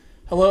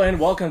Hello and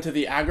welcome to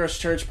the Agros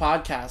Church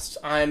podcast.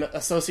 I'm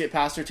Associate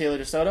Pastor Taylor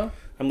DeSoto.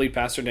 I'm Lead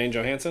Pastor Dane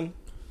Johansson.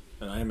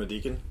 And I am a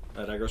deacon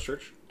at Agros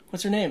Church.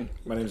 What's your name?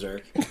 My name's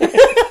Eric.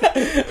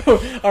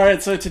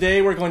 Alright, so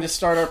today we're going to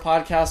start our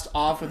podcast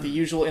off with the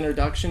usual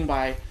introduction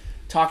by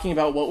talking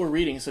about what we're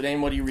reading. So Dane,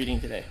 what are you reading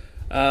today?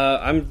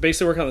 I'm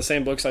basically working on the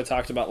same books I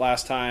talked about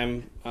last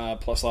time,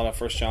 plus a lot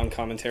of 1 John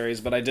commentaries,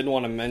 but I did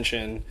want to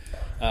mention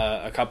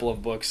a couple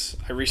of books.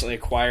 I recently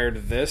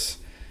acquired this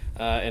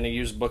in a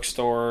used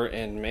bookstore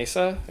in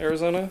Mesa,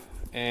 Arizona,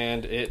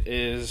 and it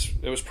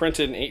was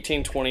printed in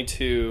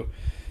 1822.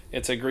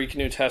 It's a Greek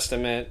New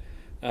Testament.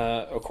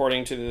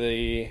 According to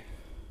the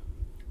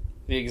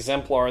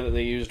exemplar that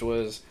they used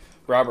was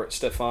Robert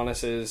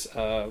Stephanus's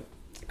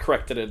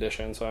corrected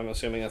edition, so I'm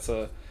assuming that's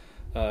a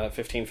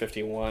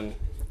 1551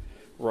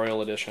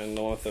 Royal Edition,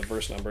 the one with the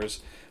verse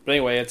numbers. But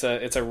anyway, it's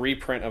a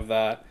reprint of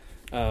that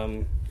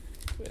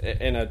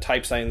in a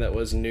typesetting that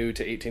was new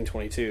to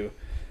 1822.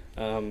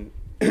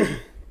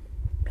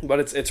 But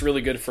it's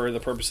really good for the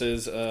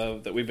purposes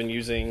that we've been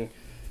using,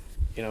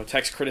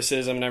 text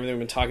criticism and everything.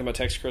 We've been talking about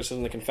text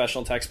criticism, the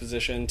confessional text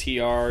position,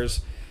 TRs,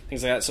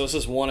 things like that. So this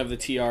is one of the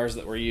TRs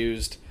that were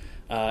used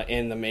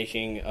in the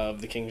making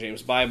of the King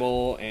James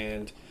Bible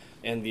and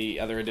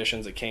the other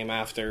editions that came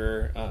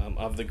after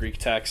of the Greek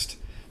text.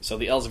 So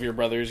the Elsevier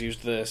brothers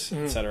used this,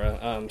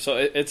 etc. So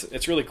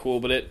it's really cool,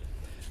 but it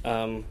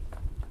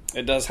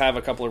does have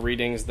a couple of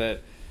readings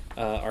that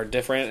are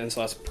different, and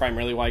so that's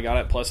primarily why I got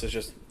it. Plus, it's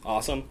just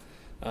awesome.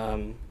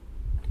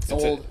 It's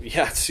old.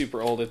 It's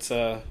super old. It's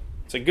a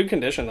good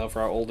condition though for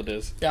how old it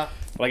is. Yeah.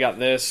 But I got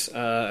this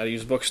at a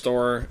used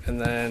bookstore,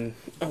 and then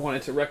I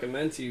wanted to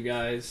recommend to you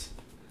guys.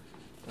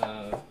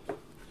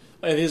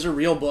 These are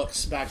real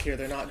books back here.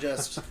 They're not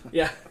just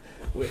Yeah.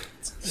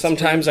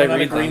 Sometimes I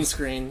read a green them.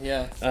 screen.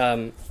 Yeah.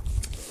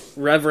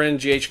 Reverend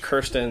G.H.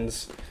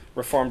 Kirsten's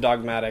Reformed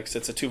Dogmatics.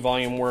 It's a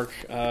 2-volume work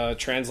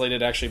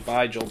translated actually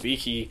by Joel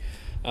Beakey,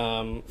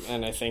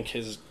 and I think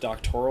his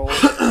doctoral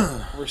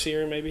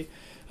overseer maybe.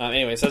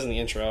 Anyway, it says in the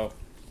intro.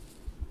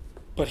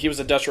 But he was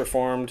a Dutch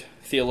Reformed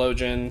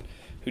theologian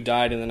who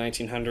died in the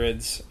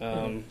 1900s.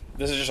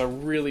 This is just a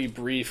really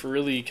brief,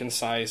 really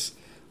concise,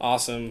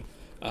 awesome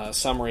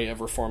summary of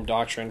Reformed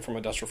doctrine from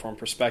a Dutch Reformed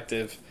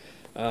perspective.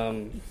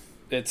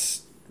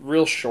 It's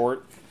real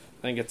short.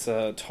 I think it's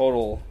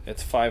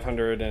it's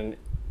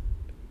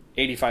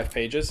 585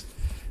 pages,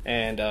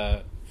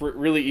 and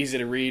really easy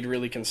to read,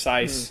 really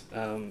concise.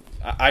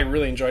 I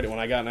really enjoyed it when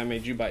I got it, and I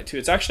made you buy it too.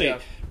 It's actually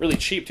really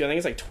cheap too. I think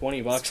it's like $20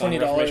 on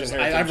Reformation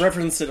Heritage. I've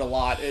referenced it a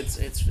lot.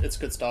 It's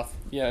good stuff.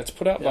 Yeah, it's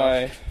put out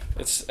by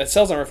it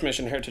sells on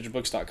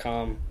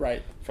ReformationHeritageBooks.com.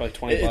 Right. For like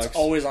 $20. It's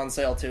always on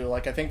sale too.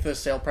 Like I think the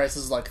sale price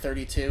is like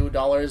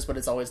 $32, but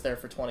it's always there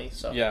for $20.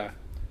 So yeah.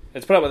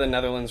 It's put out by the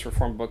Netherlands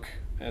Reformed Book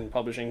and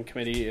Publishing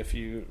Committee if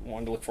you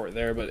wanted to look for it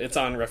there, but it's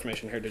on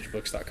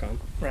ReformationHeritageBooks.com.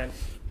 Right.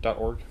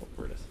 .org,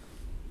 whatever it is.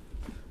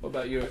 What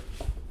about you,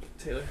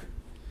 Taylor?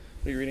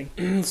 What are you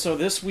reading? So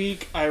this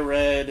week I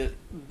read...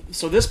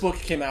 So this book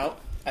came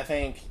out, I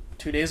think,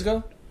 2 days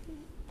ago.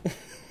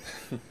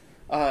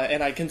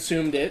 And I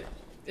consumed it.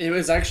 It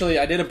was actually...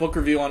 I did a book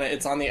review on it.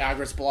 It's on the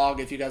Agros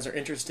blog if you guys are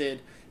interested.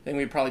 Then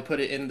we probably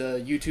put it in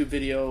the YouTube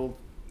video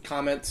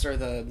comments or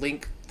the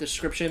link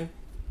description.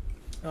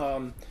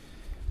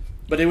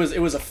 But it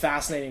was a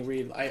fascinating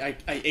read. I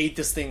ate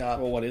this thing up.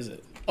 Well, what is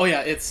it? Oh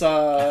yeah, it's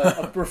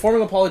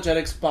Reforming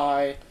Apologetics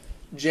by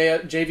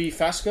J.V.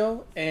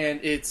 Fesco,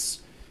 and it's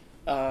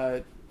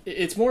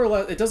more or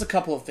less, it does a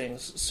couple of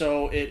things.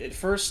 So it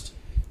first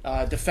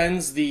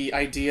defends the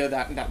idea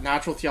that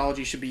natural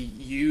theology should be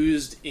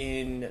used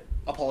in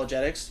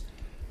apologetics,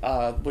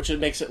 which it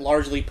makes it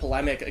largely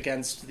polemic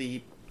against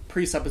the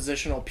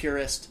presuppositional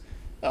purist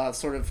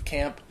sort of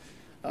camp.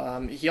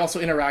 He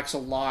also interacts a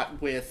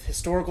lot with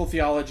historical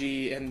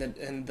theology and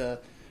the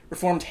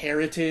Reformed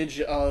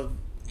heritage of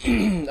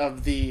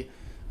the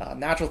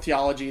natural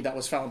theology that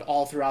was found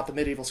all throughout the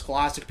medieval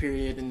scholastic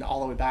period and all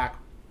the way back.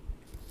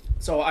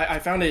 So I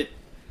found it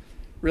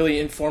really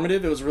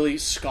informative. It was really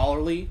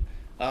scholarly.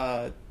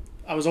 I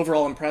was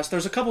overall impressed.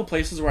 There's a couple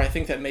places where I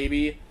think that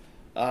maybe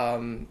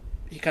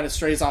he kind of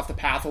strays off the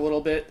path a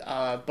little bit,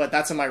 but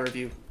that's in my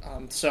review.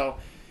 So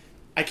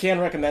I can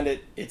recommend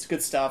it. It's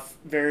good stuff.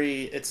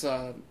 It's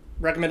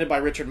recommended by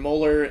Richard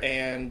Moeller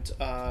and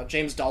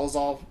James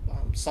Dolezal.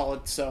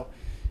 Solid. So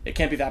it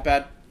can't be that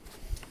bad.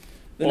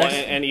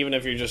 And even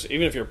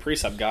if you're a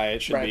precept guy,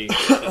 it should be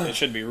it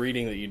should be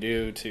reading that you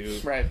do to.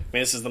 Right. I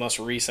mean, this is the most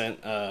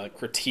recent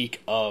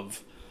critique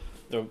of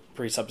the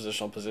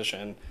presuppositional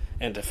position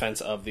and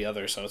defense of the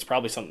other, so it's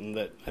probably something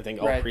that I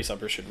think all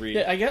preceptors should read.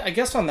 Yeah, I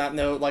guess on that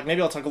note, like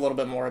maybe I'll talk a little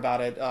bit more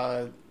about it.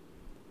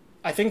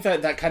 I think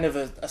that kind of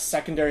a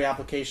secondary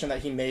application that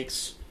he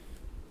makes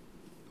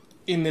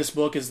in this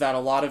book is that a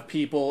lot of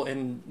people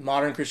in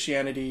modern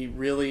Christianity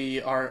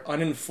really are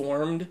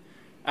uninformed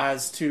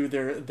as to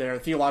their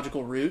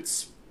theological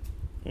roots.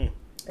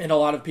 And a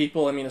lot of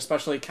people, I mean,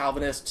 especially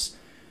Calvinists,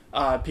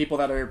 people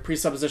that are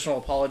presuppositional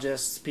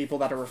apologists, people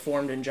that are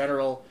Reformed in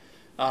general,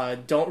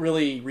 don't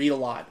really read a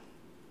lot.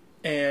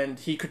 And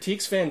he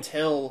critiques Van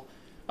Til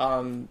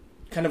kind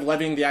of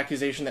levying the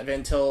accusation that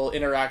Van Til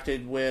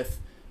interacted with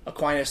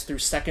Aquinas through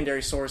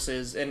secondary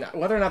sources, and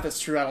whether or not that's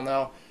true, I don't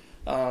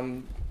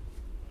know.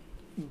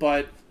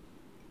 But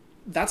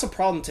that's a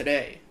problem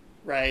today,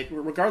 right?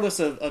 Regardless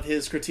of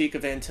his critique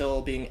of Van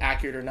Til being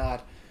accurate or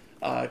not,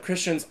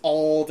 Christians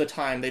all the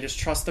time, they just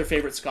trust their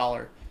favorite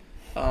scholar,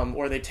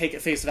 or they take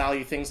at face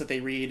value things that they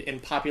read in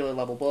popular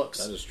level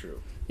books. That is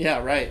true.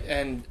 Yeah, right.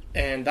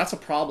 And that's a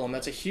problem.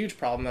 That's a huge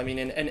problem. I mean,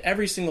 in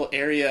every single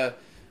area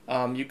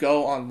you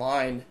go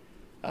online,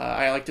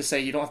 I like to say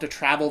you don't have to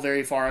travel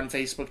very far on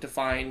Facebook to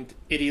find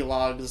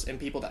ideologues and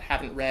people that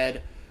haven't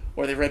read,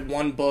 or they've read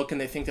one book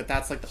and they think that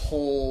that's like the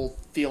whole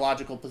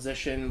theological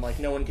position, like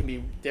no one can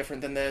be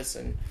different than this.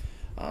 And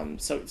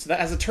so that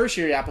as a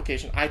tertiary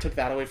application, I took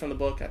that away from the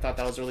book. I thought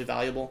that was really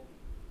valuable.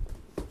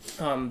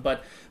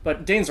 But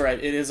Dane's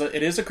right. It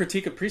is a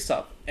critique of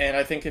presup, and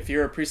I think if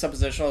you're a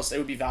presuppositionalist, it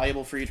would be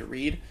valuable for you to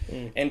read,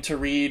 and to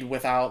read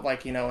without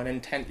an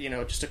intent,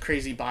 just a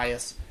crazy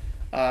bias.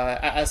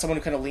 As someone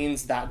who kind of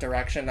leans that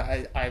direction,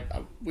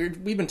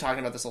 we've been talking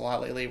about this a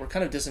lot lately. We're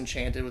kind of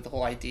disenchanted with the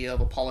whole idea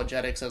of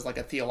apologetics as like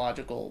a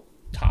theological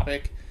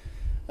topic.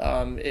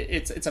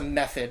 It's a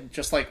method,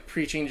 just like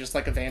preaching, just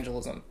like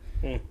evangelism.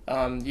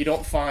 You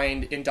don't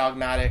find in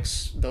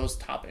dogmatics those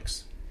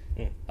topics.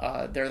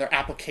 They're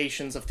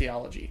applications of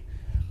theology.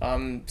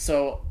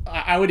 So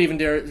I would even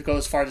dare go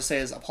as far to say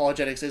as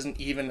apologetics isn't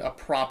even a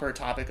proper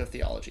topic of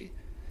theology.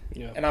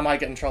 Yeah. And I might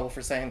get in trouble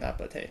for saying that,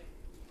 but hey.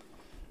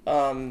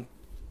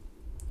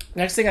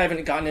 Next thing I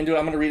haven't gotten into it,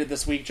 I'm going to read it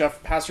this week.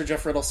 Pastor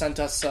Jeff Riddle sent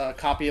us a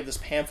copy of this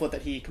pamphlet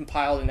that he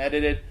compiled and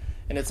edited,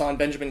 and it's on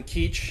Benjamin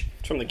Keach.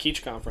 It's from the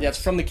Keach Conference. Yeah, it's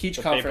from the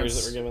Keach Conference.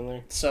 Papers that were given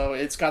there. So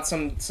it's got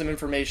some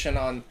information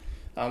on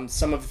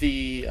some of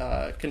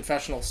the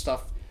confessional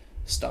stuff.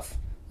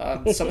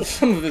 Some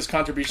of his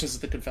contributions to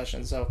the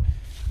confession. So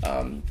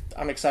I'm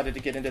excited to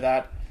get into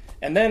that.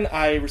 And then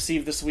I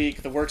received this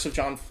week the works of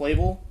John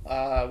Flavel,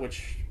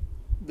 which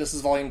this is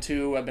volume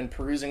 2. I've been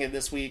perusing it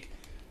this week.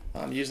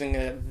 I'm using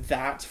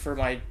that for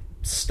my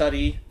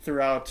study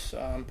throughout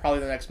probably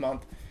the next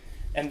month.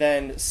 And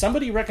then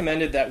somebody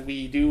recommended that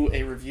we do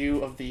a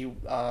review of the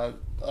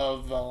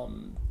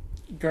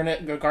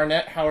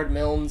Garnett Howard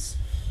Milne's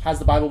Has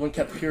the Bible Been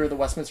Kept Pure? The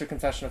Westminster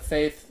Confession of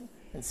Faith,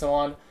 and so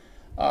on.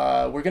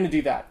 We're going to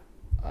do that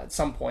at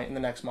some point in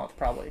the next month,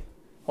 probably.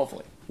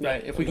 Hopefully.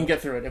 Right, if we can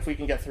get through it. We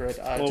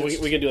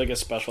could do like a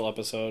special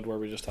episode where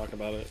we just talk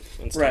about it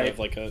instead of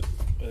like a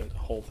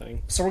whole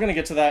thing. So we're going to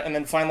get to that. And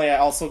then finally, I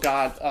also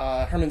got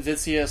Herman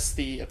Vitzius,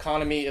 The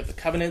Economy of the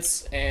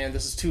Covenants. And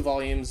this is 2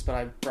 volumes, but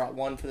I brought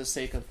one for the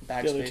sake of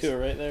bag space. The other 2 are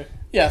right there.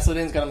 Yeah, so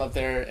Dane's got them up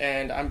there.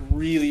 And I'm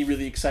really,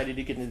 really excited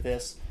to get into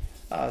this.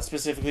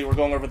 Specifically, we're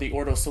going over the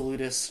Ordo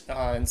Salutis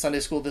in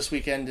Sunday school this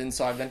weekend. And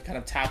so I've been kind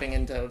of tapping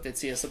into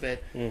Vitzius a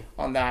bit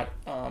on that.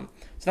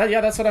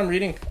 That's what I'm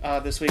reading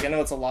this week. I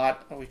know it's a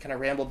lot. We kind of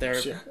rambled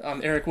there. Sure.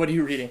 Eric, what are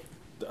you reading?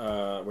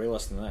 Way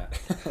less than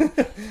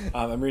that.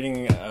 I'm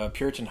reading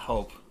Puritan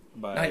Hope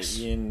by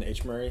Ian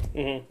H. Murray.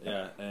 Mm-hmm.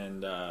 Yeah,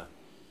 and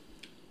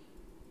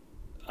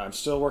I'm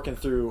still working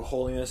through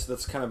Holiness.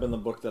 That's kind of been the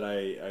book that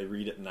I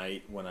read at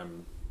night when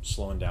I'm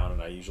slowing down,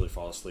 and I usually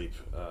fall asleep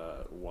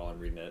while I'm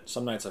reading it.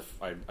 Some nights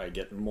I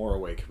get more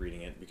awake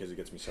reading it because it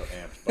gets me so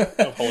amped.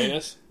 But, of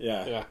Holiness?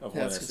 Yeah, of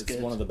Holiness. It's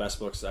one of the best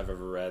books I've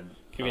ever read.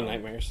 Give me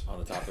nightmares. On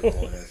the topic of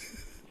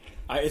holiness.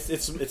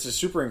 It's a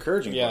super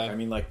encouraging book. I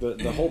mean, like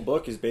the whole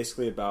book is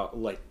basically about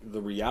like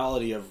the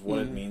reality of what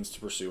it means to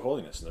pursue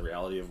holiness and the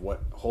reality of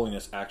what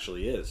holiness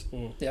actually is.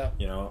 Yeah,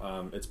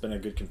 it's been a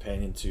good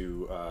companion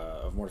to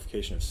of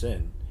Mortification of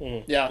Sin.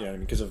 Yeah,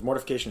 because of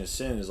Mortification of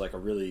Sin is like a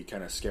really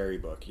kind of scary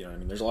book.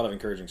 There's a lot of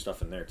encouraging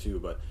stuff in there too,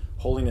 but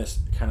Holiness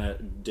kind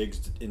of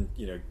digs in.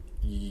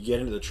 You get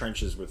into the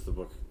trenches with the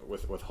book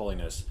with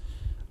Holiness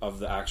of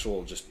the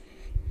actual just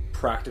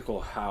practical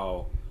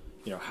how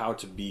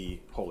to be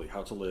holy,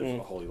 how to live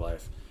a holy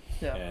life,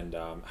 and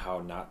how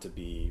not to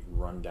be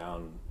run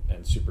down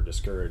and super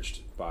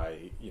discouraged by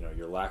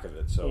your lack of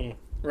it. So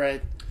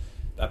right,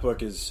 that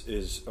book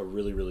is a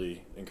really,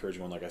 really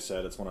encouraging one. Like I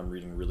said, it's one I'm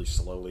reading really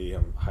slowly.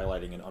 I'm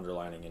highlighting and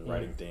underlining and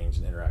writing things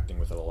and interacting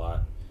with it a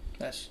lot.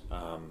 Nice.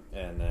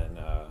 And then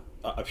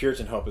A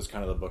Puritan Hope is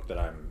kind of the book that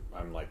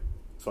I'm like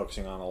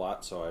focusing on a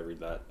lot, so I read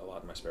that a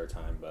lot in my spare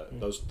time. But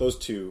those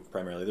 2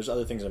 primarily. There's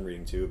other things I'm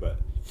reading too, but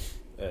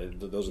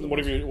those are the. What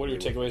are your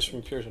takeaways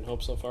from Puritan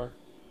Hope so far?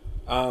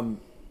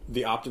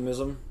 The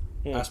optimism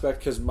aspect,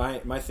 because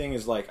my thing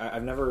is like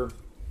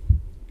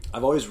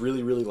I've always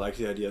really, really liked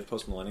the idea of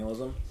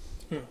postmillennialism,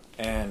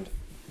 and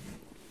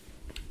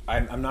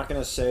I'm not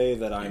going to say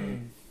that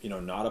I'm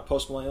not a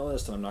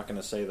postmillennialist, and I'm not going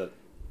to say that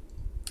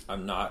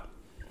I'm not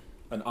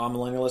an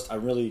amillennialist.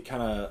 I'm really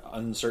kind of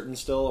uncertain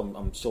still.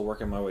 I'm still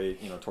working my way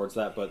towards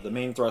that. But the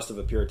main thrust of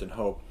A Puritan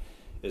Hope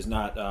is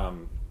not,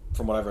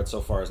 from what I've read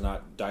so far, is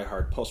not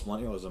diehard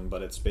postmillennialism,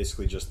 but it's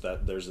basically just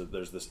that there's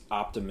this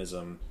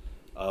optimism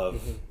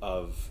of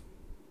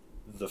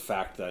the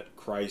fact that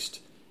Christ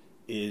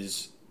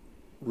is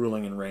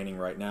ruling and reigning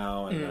right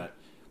now, and that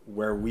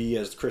where we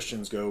as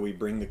Christians go, we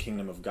bring the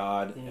kingdom of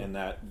God, and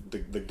that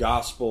the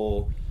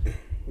gospel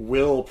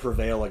will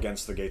prevail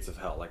against the gates of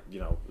hell. Like, you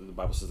know, the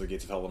Bible says the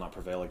gates of hell will not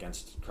prevail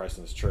against Christ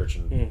and his church.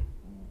 And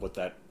what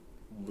that,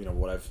 you know,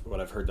 what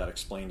I've heard that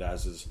explained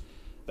as is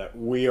that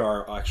we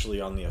are actually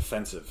on the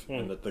offensive,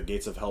 and that the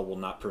gates of hell will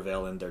not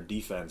prevail in their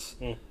defense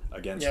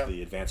against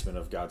the advancement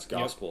of God's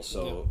gospel.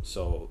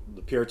 So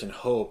the Puritan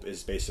hope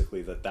is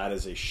basically that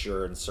is a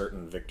sure and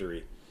certain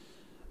victory.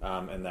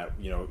 And that,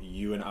 you know,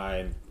 you and I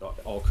and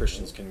all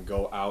Christians can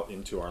go out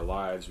into our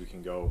lives. We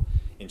can go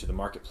into the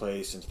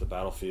marketplace, into the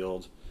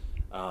battlefield,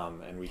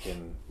 and we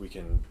can,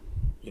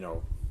 you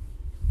know,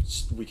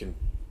 we can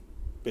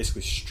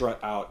basically strut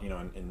out, you know,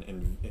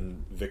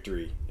 in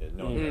victory,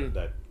 knowing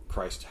that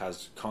Christ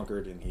has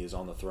conquered and He is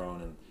on the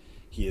throne and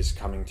He is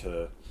coming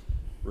to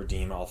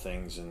redeem all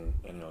things and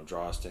you know,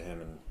 draw us to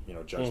Him and, you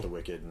know, judge the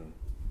wicked and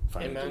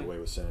finally do away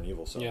with sin and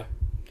evil. So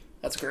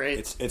that's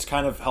great. It's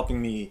kind of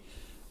helping me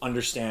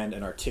understand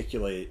and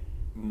articulate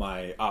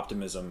my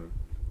optimism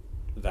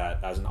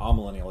that as an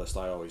amillennialist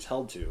I always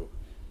held to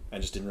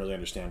and just didn't really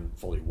understand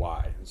fully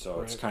why. And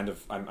so it's kind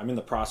of, I'm in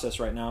the process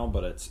right now,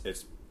 but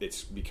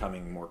it's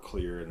becoming more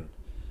clear and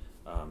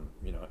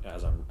you know,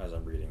 as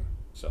I'm reading.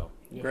 So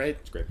great.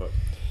 It's a great book.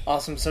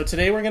 Awesome. So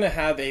today we're going to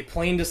have a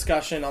plain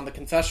discussion on the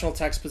confessional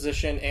text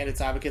position and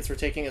its advocates. We're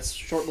taking a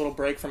short little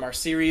break from our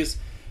series.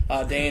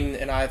 Dane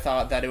and I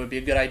thought that it would be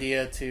a good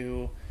idea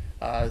to,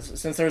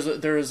 since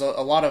there's a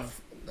lot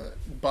of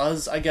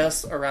buzz, I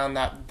guess, around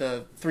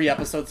the 3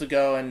 episodes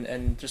ago,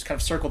 and just kind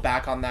of circle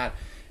back on that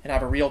and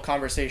have a real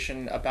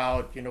conversation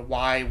about, you know,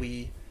 why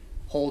we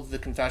hold the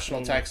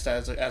confessional text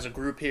as a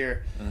group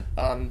here.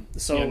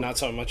 So not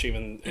so much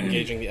even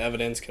engaging the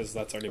evidence, because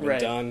that's already been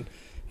done.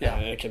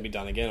 And it can be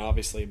done again,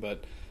 obviously,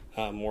 but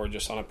more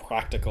just on a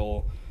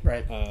practical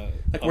like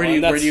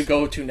where do you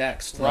go to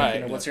next? Like,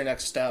 you know, what's your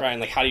next step? Right, and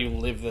like how do you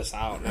live this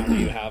out now that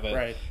you have it?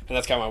 Right. And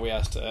that's kind of why we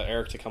asked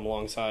Eric to come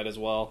alongside as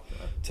well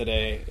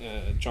today,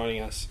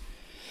 joining us,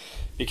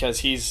 because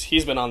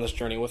he's been on this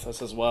journey with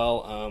us as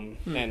well.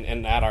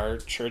 And at our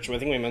church, I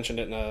think we mentioned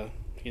it in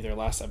either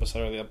last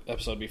episode or the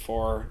episode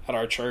before, at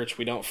our church,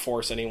 we don't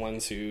force anyone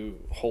to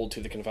hold to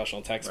the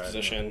confessional text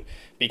position,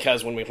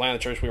 because when we planted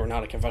the church, we were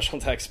not a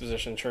confessional text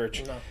position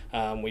church.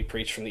 No. We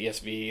preached from the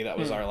ESV. That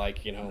was our,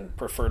 like, you know,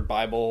 preferred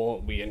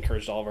Bible. We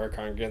encouraged all of our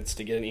congregants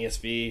to get an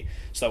ESV,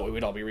 so that way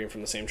we'd all be reading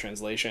from the same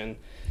translation.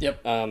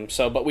 Yep.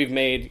 But we've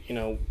made, you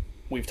know,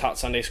 we've taught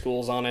Sunday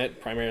schools on it,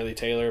 primarily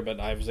Taylor, but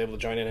I was able to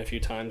join in a few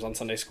times on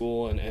Sunday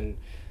school and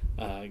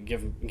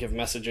give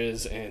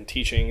messages and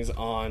teachings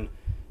on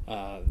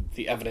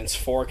the evidence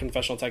for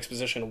confessional text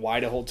position, why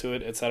to hold to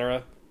it,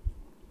 etc.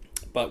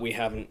 But we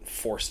haven't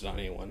forced it on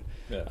anyone.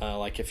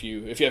 Like if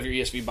you have your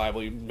ESV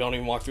Bible, you don't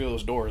even walk through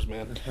those doors,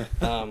 man.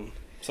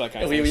 So that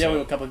kind of thing. We have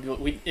a couple of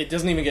people. It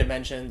doesn't even get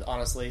mentioned,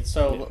 honestly.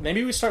 So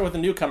maybe we start with a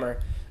newcomer.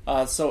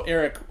 So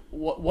Eric,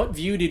 what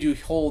view did you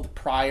hold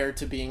prior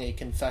to being a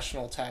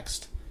confessional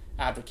text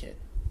advocate?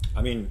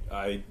 I mean,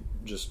 I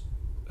just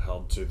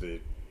held to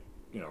the,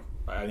 you know,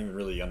 I didn't even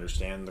really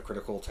understand the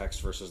critical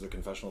text versus the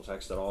confessional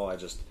text at all. I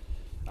just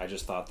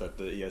thought that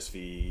the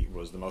ESV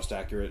was the most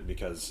accurate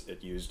because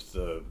it used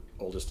the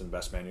oldest and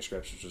best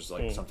manuscripts, which was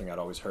like something I'd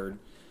always heard.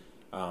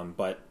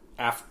 But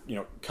after, you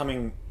know,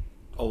 coming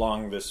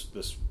along this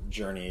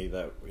journey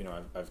that, you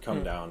know, I've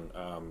come down,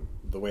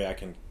 the way I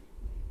can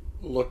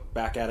look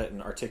back at it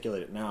and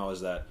articulate it now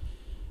is that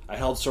I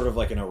held sort of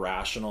like an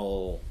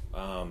irrational,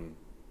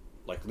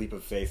 like leap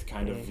of faith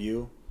kind of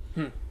view.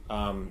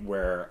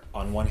 Where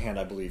on one hand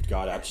I believed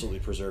God absolutely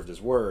preserved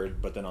His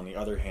Word, but then on the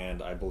other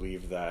hand I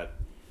believed that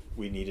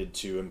we needed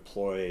to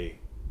employ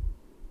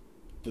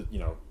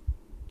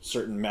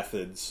certain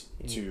methods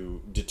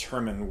to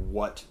determine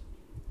what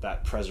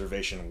that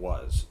preservation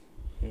was.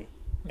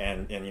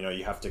 And you know,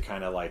 you have to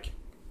kind of like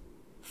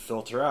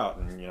filter out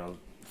and, you know,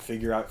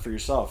 figure out for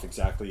yourself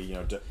exactly, you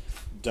know,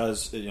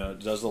 does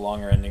the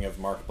longer ending of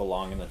Mark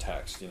belong in the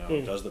text? You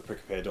know, does the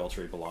pericope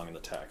adultery belong in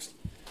the text?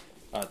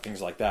 Things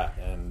like that.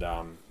 And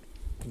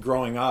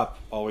growing up,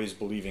 always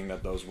believing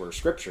that those were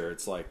scripture,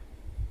 it's like,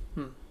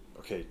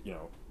 okay, you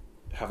know,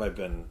 have I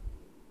been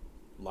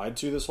lied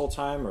to this whole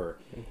time, or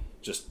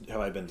just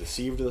have I been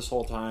deceived this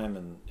whole time?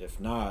 And if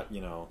not,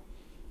 you know,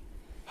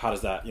 how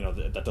does that, you know,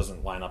 that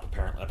doesn't line up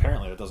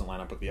apparently that doesn't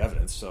line up with the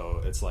evidence.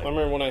 So it's like, I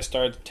remember when I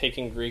started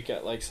taking Greek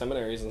at like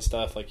seminaries and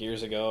stuff like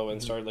years ago,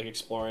 and started like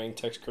exploring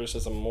text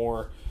criticism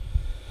more.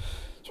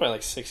 It's probably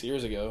like 6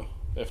 years ago,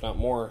 if not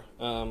more.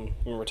 I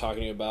remember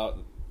talking to you about,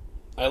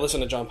 I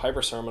listened to John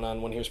Piper's sermon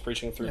on when he was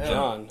preaching through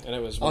John, and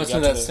it was, I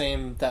listened to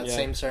that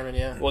same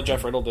sermon. Well,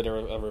 Jeff Riddle did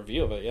a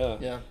review of it.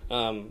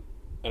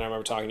 And I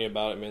remember talking to you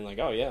about it and being like,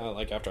 oh yeah,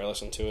 like after I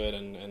listened to it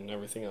and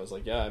everything, I was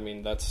like, yeah, I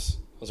mean, I was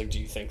like, do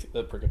you think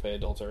that pericope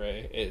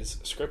adultery is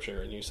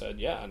scripture? And you said,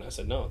 yeah. And I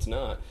said, no, it's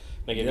not.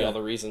 And I gave you all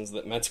the reasons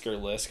that Metzger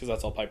lists, because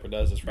that's all Piper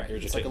does, is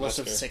regurgitate. It's like a list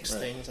Metzger. of 6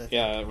 things, I think.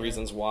 Yeah,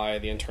 reasons why,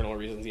 the internal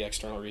reasons, the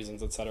external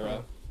reasons,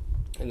 etc.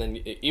 And then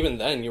even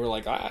then, you were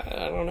like,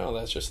 I don't know.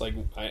 That's just like,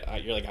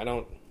 you're like, I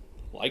don't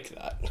like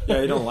that.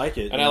 Yeah, you don't like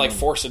it. And I like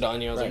forced it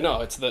on you. I was Right.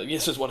 like, no,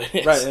 this is what it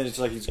is. Right, and it's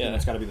like it's Yeah.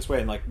 got to be this way.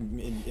 And like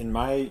in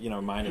my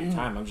mind at the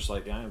time, I'm just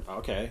like, yeah,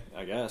 okay,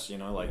 I guess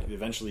like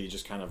eventually you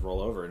just kind of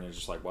roll over, and it's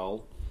just like,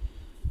 well,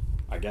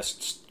 I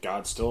guess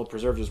God still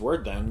preserved His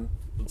word. Then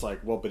it's like,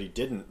 well, but He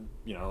didn't,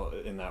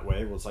 in that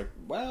way. Well, it's like,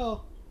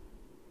 well,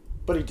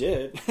 but He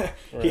did.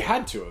 He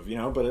had to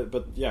have,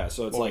 but yeah.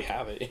 So it's like we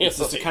have it. it's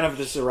just kind of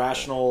this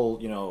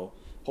irrational,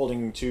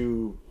 holding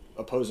two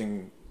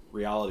opposing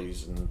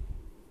realities, and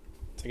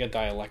it's like a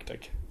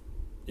dialectic.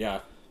 yeah.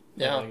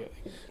 Yeah.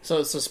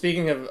 So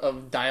speaking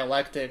of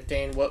dialectic,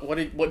 Dane,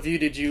 what view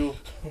did you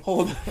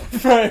hold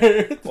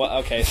prior? Well,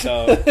 okay,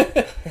 so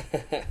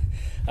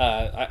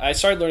I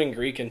started learning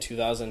Greek in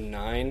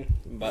 2009,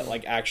 but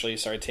like actually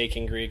started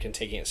taking Greek and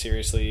taking it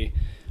seriously.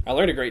 I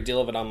learned a great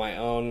deal of it on my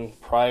own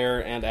prior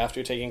and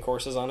after taking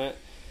courses on it,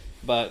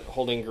 but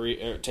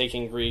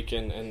taking Greek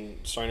and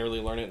starting to really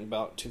learn it in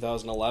about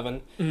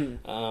 2011.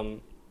 Mm-hmm.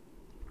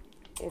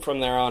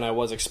 From there on, I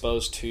was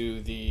exposed to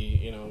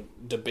the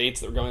debates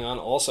that were going on.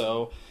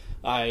 Also,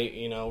 I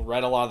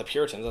read a lot of the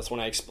Puritans. That's when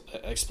I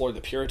explored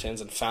the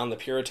Puritans and found the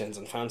Puritans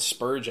and found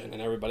Spurgeon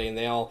and everybody, and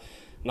they all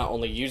not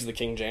only use the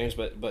King James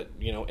but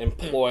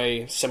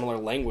employ similar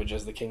language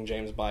as the King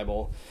James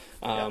Bible.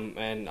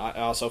 And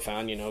I also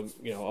found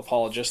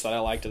apologists that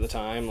I liked at the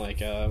time,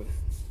 like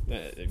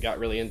got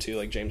really into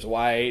like James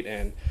White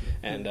and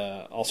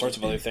all sorts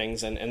of other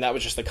things, and that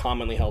was just the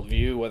commonly held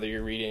view. Whether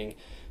you're reading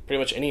pretty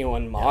much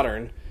anyone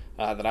modern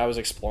that I was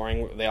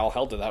exploring, they all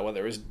held to that.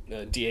 Whether it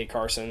was D.A.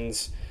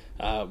 Carson's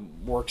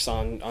works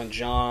on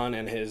John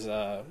and his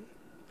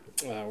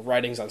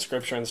writings on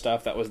Scripture and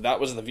stuff, that was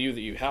the view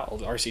that you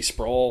held. R.C.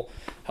 Sproul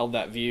held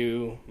that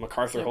view.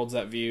 MacArthur holds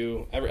that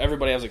view.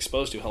 Everybody I was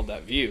exposed to held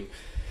that view.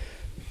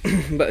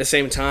 But at the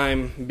same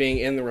time, being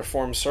in the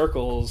Reformed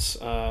circles,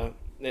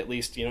 at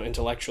least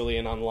intellectually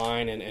and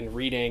online and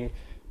reading,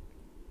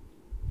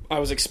 I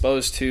was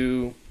exposed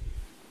to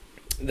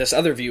this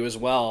other view as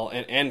well,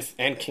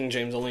 and King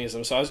James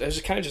onlyism. So I was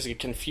just kind of just a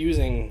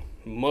confusing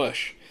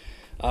mush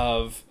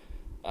of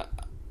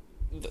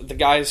the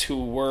guys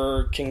who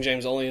were King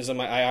James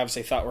onlyism. I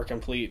obviously thought were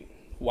complete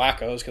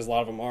wackos, because a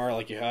lot of them are.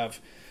 Like you have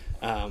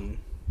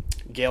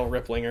Gail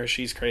Riplinger,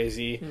 she's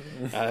crazy.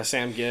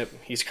 Sam Gipp,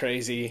 he's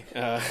crazy.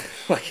 Go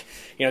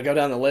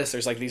down the list.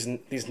 There's like these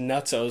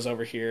nutzos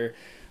over here,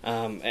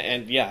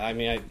 and yeah, I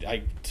mean,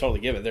 I totally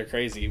give it. They're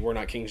crazy. We're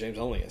not King James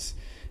onlyists,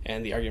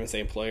 and the arguments they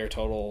employ are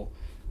total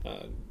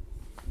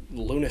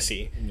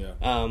lunacy. Yeah.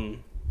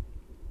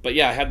 But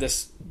yeah, I had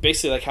this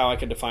basically like how I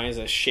could define it as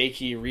a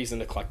shaky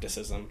reasoned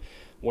eclecticism,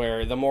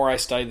 where the more I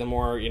studied, the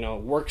more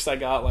works I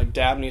got, like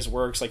Dabney's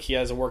works. Like he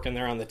has a work in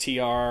there on the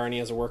TR, and he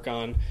has a work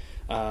on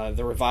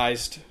the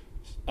revised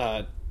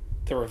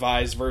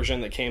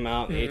version that came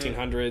out in the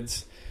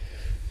 1800s.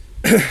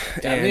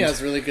 Dabney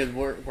has really good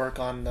work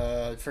on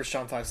 1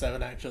 John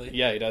 5:7 actually.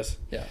 Yeah, he does.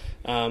 Yeah.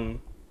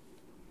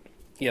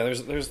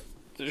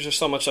 There's just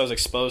so much I was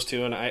exposed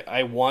to, and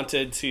I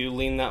wanted to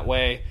lean that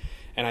way,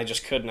 and I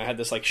just couldn't. I had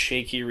this like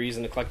shaky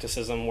reasoned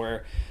eclecticism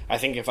where I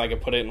think if I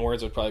could put it in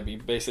words, it would probably be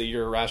basically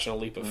your irrational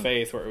leap of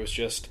faith, where it was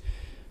just,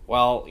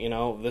 well,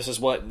 this is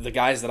what the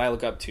guys that I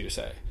look up to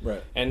say.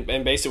 Right. And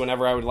basically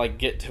whenever I would like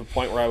get to a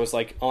point where I was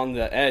like on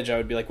the edge, I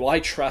would be like, well, I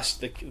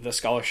trust the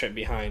scholarship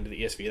behind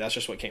the ESV. That's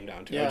just what it came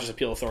down to. Yeah. I would just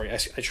appeal authority. I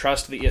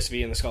trust the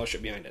ESV and the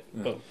scholarship behind it.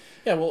 Yeah. Boom.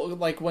 Yeah, well,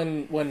 like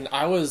when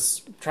I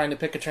was trying to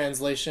pick a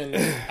translation,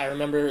 I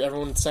remember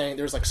everyone saying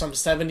there was like some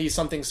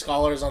 70-something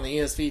scholars on the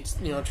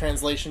ESV,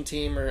 translation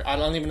team, or I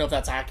don't even know if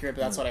that's accurate,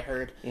 but that's what I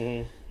heard.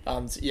 Mm-hmm.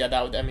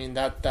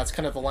 That's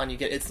kind of the line you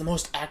get. It's the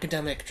most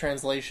academic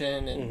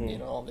translation,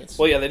 and all this.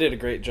 Well, yeah, they did a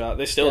great job.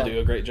 They still do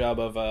a great job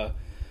of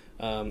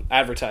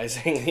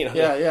advertising.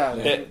 Yeah.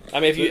 I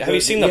mean, have you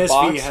seen the ESV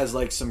box? has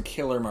like some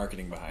killer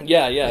marketing behind it.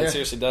 Yeah, it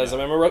seriously does. Yeah.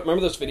 I remember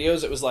those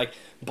videos. It was like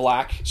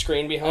black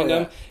screen behind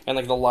them, and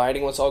like the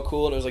lighting was all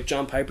cool, and it was like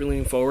John Piper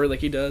leaning forward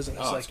like he does, and it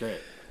was like, that's great.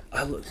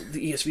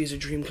 The ESV is a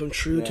dream come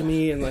true to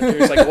me, and like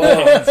there's like,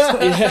 whoa,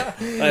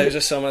 there's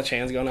just so much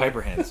hands going on.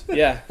 Piper hands.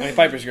 Yeah, I mean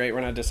Piper's great.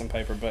 We're not dissing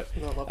Piper, but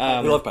We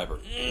love Piper.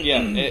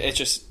 yeah, it's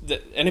just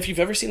and if you've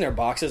ever seen their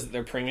boxes that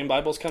their premium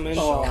Bibles come in,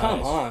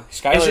 come on,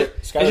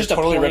 Skylar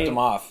totally ripped them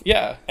off.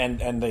 Yeah,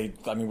 and they,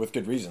 I mean, with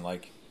good reason.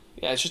 Like,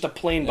 yeah, it's just a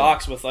plain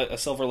box with a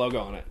silver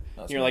logo on it.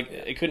 That's You're right,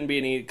 like, it couldn't be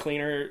any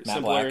cleaner, Matt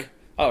simpler. Black.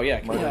 Oh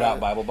yeah, murdered out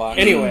Bible box.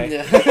 Anyway,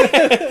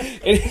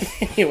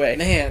 anyway,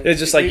 Man, it's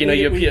just like you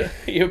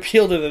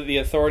appeal to the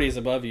authorities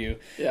above you,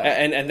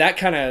 and that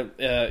kind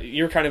of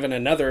you're kind of in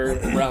another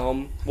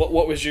realm.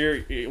 What was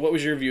your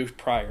view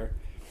prior?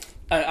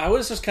 I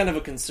was just kind of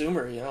a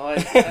consumer,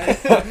 Marketing.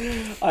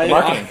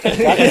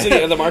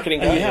 The marketing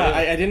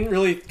guy. I didn't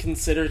really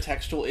consider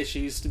textual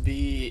issues to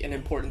be an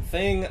important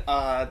thing.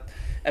 I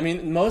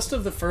mean, most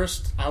of the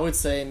first, I would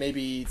say,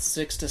 maybe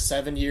 6 to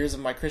 7 years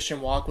of my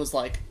Christian walk was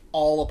like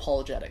all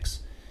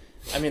apologetics.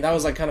 I mean, that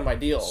was like kind of my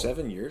deal.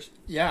 7 years?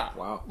 Yeah.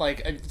 Wow. I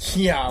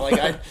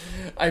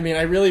mean,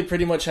 I really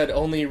pretty much had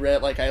only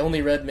read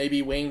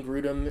maybe Wayne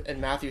Grudem and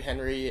Matthew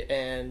Henry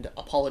and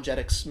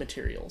apologetics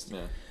materials.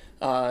 Yeah.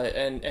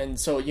 And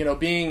so, you know,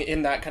 being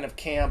in that kind of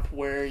camp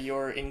where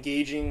you're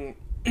engaging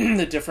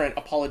the different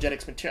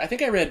apologetics material. I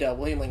think I read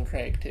William Lane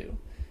Craig too.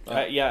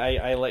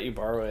 I let you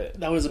borrow it.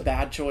 That was a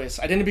bad choice.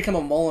 I didn't become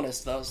a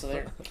Molinist though, so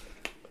there.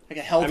 I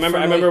got held. I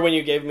remember when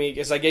you gave me,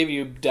 because I gave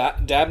you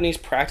Dabney's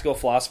Practical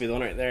Philosophy, the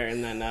one right there,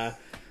 and then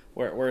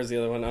where's the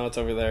other one? Oh, it's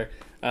over there.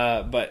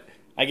 But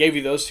I gave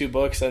you those two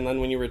books, and then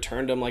when you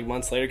returned them like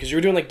months later, because you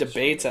were doing like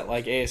debates at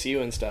like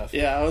ASU and stuff.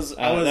 Yeah, I was.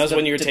 That was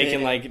when you were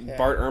taking like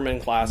Bart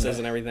Ehrman classes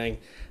and everything.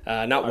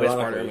 Not with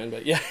Bart Ehrman,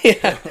 but yeah.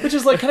 Which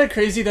is like kind of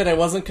crazy that I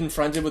wasn't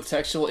confronted with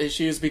textual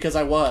issues, because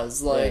I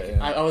was like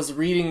I was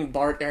reading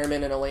Bart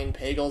Ehrman and Elaine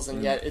Pagels,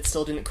 and yet it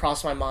still didn't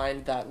cross my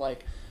mind that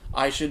like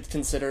I should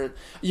consider,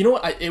 you know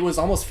what, it was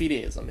almost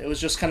fideism. It was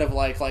just kind of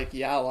like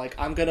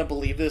I'm gonna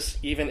believe this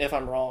even if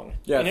I'm wrong.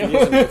 Yeah, you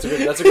know?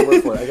 fideism, that's a good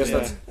word for it. I guess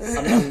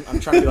that's, I'm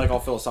trying to be like all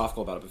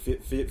philosophical about it,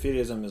 but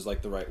fideism is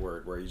like the right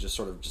word, where you just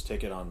sort of just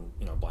take it on,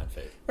 you know, blind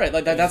faith. Right,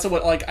 like that's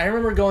what, like, I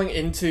remember going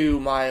into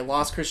my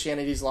Lost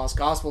Christianities, Lost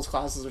Gospels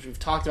classes, which we've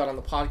talked about on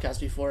the podcast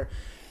before,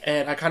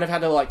 and I kind of had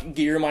to like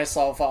gear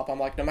myself up. I'm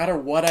like, no matter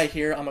what I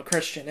hear, I'm a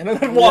Christian, and then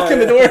I'd walk in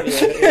the door.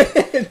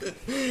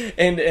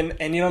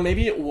 And you know,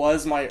 maybe it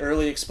was my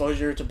early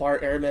exposure to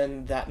Bart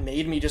Ehrman that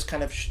made me just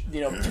kind of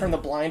turn the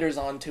blinders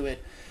onto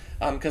it,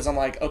 because I'm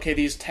like, okay,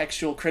 these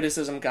textual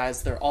criticism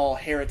guys, they're all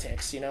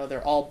heretics, you know,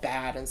 they're all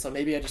bad, and so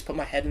maybe I just put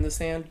my head in the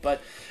sand. But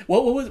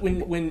what was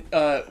when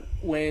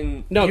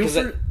no, because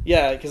I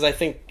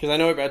know what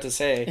you're about to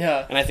say,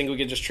 yeah, and I think we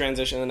could just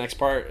transition to the next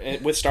part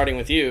with starting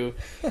with you,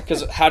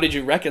 because how did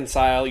you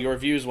reconcile your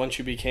views once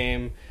you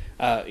became,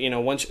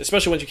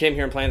 especially once you came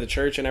here and planted the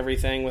church and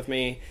everything with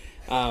me?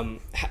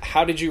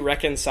 How did you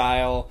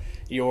reconcile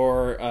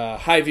your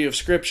high view of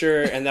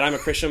Scripture and that I'm a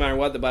Christian no matter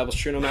what, the Bible's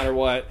true no matter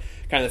what,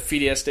 kind of the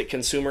fideistic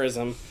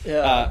consumerism,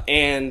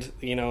 and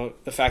you know,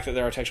 the fact that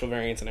there are textual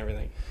variants and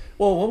everything?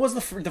 Well, what was the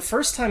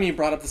first time you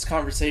brought up this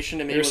conversation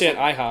to me? We were sitting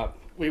at IHOP.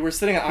 We were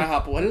sitting at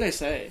IHOP. What did I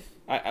say?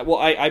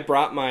 I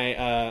brought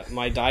my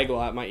my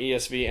Diglot, my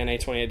ESV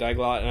NA28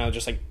 Diglot, and I was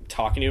just like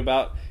talking to you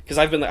about, because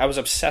I was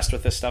obsessed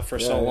with this stuff for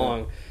so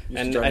long,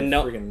 and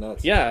no, freaking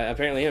nuts. Yeah,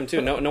 apparently him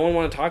too. No one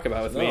wanted to talk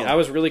about it with me. I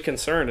was really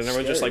concerned, and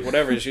everyone was just like,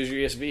 whatever, just use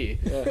your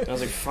ESV. And I was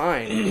like,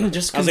 fine,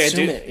 just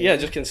consume it. Yeah,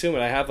 just consume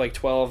it. I have like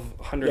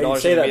 $1,200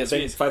 say in that,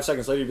 ESVs. 5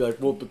 seconds later, you'd be like,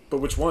 well, but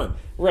which one?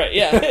 Right?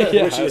 Yeah.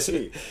 Which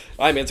ESV?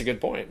 I mean, it's a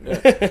good point.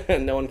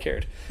 No one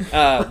cared.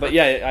 But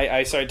yeah,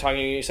 I started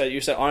talking to you.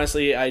 You said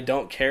honestly, I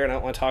don't care, and I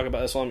don't want to talk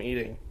about this while I'm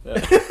eating. Yeah.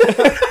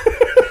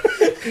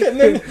 and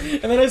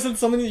then I said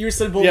something that you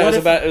said. Well, yeah,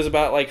 it was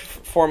about like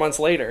 4 months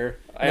later.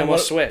 I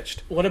almost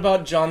switched. What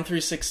about John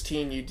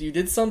 3:16? You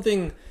did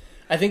something.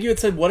 I think you had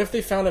said, what if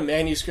they found a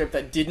manuscript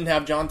that didn't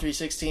have John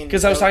 3:16?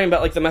 Because I was talking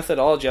about like the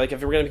methodology. Like,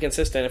 if we're going to be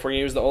consistent, if we're going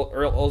to use the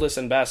oldest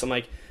and best, I'm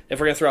like, if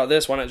we're going to throw out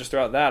this, why not just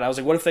throw out that? I was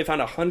like, what if they found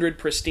 100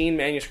 pristine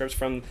manuscripts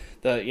from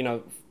the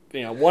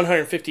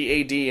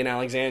 150 AD in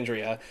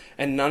Alexandria,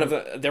 and none of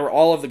them, they were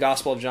all of the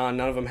Gospel of John,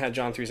 none of them had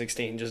John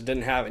 3:16, just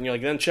didn't have it. And you're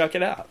like, then chuck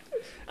it out.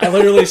 I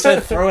literally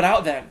said, throw it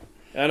out then.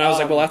 And I was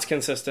like, well, that's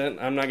consistent.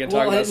 I'm not going to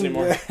talk about this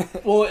anymore.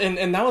 Well,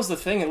 and that was the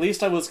thing. At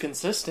least I was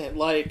consistent.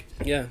 Like,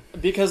 yeah.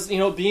 Because,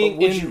 being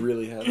would you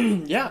really have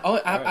it? Yeah.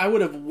 I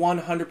would have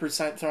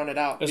 100% thrown it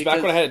out. It was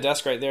back when I had a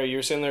desk right there. You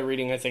were sitting there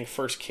reading, I think,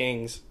 1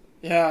 Kings.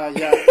 Yeah.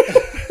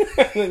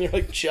 And then you're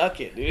like, chuck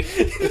it, dude.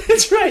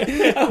 That's right.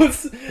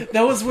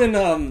 That was when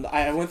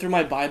I went through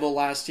my Bible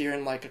last year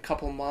in like a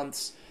couple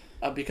months,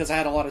 because I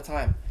had a lot of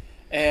time.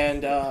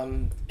 And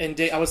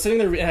I was sitting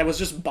there and I was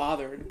just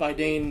bothered by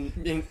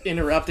Dane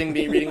interrupting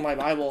me reading my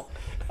Bible,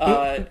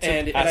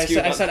 and I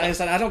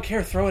said I don't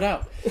care, throw it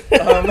out,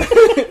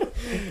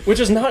 which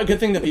is not a good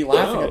thing to be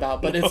laughing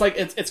about, but it's like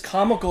it's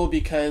comical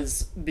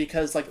because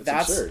like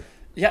that's absurd.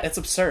 Yeah, it's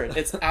absurd.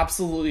 It's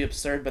absolutely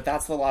absurd, but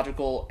that's the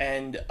logical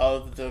end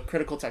of the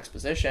critical text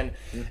position.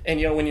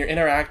 And when you're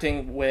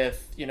interacting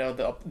with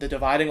the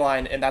dividing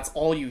line, and that's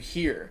all you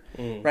hear,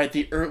 right?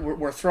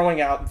 We're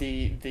throwing out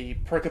the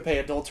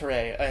pericope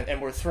adulterae,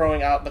 and we're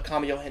throwing out the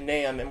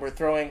kamioheneum, and we're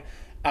throwing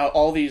out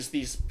all these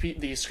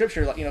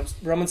scriptures, like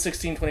Romans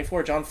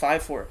 16:24, John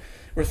 5:4.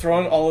 We're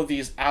throwing all of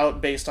these out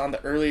based on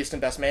the earliest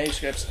and best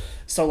manuscripts.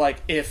 So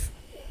like if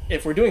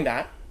we're doing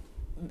that,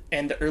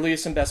 and the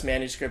earliest and best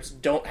manuscripts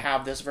don't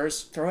have this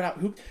verse, throw it out.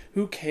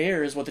 Who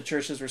cares what the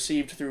church has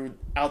received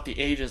throughout the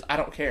ages? I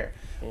don't care.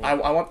 I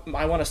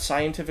want a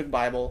scientific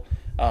Bible,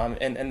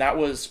 and that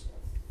was,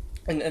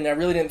 and I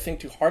really didn't think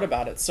too hard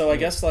about it. So I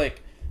guess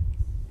like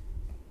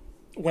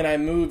when I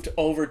moved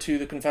over to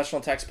the confessional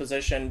text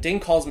position, Dane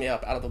calls me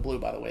up out of the blue.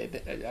 By the way,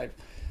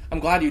 I'm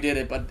glad you did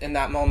it, but in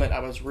that moment I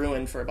was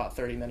ruined for about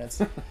 30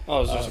 minutes. Oh,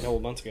 it was just a couple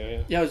months ago,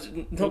 yeah. Yeah, it was,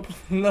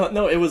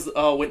 no, it was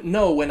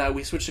when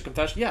we switched to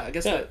confession. Yeah, I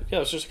guess. Yeah, it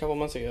was just a couple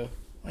months ago.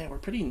 Man, we're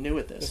pretty new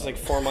at this. It's like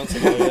 4 months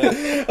ago.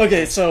 Yeah.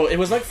 Okay, so it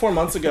was like 4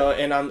 months ago,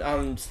 and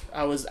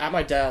I was at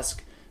my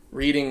desk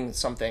reading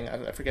something.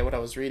 I forget what I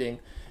was reading,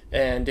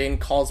 And Dane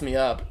calls me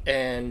up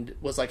and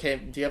was like, "Hey,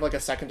 do you have like a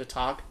second to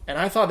talk?" And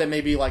I thought that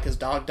maybe like his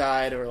dog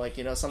died or like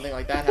something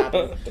like that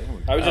happened.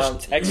 I would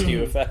just text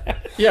you if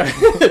that. Yeah,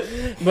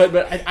 but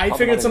I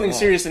figured something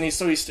serious, and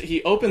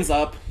he opens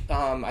up.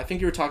 I think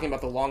you were talking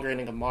about the longer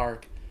ending of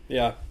Mark.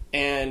 Yeah.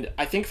 And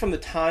I think from the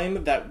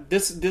time that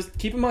this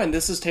keep in mind,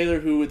 this is Taylor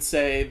who would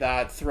say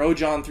that throw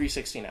John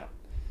 3:16 out,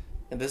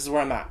 and this is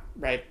where I'm at.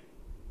 Right.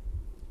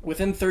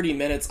 Within 30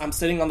 minutes, I'm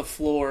sitting on the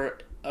floor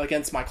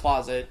against my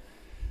closet.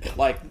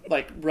 Like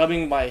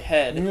rubbing my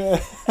head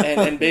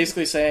and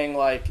basically saying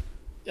like,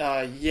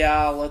 I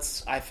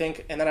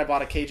think, and then I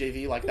bought a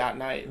KJV like that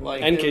night,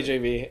 like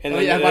NKJV, and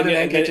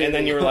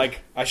then you were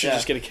like, I should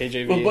just get a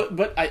KJV.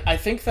 But I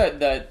think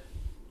that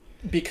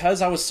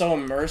because I was so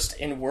immersed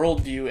in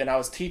worldview and I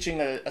was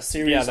teaching a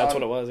series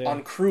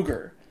on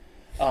Kruger,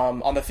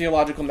 on the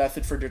theological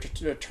method for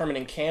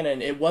determining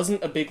canon, it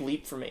wasn't a big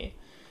leap for me.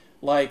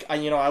 Like,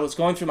 I was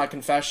going through my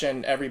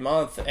confession every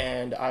month,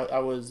 and I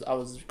was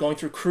going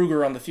through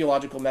Kruger on the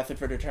theological method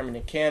for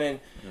determining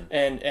canon,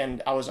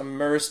 and I was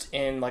immersed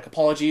in, like,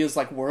 apologias,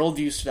 like,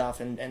 worldview stuff,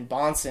 and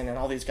Bonson, and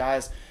all these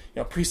guys,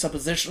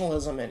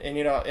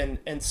 presuppositionalism,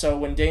 and so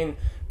when Dane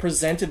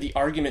presented the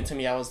argument to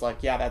me, I was like,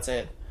 yeah, that's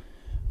it.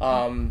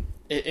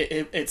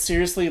 It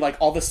seriously, like,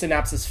 all the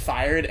synapses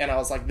fired, and I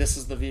was like, this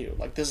is the view.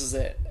 Like, this is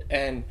it.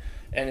 And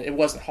it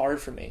wasn't hard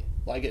for me.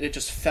 Like, it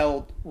just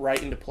fell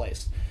right into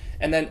place.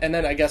 And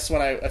then I guess when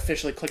I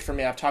officially clicked for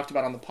me, I've talked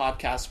about on the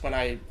podcast, when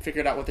I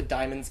figured out what the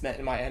diamonds meant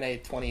in my NA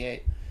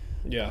 28.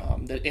 Yeah.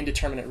 The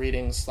indeterminate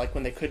readings, like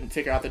when they couldn't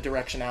figure out the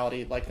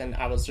directionality, like then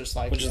I was just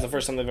like... Which is the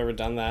first time they've ever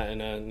done that in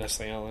a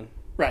Nestle Allen.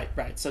 Right.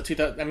 So,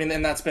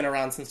 and that's been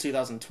around since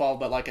 2012,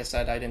 but like I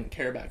said, I didn't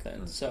care back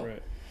then, so...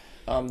 Right.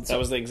 That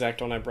was the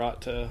exact one I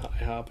brought to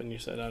IHOP, and you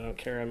said, I don't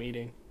care, I'm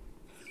eating.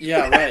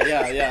 Yeah, right,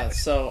 yeah.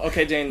 So,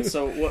 okay, Dane,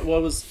 so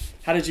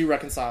how did you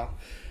reconcile?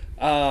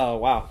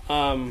 Wow.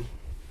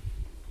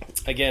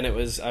 Again, it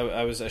was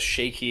I was a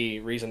shaky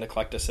reason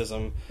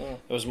eclecticism.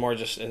 It was more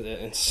just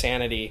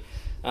insanity.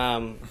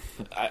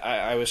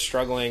 I was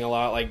struggling a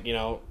lot. Like,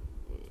 you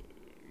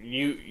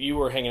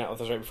were hanging out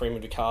with us right before you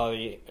moved to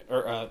Cali,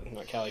 or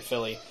not Cali,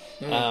 Philly,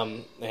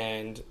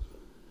 and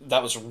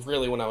that was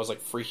really when I was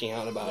like freaking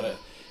out about it.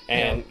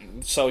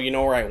 And so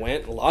where I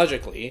went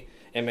logically,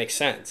 it makes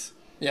sense.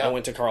 Yeah, I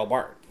went to Karl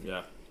Barth.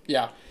 Yeah.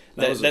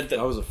 That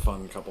was a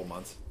fun couple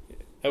months.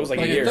 That was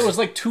like years. That was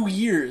like 2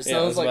 years. Yeah,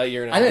 that was like about a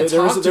year and a half. I didn't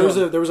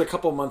there was a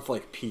couple month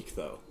like peak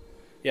though.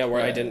 Yeah, where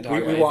I didn't talk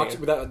about we walked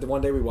anything. one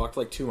day we walked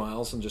like 2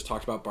 miles and just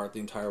talked about Barth the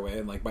entire way,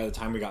 and like by the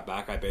time we got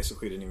back I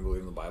basically didn't even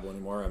believe in the Bible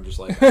anymore. I'm just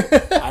like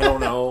I don't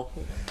know.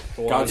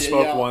 God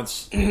spoke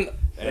once.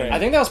 I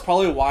think that was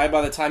probably why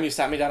by the time you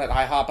sat me down at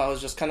IHOP I was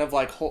just kind of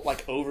like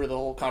over the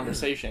whole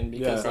conversation,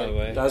 because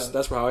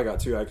that's how I got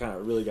too. I kind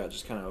of really got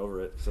just kind of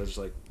over it. So I was just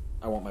like,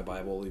 I want my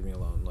Bible, leave me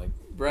alone. Like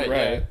right.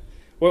 Yeah.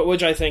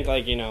 Which I think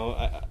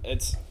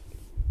it's,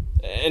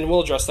 and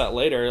we'll address that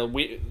later.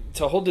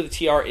 To hold to the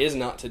TR is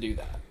not to do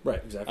that.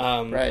 Right, exactly.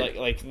 Right.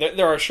 Like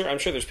there are I'm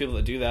sure there's people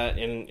that do that,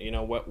 and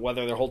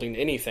whether they're holding to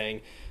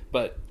anything,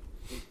 but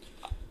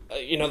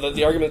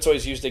the argument's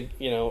always used to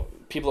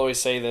people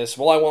always say this.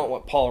 Well, I want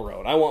what Paul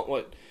wrote. I want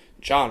what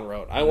John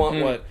wrote. I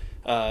want what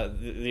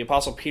the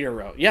Apostle Peter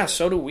wrote. Yeah,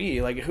 so do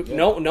we. Like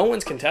no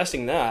one's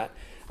contesting that.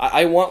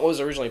 I want what was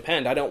originally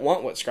penned. I don't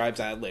want what scribes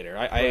add later.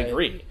 I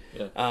agree.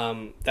 Yeah.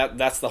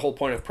 That's the whole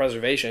point of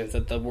preservation, is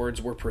that the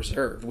words were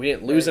preserved. We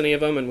didn't lose any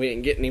of them, and we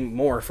didn't get any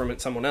more from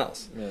someone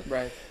else. Yeah.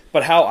 Right.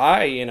 But how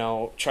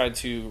I, tried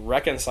to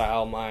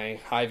reconcile my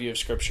high view of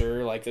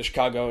Scripture, like the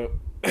Chicago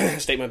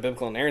Statement of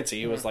Biblical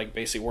Inerrancy, was like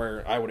basically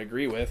where I would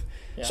agree with.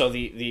 Yeah. So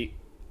the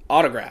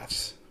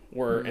autographs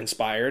were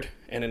inspired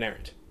and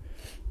inerrant.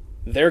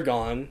 They're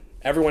gone.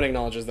 Everyone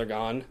acknowledges they're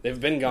gone. They've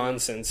been gone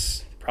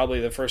since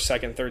probably the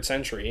 1st, 2nd, 3rd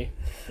century.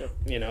 Yep.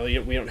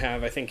 We don't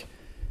have, I think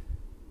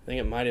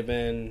it might have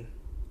been,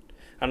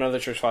 I don't know the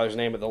church father's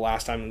name, but the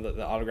last time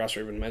the autographs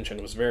were even mentioned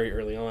was very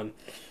early on.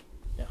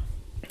 Yeah.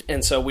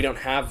 And so we don't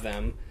have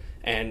them,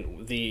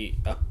 and the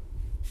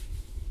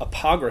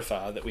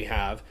apocrypha that we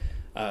have,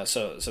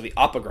 so the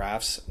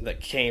opographs that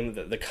came,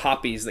 the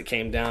copies that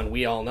came down,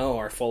 we all know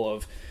are full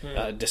of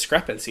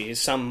discrepancies,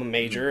 some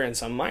major and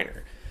some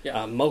minor,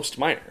 most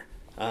minor,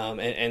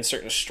 and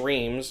certain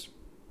streams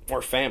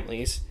or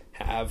families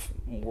have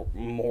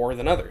more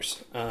than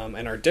others,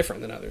 and are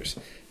different than others.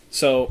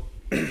 So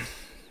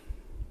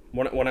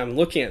when I'm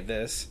looking at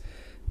this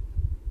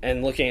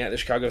and looking at the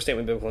Chicago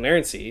Statement of Biblical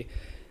Inerrancy,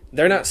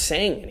 they're not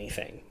saying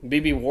anything.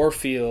 B.B.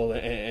 Warfield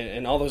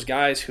and all those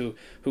guys who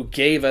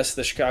gave us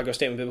the Chicago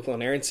Statement of Biblical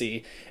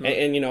Inerrancy,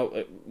 and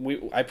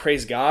I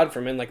praise God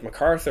for men like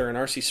MacArthur and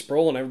R.C.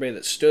 Sproul and everybody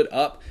that stood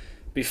up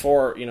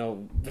before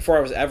I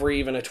was ever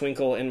even a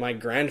twinkle in my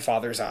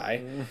grandfather's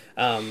eye,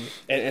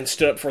 and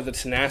stood up for the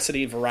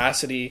tenacity,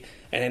 veracity,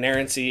 and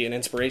inerrancy and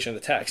inspiration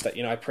of the text. That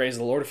I praise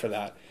the Lord for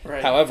that.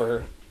 Right.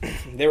 However,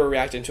 they were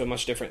reacting to a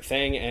much different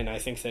thing, and I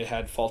think they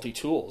had faulty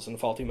tools and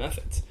faulty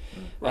methods.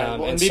 Right.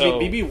 And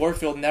B.B.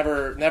 Warfield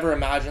never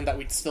imagined that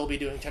we'd still be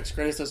doing text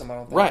criticism. I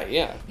don't think. Right.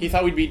 Yeah. He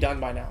thought we'd be done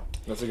by now.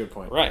 That's a good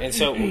point. Right, and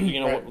so,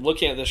 Right.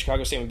 looking at the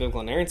Chicago Statement of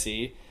Biblical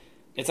Inerrancy,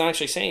 it's not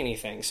actually saying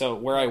anything. So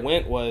where I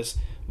went was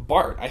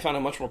Barth. I found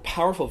a much more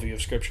powerful view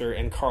of Scripture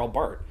in Karl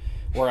Barth,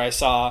 where I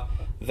saw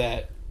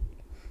that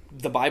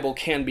the Bible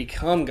can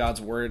become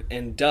God's Word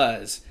and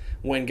does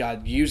when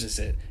God uses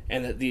it,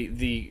 and that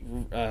the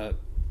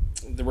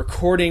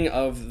recording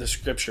of the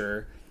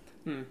Scripture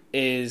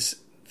is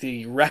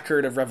the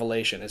record of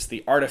revelation. It's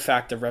the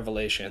artifact of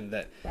revelation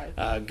that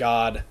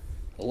God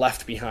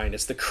left behind.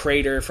 It's the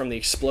crater from the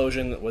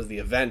explosion that was the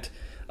event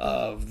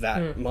of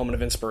that moment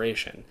of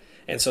inspiration.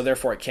 And so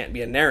therefore it can't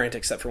be inerrant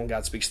except for when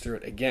God speaks through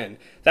it again.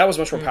 That was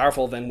much more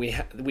powerful than we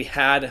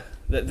had.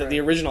 The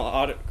original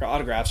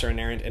autographs are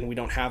inerrant, and we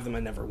don't have them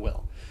and never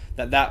will.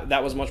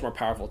 That was much more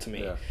powerful to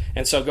me. Yeah.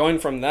 And so going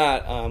from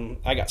that,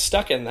 I got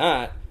stuck in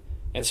that,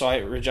 and so I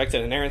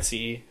rejected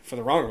inerrancy for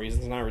the wrong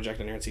reasons, and I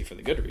rejected inerrancy for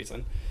the good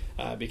reason,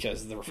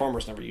 because the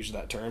Reformers never used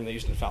that term. They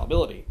used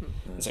infallibility.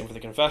 And same for the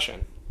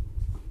confession.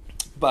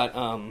 But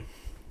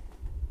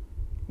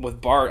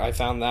with Barth, I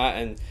found that,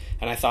 and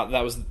I thought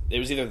it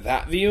was either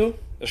that view,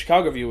 the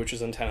Chicago view, which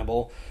was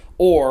untenable,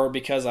 or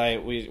because I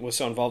was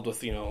so involved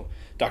with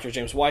Dr.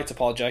 James White's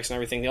apologetics and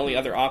everything, the only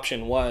other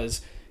option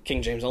was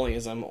King James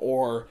Onlyism,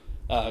 or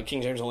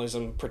King James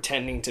Onlyism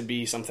pretending to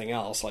be something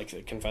else, like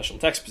the confessional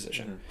text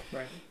position.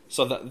 Right.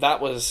 So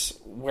that was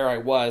where I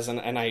was,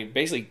 and I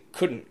basically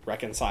couldn't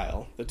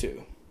reconcile the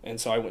two, and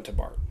so I went to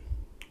Barth.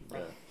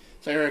 Right.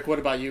 So Eric, what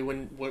about you?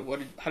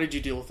 How did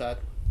you deal with that?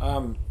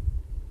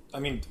 I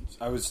mean,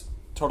 I was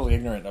totally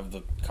ignorant of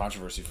the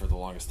controversy for the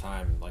longest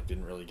time. Like,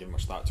 didn't really give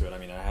much thought to it. I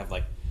mean, I have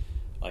like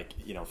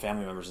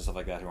family members and stuff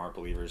like that who aren't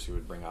believers who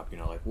would bring up,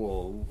 like,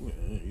 well,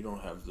 you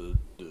don't have the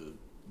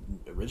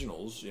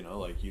originals,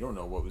 like, you don't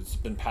know what was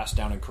been passed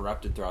down and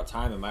corrupted throughout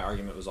time. And my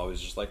argument was always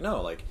just like,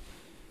 no, like,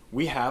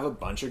 we have a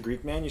bunch of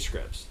Greek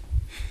manuscripts.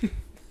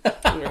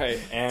 Right.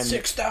 And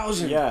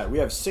 6,000. Yeah, we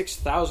have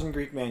 6,000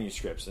 Greek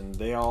manuscripts, and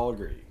they all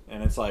agree.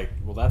 And it's like,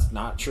 well, that's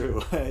not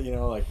true.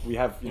 Like, we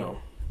have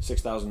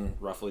 6,000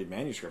 roughly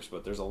manuscripts,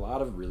 but there's a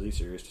lot of really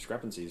serious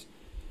discrepancies.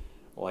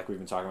 Well, like we've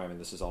been talking about, I mean,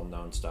 this is all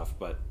known stuff,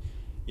 but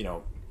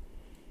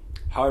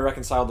how I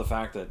reconciled the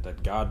fact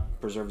that God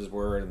preserved His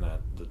Word, and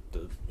that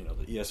the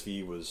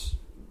ESV was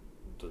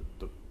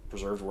the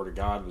preserved Word of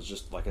God, was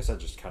just, like I said,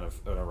 just kind of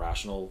an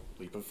irrational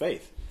leap of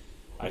faith.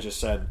 I just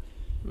said,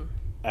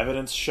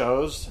 evidence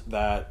shows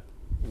that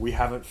we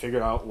haven't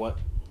figured out what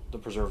the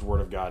preserved Word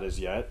of God is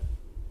yet,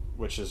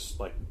 which is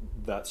like,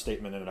 that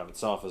statement in and of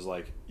itself is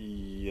like,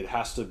 it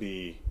has to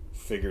be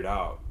figured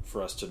out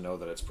for us to know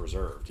that it's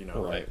preserved,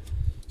 Right.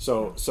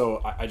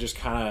 So I just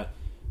kind of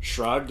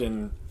shrugged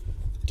and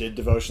did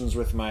devotions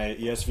with my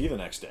ESV the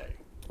next day.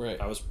 Right.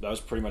 That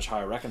was pretty much how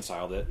I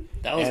reconciled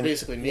it. That was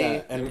basically me.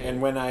 Yeah,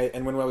 and when I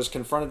was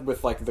confronted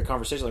with like the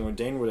conversation, like when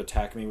Dane would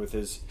attack me with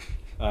his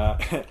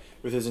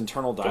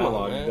internal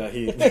dialogue that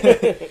he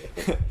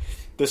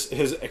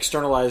his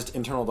externalized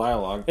internal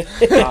dialogue.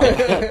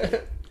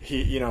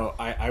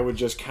 I would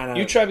just kind of...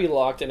 You try to be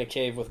locked in a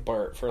cave with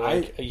Barth for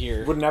like a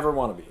year. Would never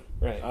want to be.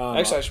 Right.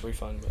 Actually, that should be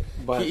fun.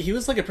 But he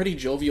was like a pretty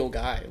jovial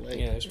guy. Like,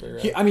 yeah, he's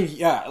pretty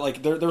rad.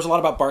 Like there was a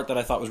lot about Barth that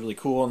I thought was really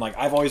cool, and like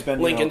I've always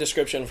been... Link in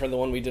description for the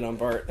one we did on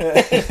Barth.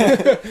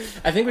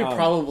 I think we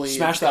probably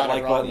smash that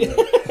like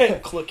button.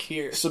 Click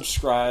here.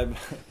 Subscribe.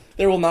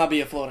 There will not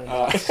be a floating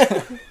box.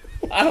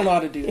 I don't know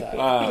how to do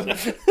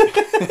that.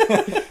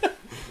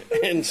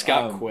 And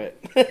Scott quit.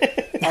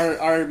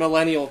 Our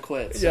millennial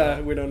quits.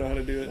 Yeah, we don't know how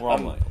to do it. We're all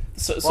millennial.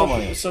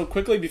 So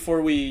quickly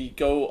before we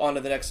go on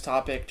to the next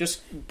topic,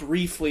 just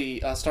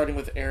briefly, starting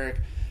with Eric,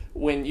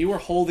 when you were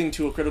holding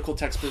to a critical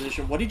text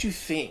position, what did you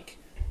think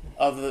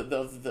of the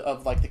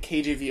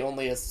KJV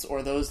onlyists,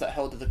 or those that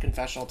held to the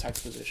confessional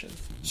text position?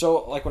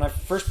 So, like, when I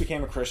first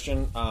became a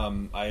Christian,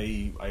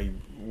 I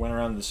went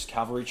around this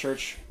Calvary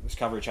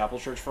Chapel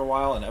church for a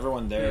while, and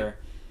everyone there,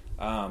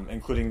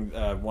 including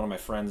one of my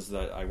friends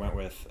that I went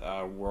with,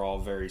 were all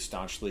very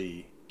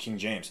staunchly King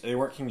James. They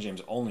weren't King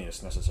James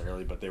onlyists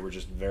necessarily, but they were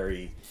just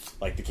very,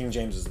 like, the King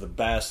James is the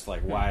best,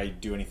 like, why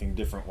do anything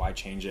different, why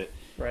change it?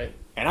 Right.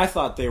 And I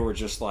thought they were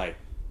just, like,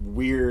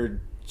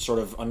 weird, sort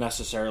of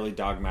unnecessarily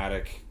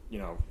dogmatic,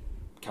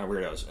 kind of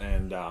weirdos.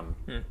 And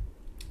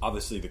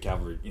obviously the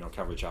Calvary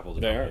Chapel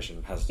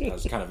denomination has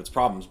kind of its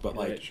problems, but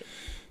like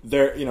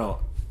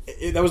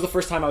that was the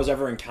first time I was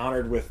ever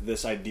encountered with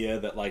this idea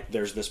that like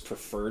there's this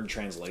preferred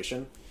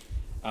translation,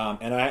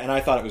 and I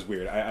thought it was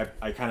weird.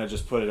 I kind of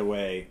just put it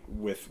away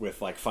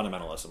with like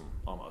fundamentalism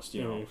almost,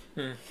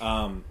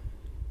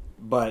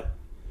 but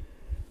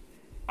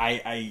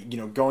I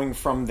going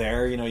from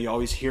there, you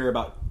always hear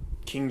about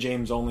King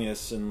James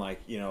onlyists, and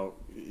like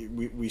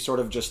we sort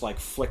of just like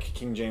flick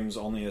King James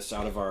onlyists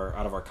out of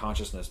our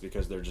consciousness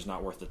because they're just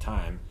not worth the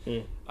time.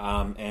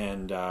 I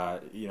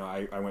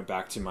went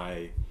back to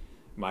my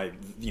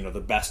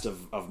the best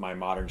of my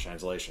modern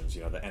translations,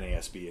 the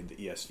NASB and the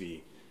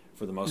ESV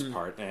for the most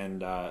part,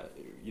 and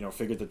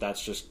figured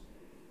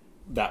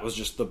that was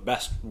just the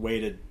best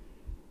way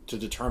to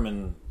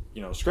determine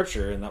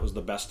Scripture, and that was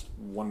the best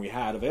one we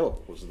had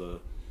available, was the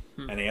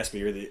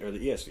NASB or the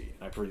ESV.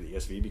 And I prefer the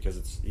ESV because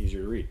it's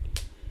easier to read.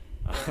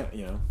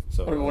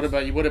 So What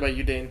about you? What about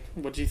you, Dane?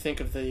 What do you think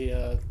of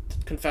the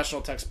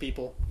confessional text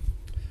people?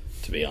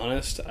 To be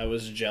honest, I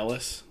was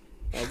jealous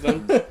of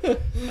them.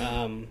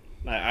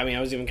 I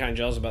was even kind of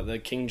jealous about the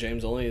King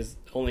James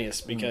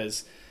onlyists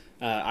because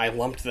I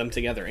lumped them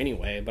together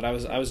anyway. But I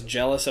was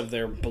jealous of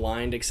their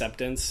blind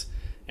acceptance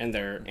and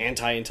their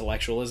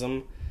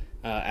anti-intellectualism.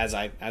 As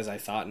I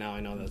thought. Now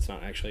I know that's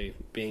not actually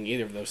being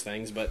either of those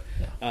things, but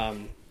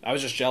I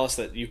was just jealous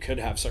that you could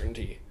have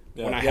certainty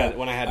when I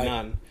had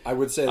none. I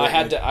would say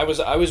that I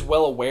was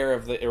well aware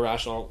of the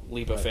irrational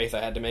leap of faith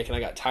I had to make, and I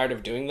got tired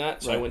of doing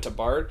that, so I went to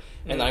Bart,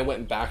 and then I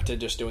went back to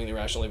just doing the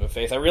irrational leap of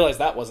faith. I realized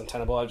that wasn't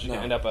tenable. I was just going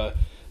to end up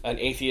an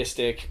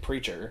atheistic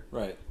preacher.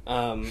 Right.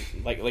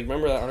 Like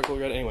remember that article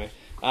we read? Anyway.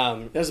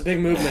 There's a big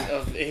movement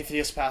of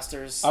atheist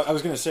pastors. I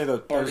was going to say though.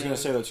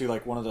 Too.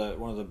 Like one of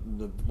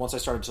the once I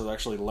started to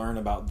actually learn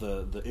about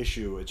the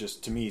issue, it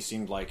just to me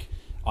seemed like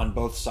on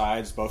both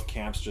sides, both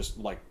camps just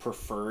like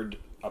preferred.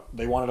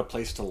 They wanted a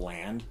place to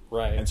land,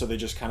 right? And so they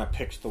just kind of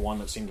picked the one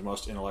that seemed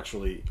most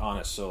intellectually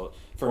honest. So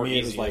for me,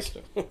 it was like,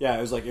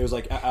 it was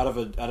like out of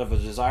a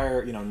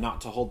desire,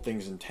 not to hold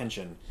things in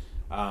tension.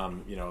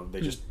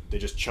 They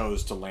just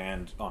chose to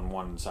land on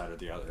one side or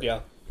the other. Yeah,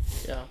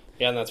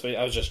 and that's what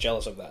I was just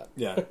jealous of that.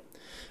 Yeah.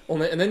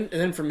 Well, and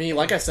then for me,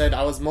 like I said,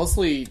 I was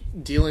mostly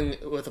dealing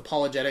with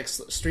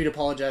apologetics, street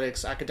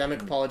apologetics,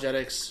 academic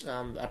apologetics.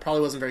 I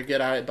probably wasn't very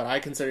good at it, but I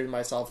considered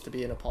myself to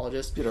be an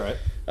apologist. You're right.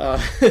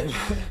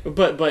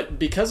 But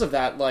because of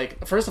that,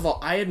 like, first of all,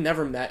 I had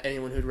never met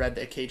anyone who'd read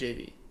the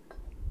KJV.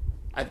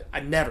 I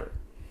never.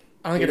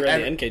 I don't think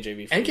I'd read the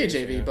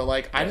NKJV, but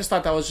like I just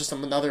thought that was just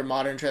another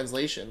modern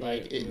translation.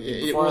 Like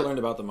before I learned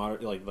about the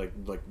modern, like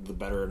the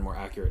better and more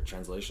accurate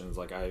translations,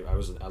 like I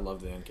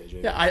loved the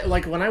NKJV. Yeah, I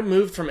like when I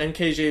moved from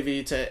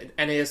NKJV to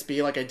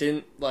NASB, like I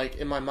didn't like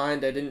in my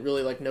mind I didn't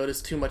really like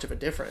notice too much of a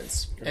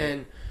difference.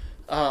 Right.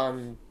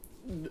 And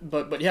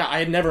but yeah, I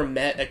had never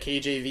met a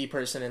KJV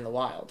person in the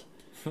wild.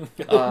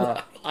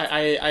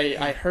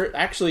 I heard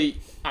actually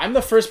I'm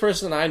the first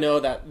person I know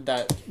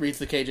that reads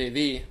the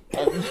KJV,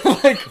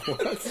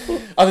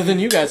 other than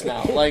you guys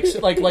now. Like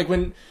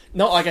when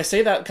I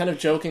say that kind of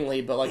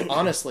jokingly, but like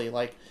honestly,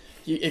 like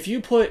if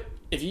you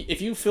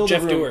fill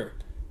Jeff the room. Dewar.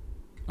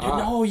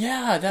 Oh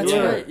yeah, that's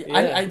right.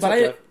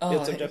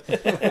 Jeff.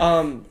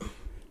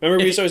 Remember,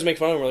 we used to always make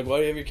fun of him. We're like, "Why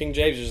do you have your King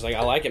James?" He's just like,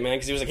 "I like it, man,"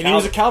 because he was a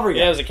Calvary guy.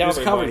 Yeah, he was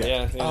a Calvary guy.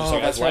 Yeah,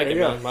 that's right.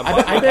 Man.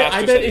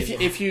 I bet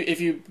if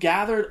you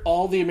gathered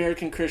all the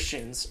American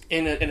Christians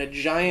in a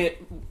giant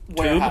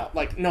warehouse,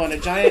 in a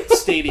giant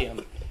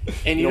stadium,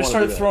 and you just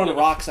started throwing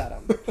rocks at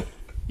them,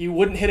 you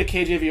wouldn't hit a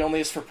KJV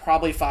onlyist for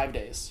probably 5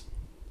 days.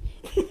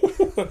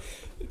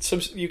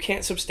 You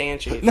can't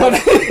substantiate. No,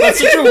 that's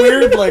such a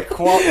weird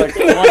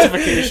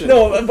quantification.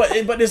 No, but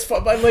it's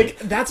fun. But like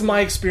that's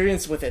my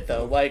experience with it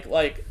though.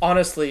 Like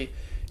honestly,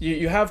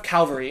 you have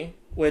Calvary,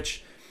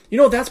 which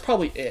that's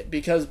probably it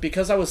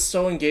because I was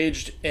so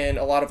engaged in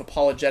a lot of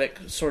apologetic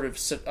sort of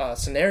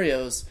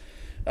scenarios.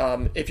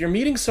 If you're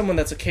meeting someone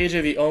that's a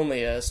KJV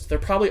onlyist, they're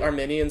probably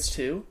Arminians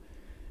too,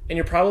 and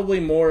you're probably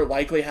more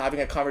likely having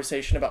a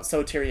conversation about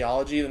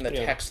soteriology than the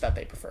text that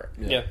they prefer.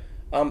 Yeah.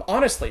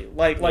 Honestly,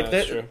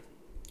 that's true.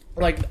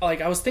 Like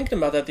I was thinking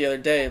about that the other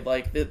day.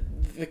 Like the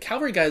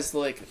Calvary guys,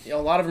 like a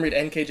lot of them read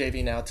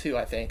NKJV now too,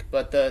 I think.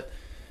 But they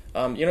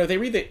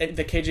read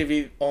the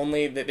KJV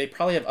only. They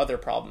probably have other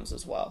problems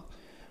as well.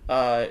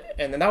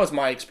 And then that was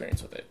my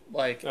experience with it.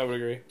 Like I would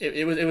agree.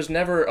 It was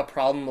never a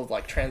problem of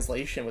like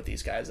translation with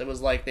these guys. It was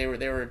like they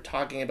were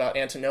talking about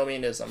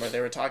antinomianism, or they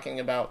were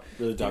talking about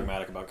really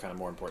dogmatic about kind of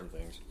more important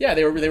things. Yeah,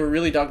 they were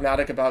really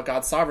dogmatic about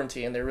God's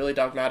sovereignty, and they're really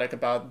dogmatic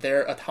about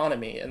their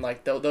autonomy, and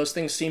like those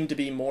things seemed to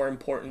be more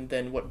important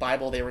than what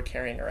Bible they were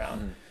carrying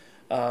around.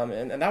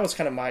 And that was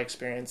kind of my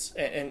experience.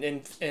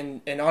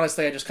 And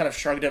honestly, I just kind of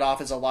shrugged it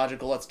off as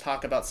illogical. Let's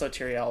talk about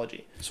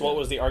soteriology. So what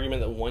was the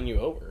argument that won you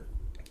over?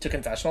 To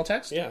confessional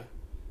text? Yeah.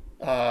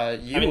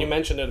 You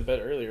mentioned it a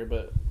bit earlier,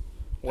 but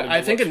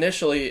I think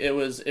initially it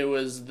was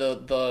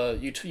the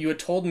you had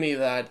told me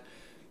that.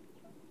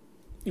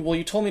 Well,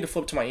 you told me to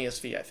flip to my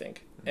ESV, I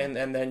think, and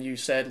then you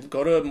said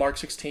go to Mark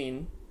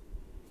 16,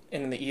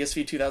 and in the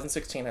ESV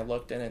 2016, I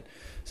looked and it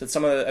said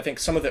some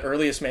of the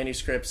earliest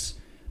manuscripts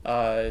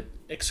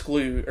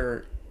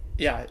exclude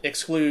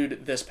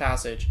this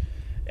passage,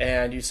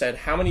 and you said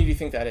how many do you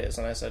think that is?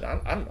 And I said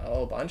I don't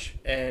know, a bunch,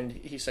 and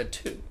he said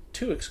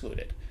two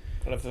excluded.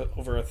 Out of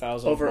over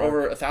 1,000.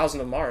 Over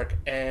 1,000 of Mark,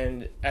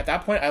 and at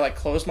that point, I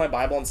closed my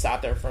Bible and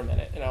sat there for a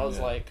minute, and I was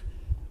like,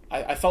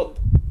 I felt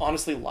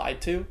honestly lied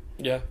to.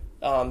 Yeah.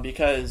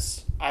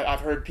 Because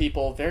I've heard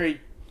people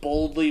very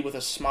boldly, with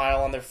a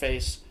smile on their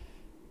face,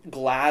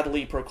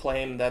 gladly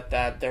proclaim that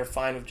they're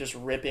fine with just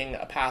ripping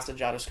a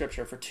passage out of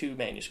Scripture for two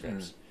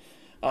manuscripts.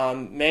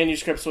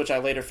 Manuscripts which I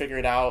later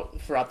figured out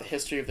throughout the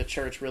history of the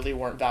church really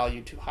weren't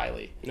valued too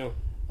highly. No.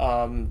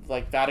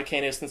 Like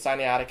Vaticanus and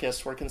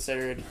Sinaiticus were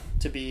considered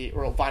to be,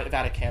 or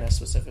Vaticanus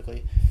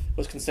specifically,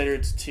 was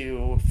considered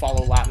to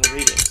follow Latin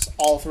readings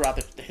all throughout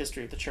the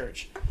history of the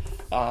church.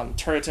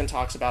 Turretin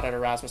talks about it.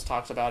 Erasmus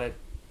talks about it.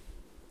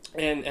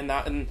 And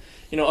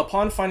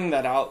upon finding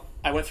that out,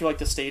 I went through like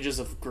the stages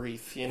of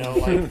grief.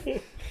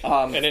 Like,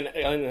 and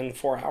in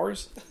 4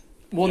 hours.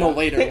 Well, no,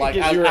 later. Like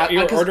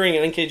you're ordering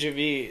an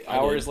NKJV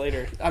hours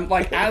later. I'm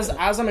like as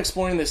I'm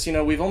exploring this,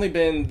 we've only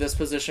been in this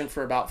position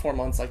for about 4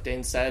 months, like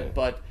Dane said.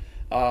 But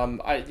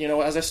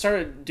as I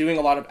started doing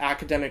a lot of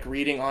academic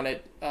reading on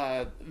it,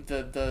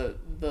 the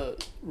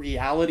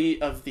reality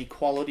of the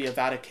quality of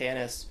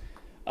Vaticanus,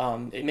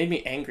 it made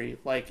me angry.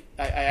 Like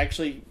I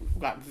actually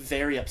got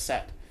very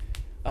upset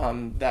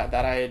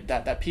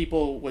that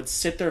people would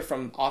sit there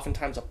from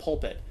oftentimes a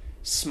pulpit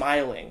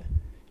smiling.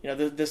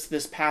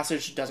 This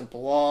passage doesn't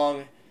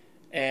belong,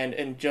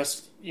 and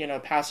just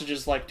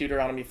passages like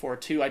Deuteronomy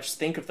 4:2. I just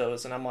think of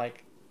those, and I'm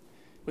like,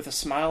 with a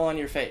smile on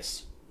your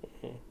face,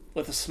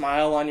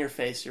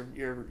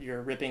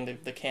 you're ripping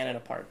the canon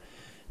apart,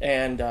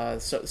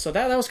 and so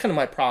that was kind of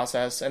my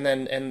process,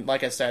 and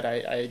like I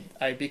said,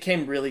 I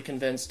became really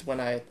convinced when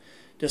I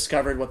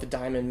discovered what the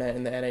diamond meant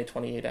in the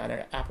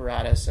Na-28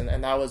 apparatus,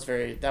 and that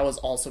was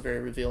also very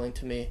revealing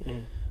to me,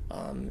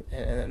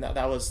 and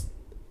that was.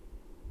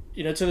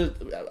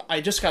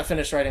 I just got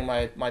finished writing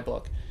my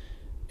book,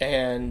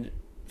 and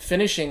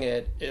finishing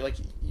it,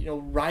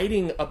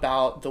 writing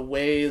about the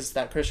ways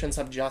that Christians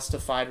have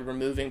justified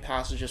removing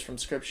passages from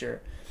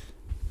Scripture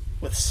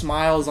with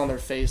smiles on their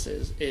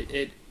faces.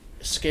 It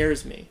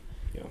scares me.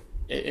 Yeah.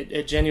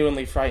 It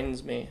genuinely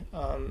frightens me.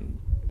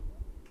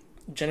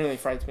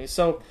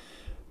 So,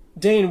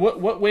 Dane,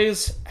 what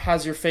ways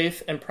has your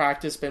faith and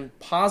practice been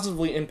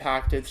positively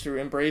impacted through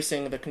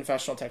embracing the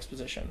confessional text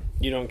position?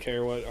 You don't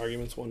care what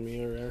arguments won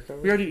me or Eric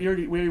over? We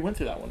already went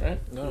through that one, right?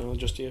 No,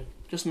 just you.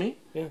 Just me?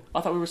 Yeah. I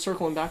thought we were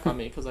circling back on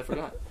me because I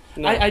forgot.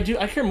 No. I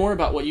care more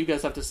about what you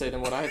guys have to say than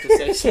what I have to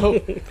say.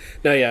 So.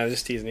 No, yeah, I'm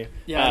just teasing you.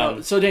 Yeah.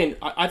 No. So Dane,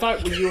 I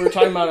thought you were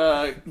talking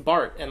about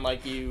Bart and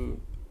like you.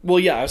 Well,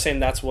 yeah, I was saying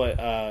that's what.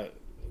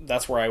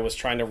 That's where I was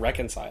trying to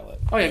reconcile it.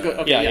 Oh yeah, good.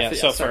 Okay, yeah.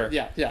 So for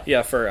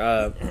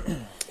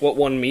what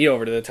won me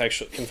over to the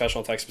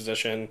confessional text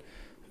position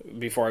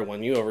before I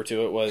won you over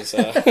to it was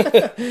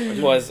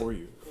before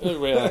you.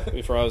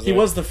 Before I was there. He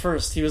was the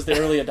first. He was the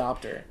early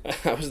adopter.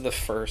 I was the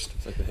first.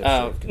 It's like the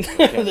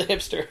hipster, the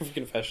hipster of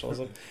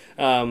confessionalism.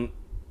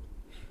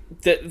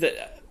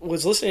 That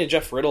was listening to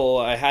Jeff Riddle.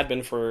 I had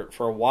been for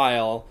a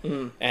while,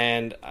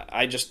 and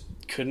I just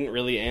couldn't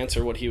really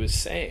answer what he was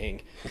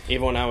saying,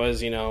 even when I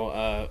was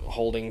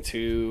holding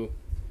to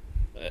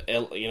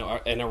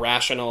an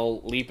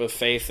irrational leap of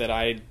faith that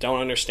I don't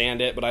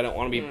understand it, but I don't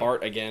want to be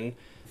Bart again.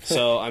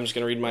 So I'm just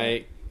going to read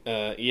my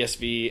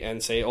ESV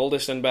and say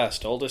oldest and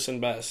best,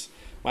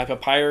 my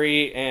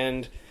papyri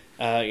and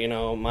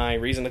my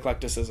reasoned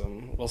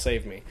eclecticism will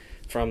save me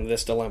from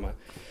this dilemma.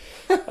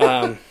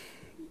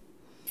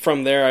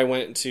 From there I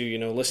went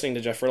to listening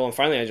to Jeff Riddle, and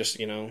finally I just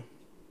I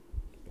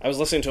was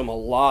listening to him a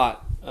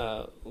lot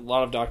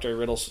of Dr.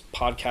 Riddle's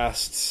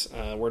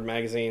podcasts, Word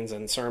magazines,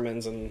 and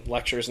sermons and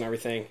lectures and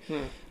everything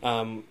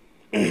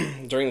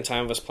during the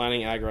time of us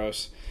planning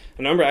Agros.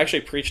 I remember I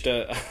actually preached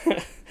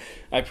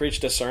I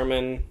preached a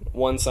sermon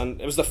one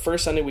Sunday. It was the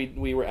first Sunday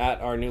we were at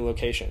our new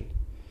location,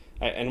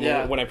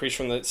 when I preached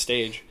from the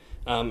stage,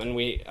 and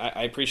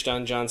I preached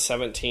on John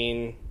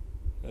 17,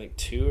 I think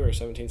 2 or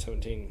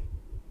 17:17.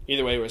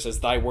 Either way, where it says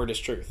 "Thy word is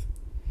truth."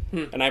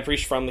 And I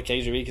preached from the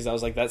KJV because I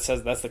was like, that's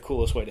the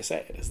coolest way to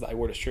say it, is "Thy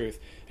word is truth,"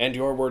 and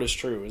 "Your word is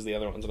true" is the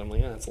other ones, and I'm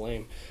like, that's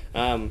lame.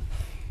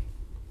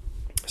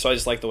 So I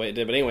just liked the way it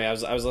did. But anyway, I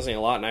was listening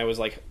a lot, and I was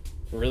like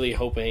really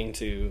hoping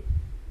to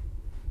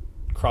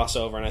cross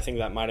over, and I think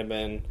that might have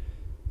been.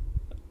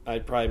 I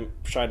probably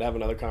tried to have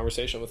another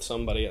conversation with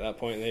somebody at that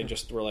point, and they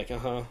just were like,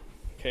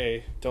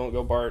 okay, don't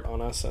go Bart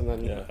on us, and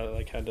then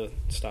I had to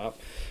stop.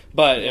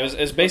 But it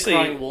was basically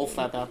crying wolf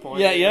at that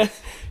point. Yeah.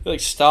 Like,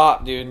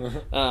 stop,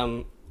 dude.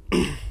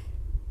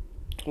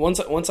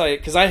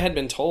 Because I had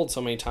been told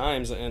so many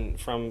times, and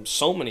from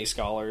so many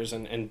scholars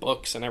and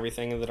books and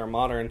everything that are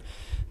modern,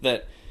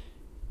 that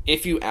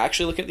if you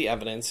actually look at the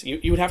evidence,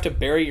 you would have to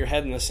bury your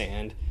head in the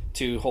sand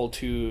to hold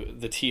to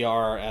the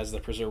TR as the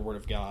preserved word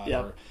of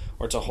God,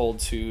 or to hold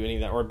to any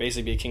of that, or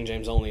basically be a King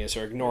James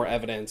onlyist, or ignore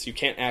evidence. You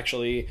can't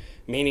actually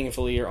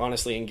meaningfully or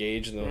honestly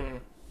engage in the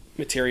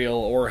material,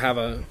 or have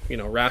a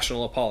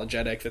rational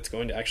apologetic that's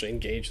going to actually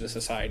engage the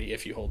society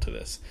if you hold to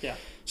this. Yeah.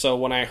 So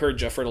when I heard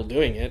Jeff Riddle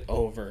doing it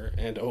over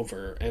and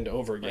over and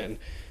over again,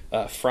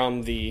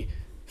 from the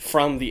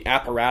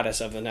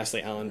apparatus of the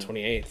Nestle Aland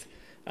 28th,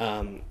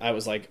 I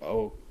was like,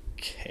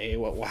 okay,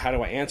 how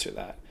do I answer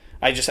that?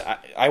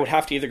 I would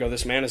have to either go,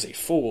 this man is a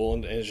fool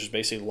and is just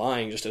basically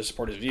lying just to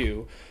support his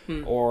view,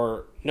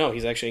 or no,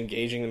 he's actually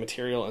engaging the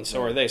material, and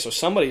so are they. So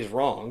somebody's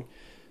wrong.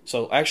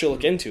 So actually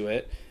look into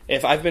it.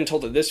 If I've been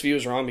told that this view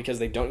is wrong because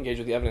they don't engage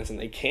with the evidence and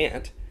they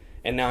can't,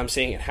 and now I'm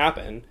seeing it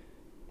happen,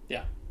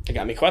 it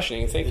got me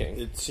questioning and thinking.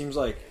 It seems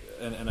like,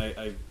 and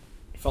I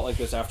felt like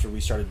this after we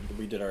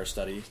did our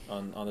study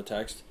on the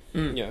text.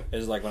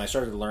 Is like when I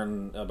started to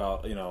learn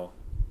about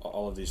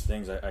all of these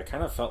things, I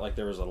kind of felt like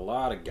there was a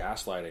lot of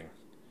gaslighting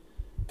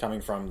coming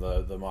from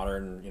the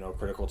modern,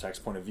 critical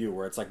text point of view,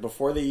 where it's like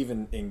before they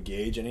even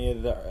engage any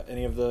of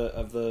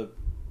the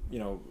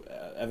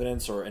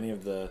evidence or any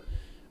of the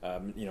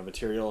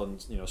material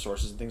and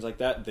sources and things like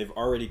that, they've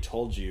already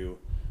told you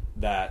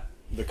that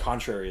the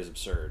contrary is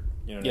absurd.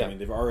 You know what I mean?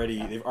 They've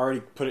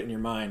already put it in your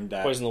mind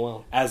that poison the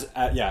well.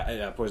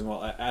 Poison the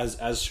well.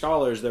 As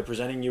scholars, they're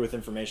presenting you with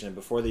information, and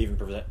before they even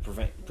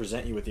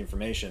present you with the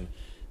information,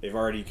 they've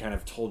already kind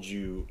of told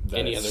you that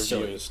any it's other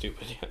silly. view is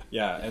stupid.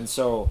 Yeah, and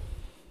so,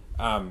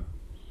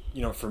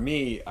 for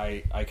me,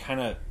 I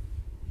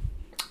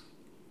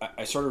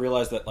sort of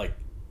realized that, like,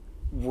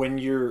 when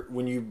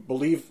you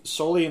believe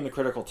solely in the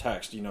critical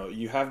text,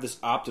 you have this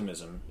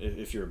optimism.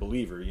 If you're a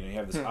believer, you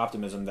have this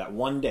optimism that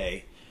one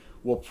day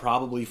we'll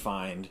probably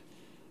find,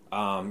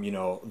 all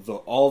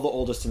the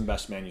oldest and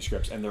best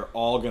manuscripts, and they're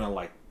all gonna,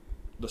 like,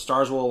 the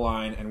stars will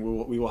align, and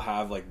we will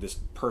have, like, this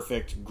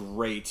perfect,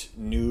 great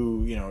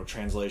new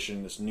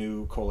translation, this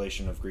new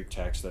collation of Greek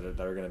texts that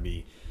are going to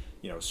be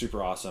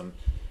super awesome,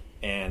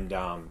 and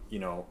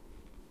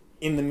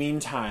in the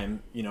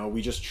meantime,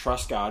 we just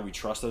trust God. We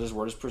trust that His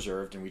Word is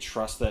preserved, and we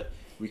trust that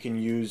we can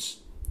use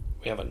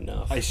We have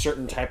enough. a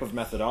certain type of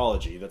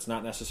methodology that's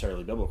not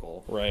necessarily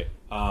biblical, Right.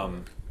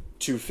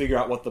 To figure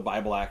out what the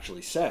Bible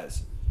actually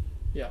says.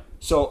 Yeah.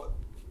 So,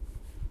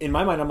 in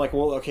my mind, I'm like,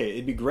 well, okay,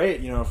 it'd be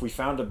great, if we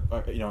found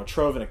a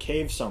trove in a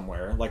cave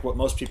somewhere, like what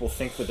most people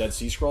think the Dead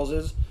Sea Scrolls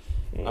is.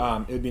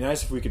 It would be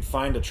nice if we could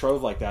find a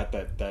trove like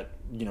that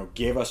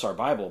gave us our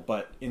Bible.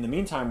 But in the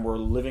meantime, we're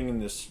living in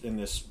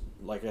this,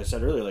 like I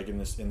said earlier, like in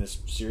this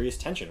serious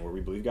tension where we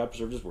believe God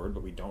preserved His Word,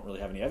 but we don't really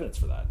have any evidence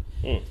for that.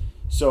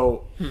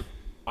 So,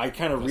 I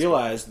kind of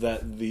realized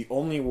that the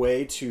only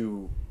way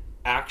to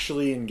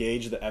actually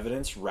engage the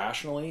evidence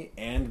rationally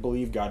and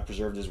believe God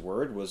preserved His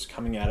Word was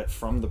coming at it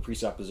from the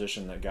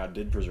presupposition that God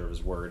did preserve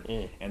His Word,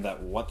 and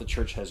that what the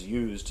church has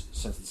used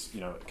since its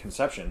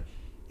conception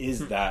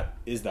is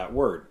that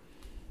Word.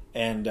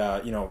 And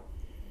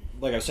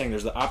like I was saying,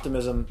 there's the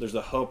optimism, there's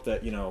the hope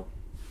that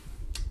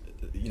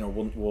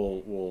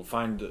we'll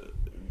find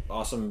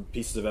awesome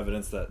pieces of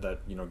evidence that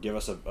give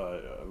us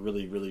a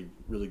really, really,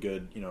 really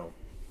good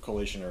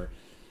collation or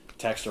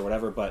text or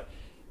whatever. But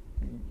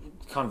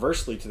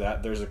conversely to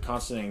that, there's a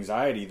constant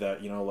anxiety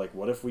that like,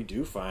 what if we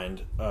do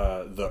find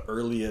the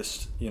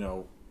earliest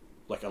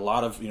like a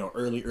lot of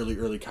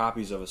early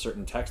copies of a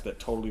certain text that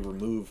totally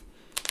remove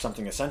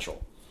something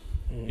essential.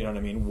 You know what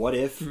I mean? What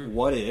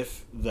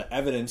if the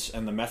evidence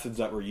and the methods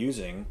that we're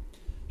using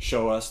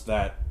show us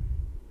that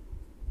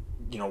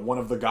one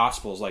of the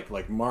Gospels,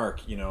 like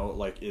Mark,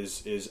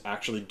 is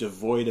actually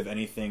devoid of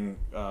anything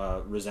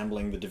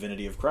resembling the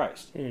divinity of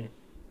Christ?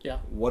 Yeah.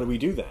 What do we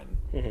do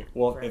then?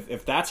 Well, right.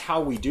 if that's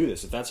how we do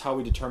this, if that's how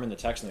we determine the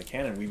text in the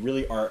canon, we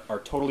really are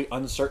totally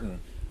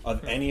uncertain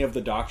of any of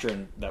the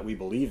doctrine that we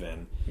believe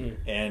in.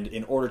 And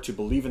in order to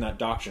believe in that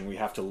doctrine, we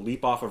have to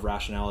leap off of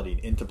rationality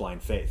into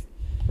blind faith.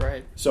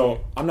 Right.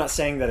 So I'm not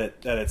saying that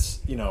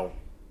it's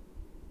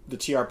the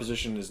TR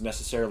position is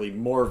necessarily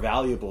more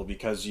valuable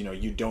because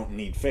you don't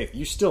need faith.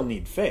 You still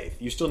need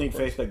faith. You still need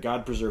faith that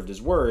God preserved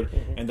His Word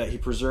and that He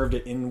preserved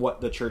it in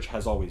what the church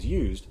has always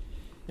used.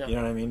 Yeah. You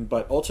know what I mean?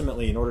 But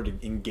ultimately, in order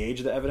to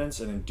engage the evidence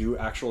and do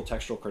actual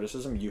textual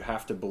criticism, you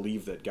have to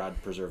believe that God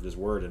preserved His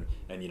Word,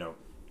 and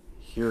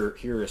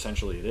here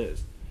essentially it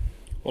is.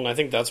 Well, and I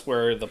think that's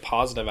where the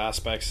positive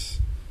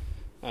aspects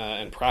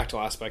and practical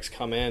aspects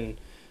come in,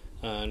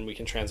 and we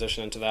can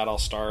transition into that. I'll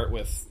start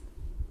with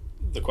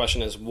the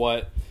question is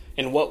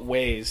in what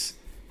ways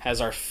has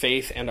our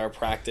faith and our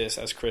practice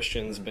as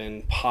Christians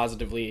been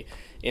positively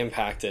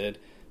impacted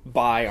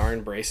by our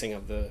embracing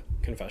of the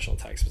confessional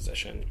text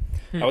position?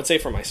 I would say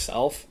for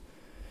myself,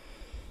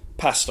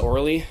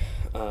 pastorally,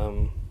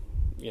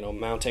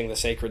 mounting the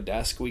sacred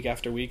desk week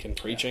after week and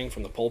preaching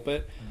from the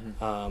pulpit,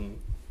 and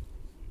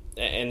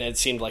it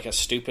seemed like a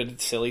stupid,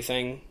 silly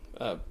thing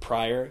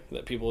prior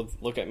that people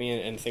would look at me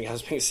and think I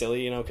was being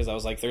silly, because I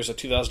was like, there's a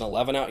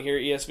 2011 out here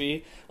at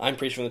ESV. I'm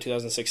preaching from the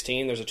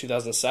 2016. There's a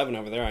 2007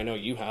 over there. I know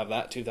you have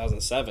that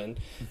 2007.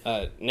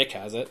 Nick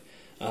has it,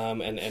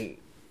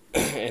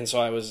 and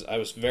so I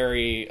was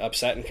very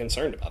upset and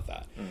concerned about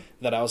that.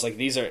 That I was like,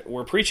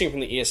 we're preaching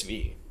from the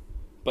ESV,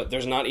 but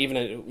there's not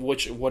even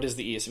what is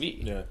the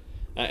ESV? Yeah.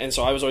 And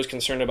so I was always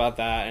concerned about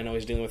that and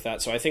always dealing with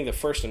that. So I think the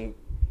first and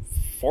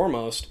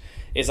foremost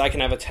is I can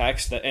have a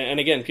text that, and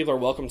again, people are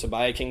welcome to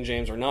buy a King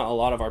James or not. A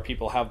lot of our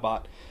people have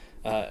bought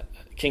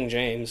King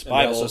James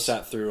Bibles. We also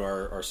sat through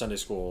our Sunday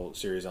school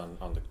series on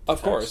the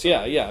of course,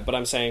 yeah. But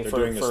I'm saying they're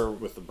doing this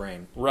with the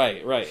brain,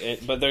 right.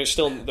 But they're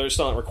still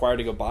not required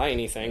to go buy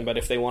anything. But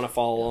if they want to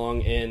follow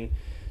along in,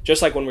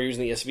 just like when we're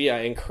using the ESV,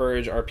 I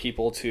encourage our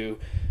people to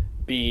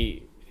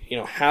be,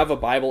 have a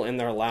Bible in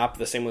their lap,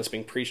 the same one that's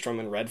being preached from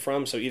and read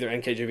from. So either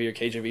NKJV or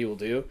KJV will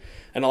do.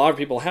 And a lot of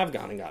people have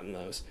gone and gotten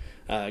those.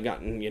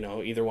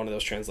 Either one of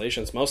those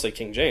translations, mostly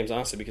King James,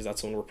 honestly, because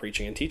that's the one we're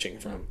preaching and teaching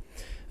from.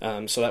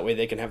 So that way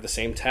they can have the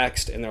same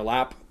text in their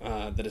lap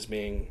that is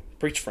being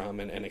preached from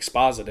and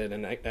exposited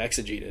and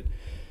exegeted.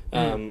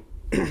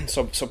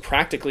 So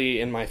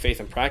practically in my faith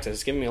and practice,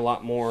 it's given me a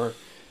lot more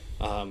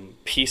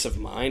peace of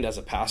mind as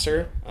a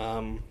pastor,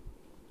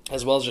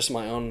 as well as just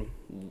my own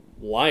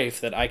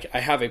life, that I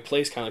have a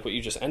place, kind of like what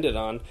you just ended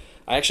on.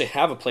 I actually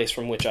have a place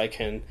from which I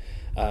can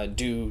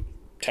do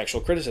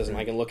textual criticism.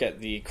 I can look at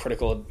the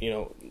critical,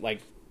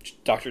 like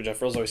Dr.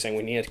 Jeff Rose was saying,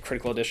 we need a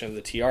critical edition of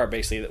the TR,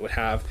 basically, that would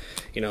have,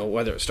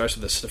 whether it starts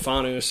with the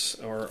Stephanus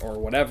or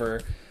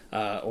whatever,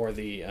 or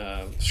the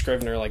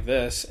Scrivener like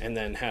this, and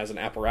then has an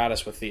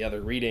apparatus with the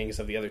other readings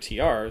of the other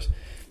TRs.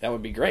 That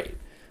would be great.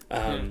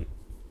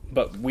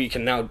 But we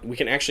can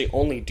actually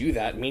only do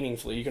that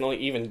meaningfully. You can only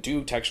even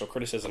do textual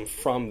criticism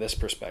from this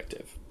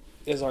perspective,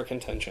 is our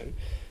contention.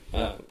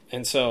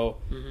 And so,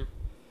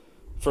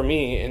 for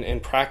me, in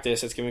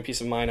practice, it's giving me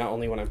peace of mind not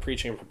only when I'm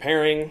preaching and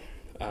preparing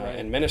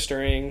and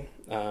ministering,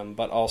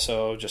 but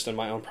also just in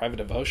my own private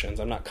devotions.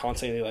 I'm not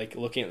constantly like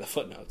looking at the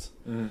footnotes.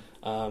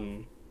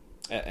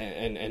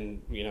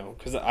 And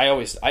because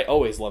I've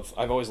always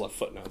loved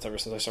footnotes ever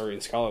since I started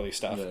reading scholarly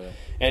stuff.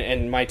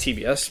 And my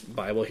TBS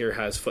Bible here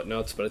has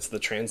footnotes, but it's the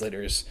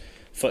translator's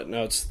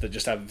footnotes that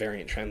just have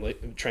variant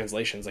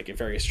translations, like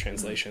various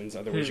translations.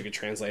 Other words you could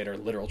translate are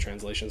literal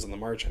translations on the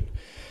margin.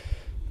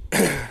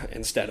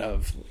 Instead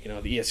of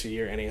the ESV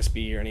or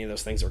NASB or any of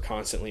those things are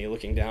constantly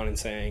looking down and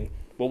saying,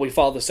 well, we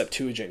follow the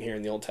Septuagint here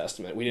in the Old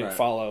Testament. We didn't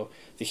follow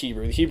the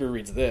Hebrew. The Hebrew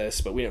reads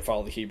this, but we didn't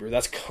follow the Hebrew.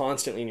 That's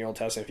constantly in your Old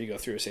Testament. If you go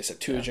through, say,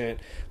 Septuagint,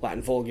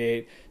 Latin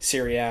Vulgate,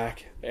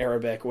 Syriac,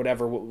 Arabic,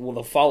 whatever,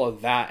 they'll follow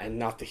that and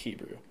not the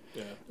Hebrew.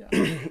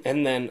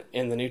 And then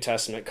in the New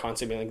Testament,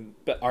 constantly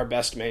like, our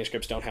best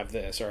manuscripts don't have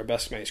this, or our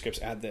best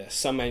manuscripts add this.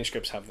 Some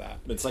manuscripts have that.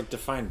 It's like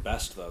define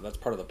best, though. That's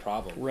part of the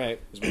problem. Right.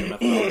 Is with the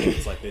methodology.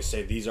 It's like they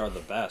say these are the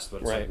best,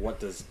 but it's right.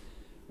 like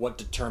what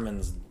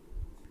determines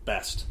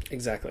best?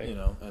 Exactly.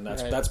 And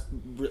that's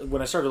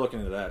when I started looking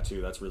into that too.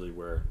 That's really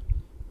where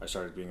I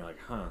started being like,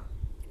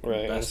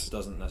 right. Best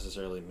doesn't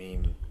necessarily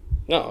mean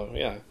what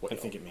you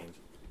think it means.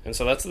 And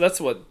so that's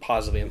what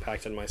positively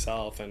impacted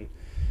myself. And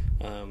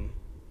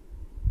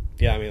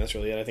that's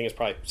really it. I think it's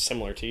probably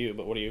similar to you.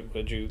 But what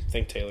did you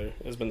think, Taylor,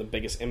 has been the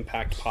biggest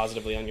impact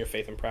positively on your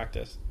faith and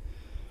practice?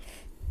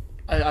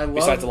 I love,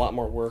 besides a lot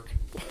more work.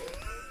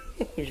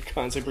 You're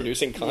constantly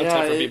producing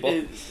content for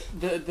people.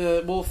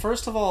 Well,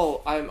 first of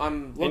all,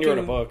 I'm looking. And you wrote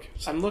a book.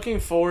 I'm looking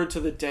forward to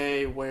the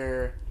day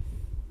where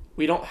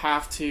we don't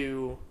have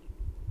to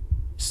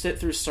sit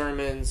through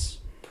sermons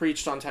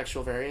preached on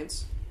textual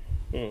variants.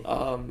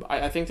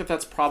 I think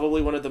that's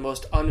probably one of the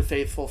most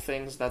unfaithful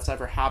things that's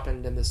ever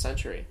happened in this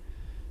century.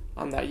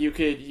 That you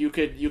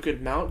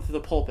could mount the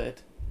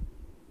pulpit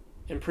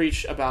and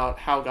preach about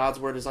how God's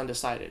word is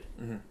undecided,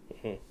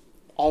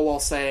 all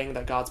while saying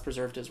that God's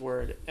preserved His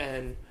word.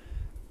 And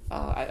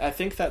I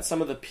think that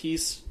some of the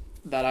peace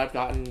that I've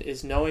gotten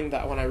is knowing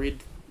that when I read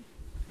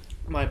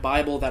my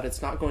Bible, that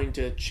it's not going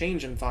to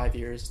change in 5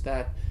 years.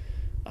 That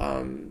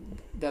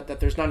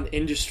there's not an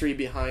industry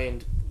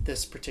behind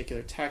this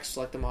particular text,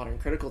 like the modern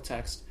critical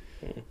text.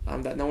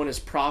 That no one is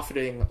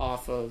profiting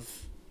off of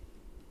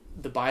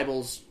the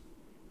Bible's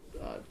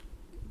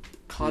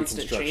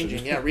constant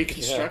changing,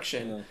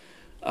 reconstruction.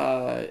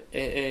 And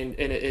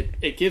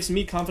it gives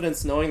me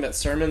confidence knowing that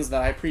sermons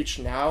that I preach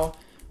now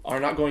are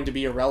not going to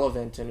be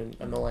irrelevant in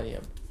a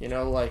millennium.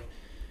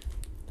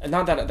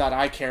 Not that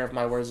I care if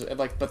my words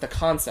but the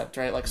concept,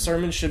 right? Like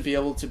sermons should be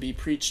able to be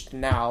preached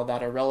now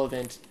that are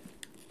relevant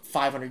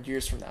 500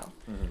 years from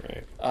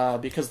now,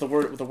 because the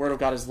word of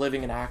God is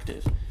living and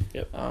active.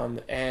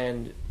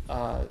 And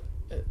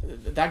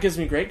that gives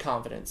me great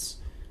confidence.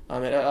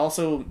 It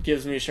also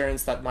gives me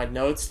assurance that my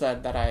notes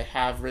that I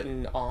have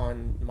written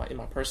in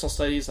my personal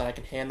studies, that I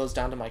can hand those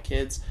down to my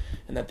kids,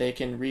 and that they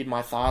can read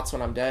my thoughts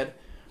when I'm dead.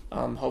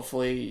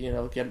 Hopefully,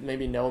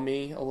 maybe know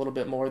me a little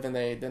bit more than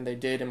they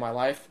did in my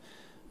life.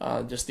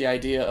 Just the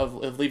idea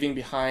of leaving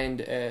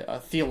behind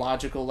a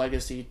theological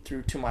legacy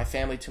to my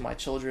family, to my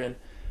children,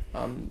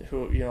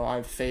 who I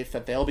have faith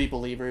that they'll be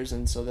believers,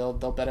 and so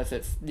they'll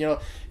benefit.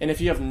 And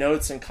if you have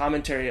notes and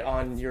commentary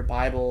on your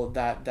Bible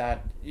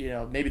that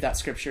maybe that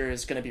scripture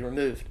is going to be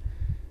removed,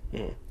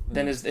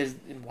 then is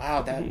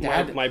wow, that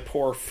dad, my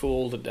poor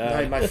fooled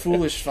dad, my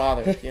foolish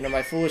father.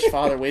 My foolish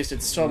father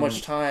wasted so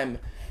much time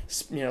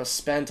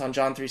spent on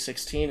John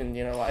 3:16, and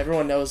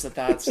everyone knows that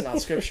that's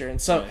not scripture. And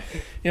so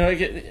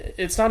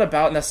it's not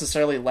about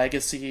necessarily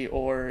legacy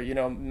or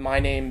my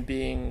name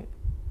being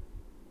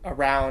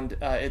around.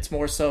 It's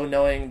more so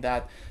knowing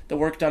that the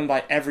work done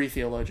by every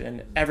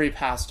theologian, every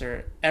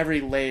pastor, every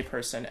lay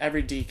person,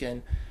 every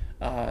deacon,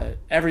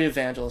 every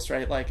evangelist,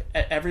 right? Like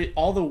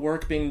all the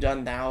work being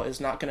done now is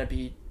not going to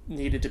be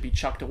needed to be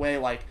chucked away,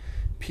 like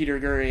Peter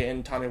Gurry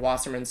and Tommy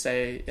Wasserman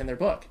say in their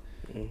book.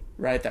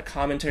 Right, that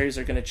commentaries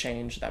are going to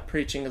change, that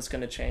preaching is going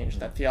to change,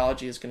 that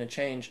theology is going to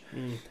change,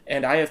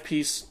 and I have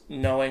peace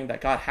knowing that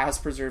God has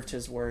preserved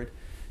His word,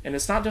 and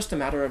it's not just a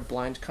matter of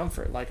blind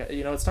comfort. Like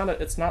it's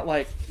not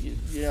like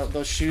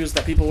those shoes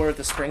that people wear with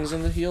the springs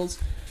in the heels.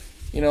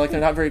 Like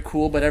they're not very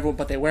cool,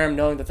 but they wear them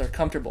knowing that they're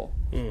comfortable.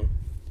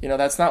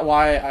 That's not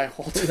why I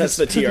hold. That's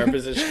the TR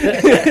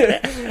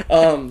position.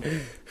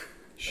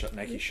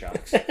 Nike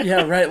Shocks.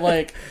 Yeah, right.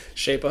 Like,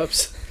 Shape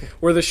ups.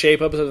 We're the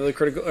shape ups of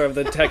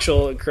the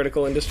textual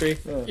critical industry.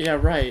 yeah,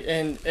 right.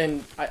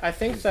 And I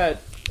think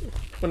that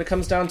when it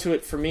comes down to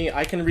it, for me,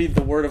 I can read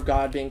the Word of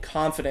God being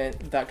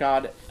confident that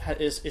God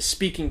is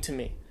speaking to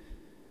me.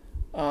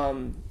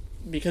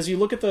 Because you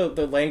look at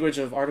the language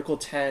of Article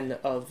 10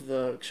 of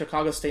the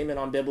Chicago Statement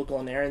on Biblical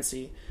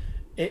Inerrancy,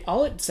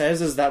 all it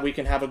says is that we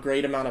can have a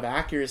great amount of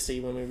accuracy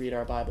when we read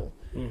our Bible.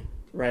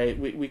 Right?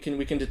 We can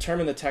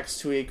determine the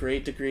text to a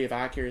great degree of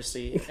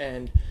accuracy.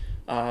 And,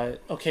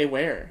 okay,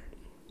 where?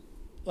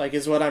 Like,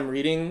 is what I'm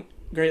reading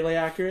greatly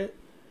accurate?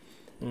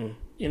 You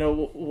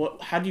know,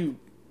 how do you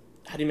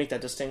make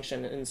that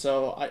distinction? And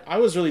so I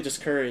was really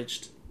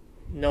discouraged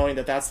knowing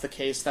that that's the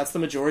case. That's the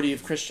majority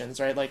of Christians,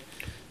 right? Like,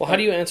 well, how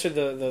do you answer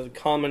the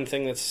common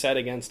thing that's said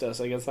against us,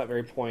 against that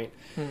very point,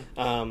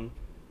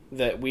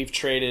 that we've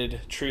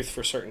traded truth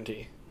for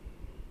certainty?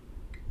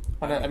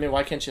 I mean,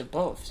 why can't you have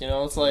both? You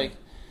know, it's like,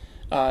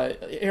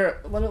 here,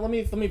 let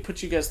me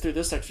put you guys through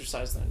this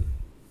exercise then.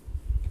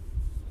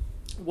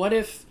 What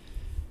if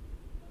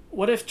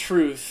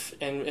truth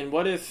and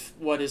what if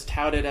what is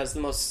touted as the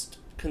most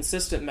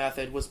consistent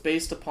method was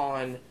based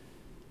upon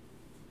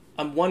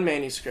one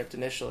manuscript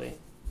initially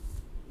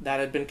that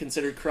had been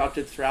considered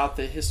corrupted throughout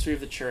the history of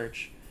the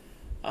church,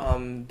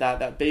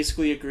 that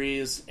basically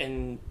agrees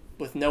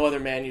with no other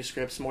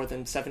manuscripts more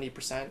than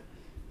 70%, and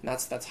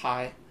that's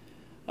high.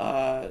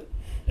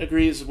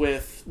 Agrees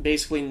with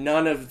basically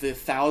none of the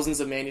thousands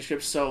of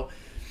manuscripts. So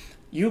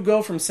you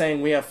go from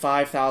saying we have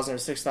 5,000 or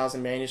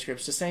 6,000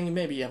 manuscripts to saying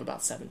maybe you have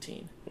about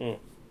 17.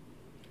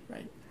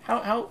 Right?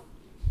 How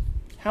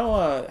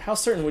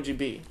certain would you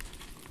be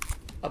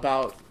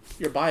about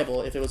your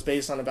Bible if it was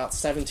based on about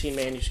 17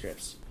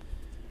 manuscripts?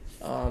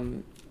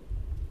 And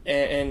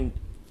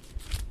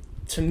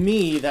to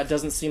me, that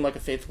doesn't seem like a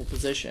faithful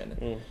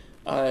position.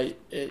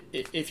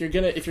 If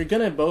you're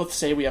gonna both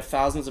say we have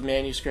thousands of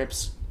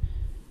manuscripts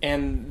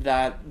and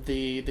that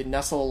the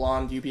Nestle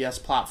Aland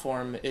UBS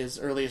platform is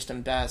earliest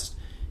and best,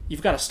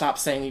 you've got to stop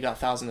saying you got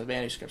thousands of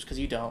manuscripts, because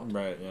you don't.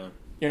 Right. Yeah.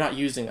 You're not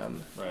using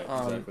them. Right.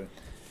 Exactly.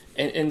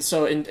 And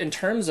so in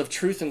terms of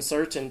truth and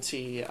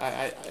certainty,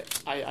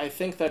 I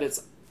think that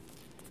it's,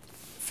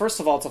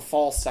 first of all, it's a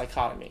false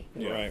dichotomy.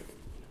 Yeah. Right.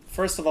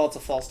 First of all, it's a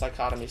false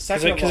dichotomy.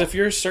 Second of all, because if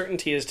your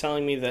certainty is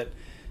telling me that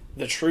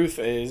the truth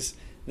is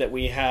that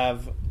we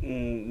have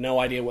no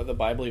idea what the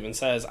Bible even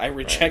says, I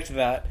reject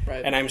that,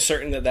 and I'm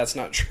certain that that's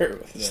not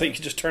true. Yeah. So you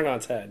can just turn it on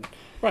its head.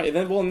 Right.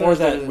 Then, or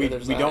that we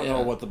don't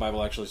know what the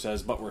Bible actually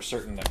says, but we're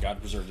certain that God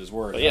preserved His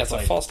Word. But yeah, it's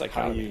like a false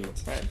dichotomy.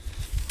 Right.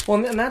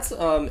 Well, and that's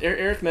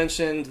Eric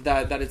mentioned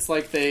that it's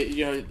like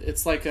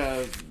it's like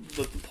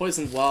the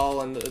poisoned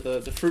well and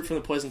the fruit from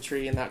the poisoned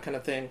tree and that kind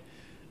of thing,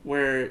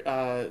 where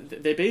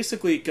they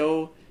basically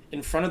go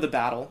in front of the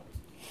battle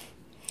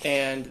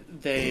and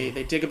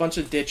they dig a bunch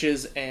of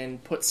ditches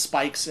and put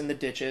spikes in the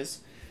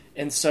ditches,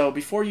 and so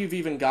before you've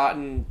even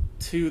gotten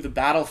to the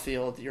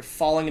battlefield, you're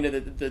falling into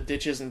the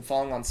ditches and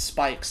falling on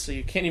spikes, so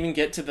you can't even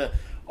get to the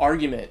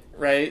argument,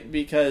 right?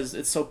 Because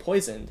it's so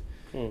poisoned.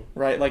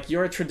 Right, like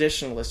you're a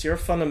traditionalist, you're a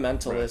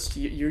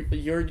fundamentalist.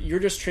 Right. You're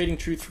just trading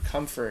truth for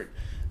comfort.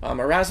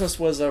 Erasmus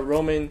was a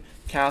Roman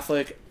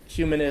Catholic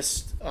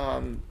humanist,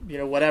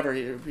 whatever.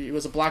 He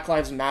was a Black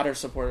Lives Matter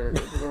supporter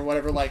or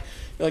whatever. Like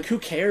who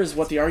cares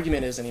what the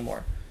argument is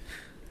anymore?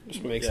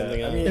 Just make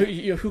something up. I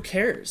mean, who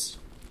cares?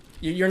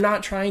 You're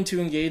not trying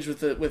to engage with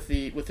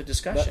the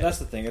discussion. That's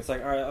the thing. It's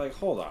like, all right, like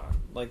hold on,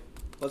 like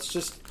let's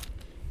just.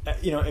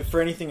 If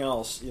for anything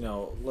else,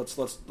 let's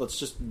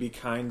just be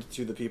kind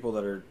to the people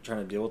that are trying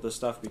to deal with this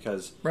stuff,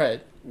 because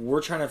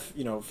we're trying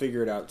to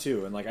figure it out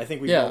too. And like I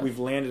think we've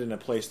landed in a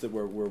place that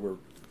we're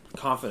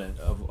confident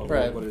of what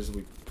it is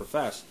we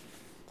profess.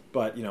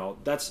 But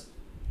that's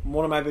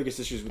one of my biggest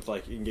issues with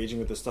like engaging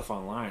with this stuff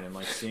online and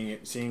like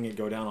seeing it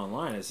go down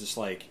online. Is just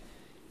like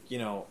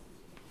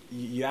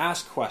you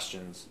ask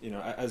questions.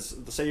 As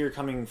say you're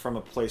coming from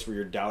a place where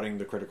you're doubting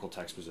the critical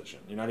text position.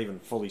 You're not even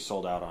fully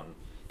sold out on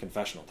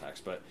confessional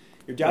text, but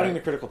you're doubting the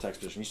critical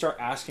text position. You start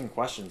asking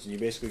questions, and you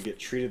basically get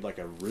treated like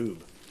a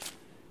rube.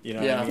 What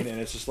I mean?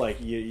 And it's just like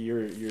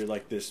you're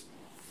like this,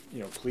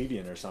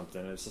 plebeian or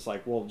something. It's just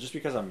like, well, just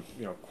because I'm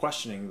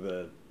questioning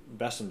the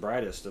best and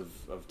brightest of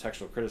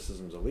textual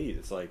criticism's elite,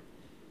 it's like,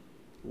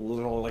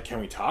 can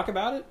we talk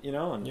about it? And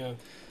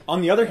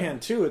on the other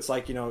hand, too, it's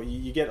like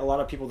you get a lot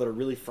of people that are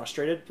really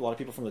frustrated. A lot of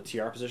people from the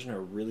TR position are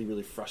really,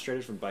 really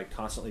frustrated by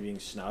constantly being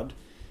snubbed,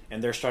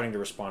 and they're starting to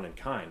respond in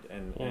kind.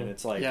 And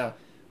it's like. Yeah.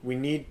 We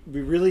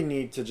really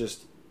need to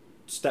just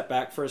step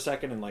back for a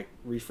second and like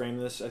reframe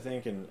this, I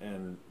think,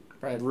 and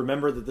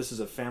remember that this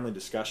is a family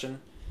discussion,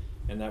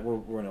 and that we're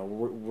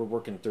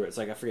working through it. It's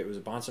like, I forget, it was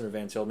Bonson or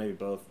Van Til, maybe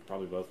both,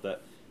 probably both,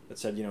 that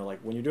said, like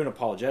when you're doing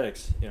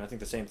apologetics, I think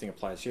the same thing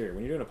applies here.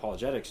 When you're doing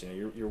apologetics,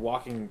 you're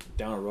walking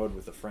down a road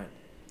with a friend.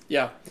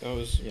 Yeah, that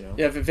was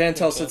Van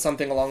Til said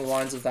something along the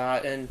lines of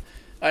that, and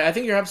I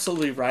think you're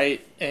absolutely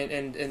right,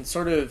 and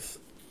sort of.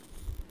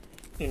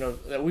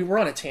 We were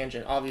on a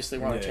tangent. Obviously,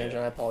 we're on a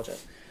tangent. I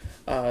apologize.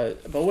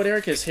 But what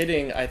Eric is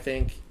hitting, I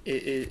think,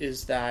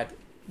 is that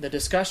the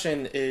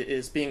discussion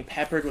is being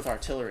peppered with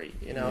artillery,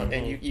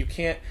 and you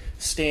can't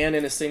stand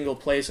in a single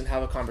place and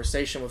have a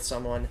conversation with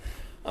someone.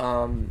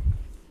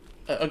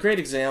 A great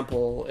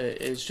example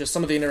is just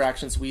some of the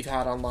interactions we've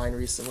had online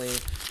recently,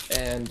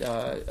 and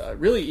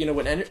really,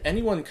 when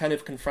anyone kind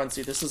of confronts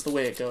you, this is the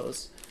way it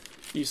goes.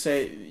 You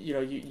say,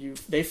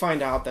 they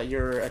find out that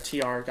you're a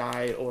TR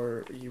guy,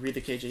 or you read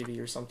the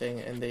KJV or something,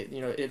 and they,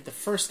 the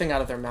first thing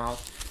out of their mouth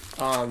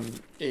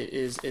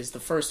is the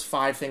first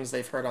 5 things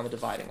they've heard on the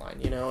dividing line,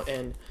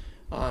 and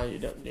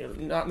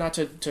not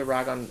to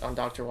rag on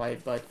Dr.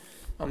 White, but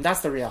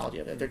that's the reality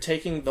of it. They're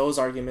taking those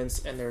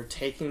arguments and they're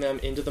taking them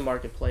into the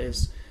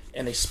marketplace,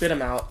 and they spit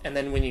them out, and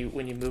then when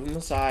you move them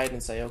aside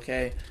and say,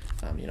 okay,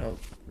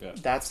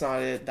 that's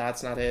not it,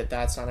 that's not it,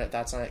 that's not it,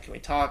 that's not it, can we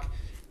talk?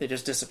 They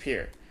just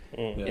disappear.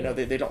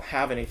 They don't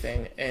have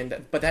anything,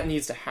 but that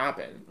needs to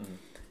happen.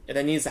 And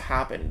that needs to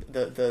happen.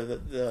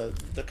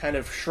 The kind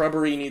of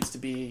shrubbery needs to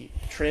be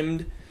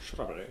trimmed.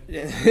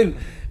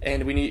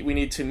 And we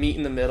need to meet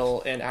in the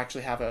middle and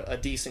actually have a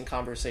decent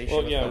conversation.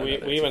 Well, yeah,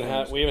 we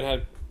even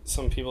had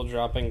some people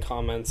dropping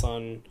comments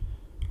on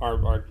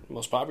our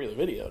most popular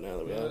video now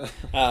that we have.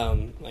 I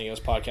think it was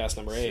podcast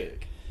number 8.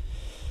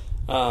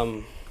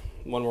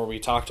 One where we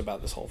talked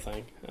about this whole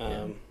thing.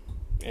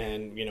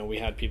 And we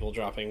had people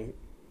dropping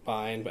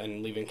by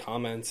and leaving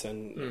comments,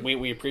 and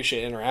we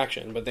appreciate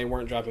interaction, but they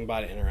weren't dropping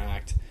by to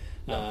interact.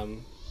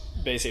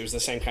 Basically, it was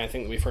the same kind of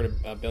thing that we've heard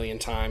a billion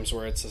times,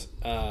 where it's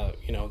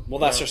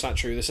that's just not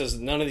true.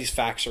 None of these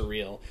facts are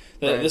real.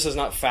 This is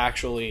not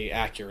factually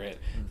accurate.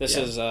 This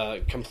is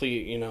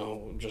complete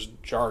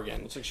just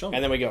jargon. It's like, show me.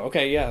 And then we go,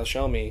 okay, yeah,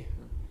 show me,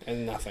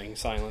 and nothing,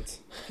 silence.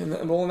 And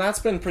that's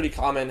been pretty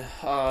common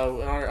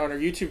on our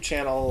YouTube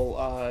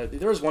channel.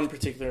 There was one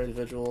particular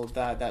individual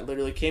that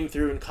literally came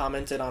through and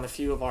commented on a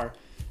few of our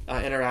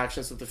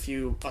interactions with a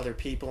few other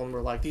people, and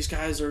we're like, these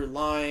guys are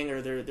lying,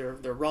 or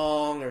they're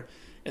wrong,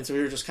 and so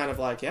we were just kind of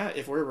like, yeah,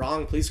 if we're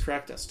wrong, please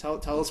correct us. Tell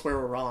us where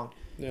we're wrong.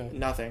 Yeah.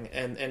 Nothing,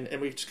 and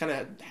we just kind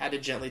of had to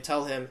gently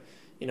tell him,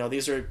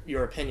 these are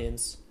your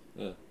opinions.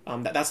 Yeah.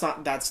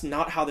 That's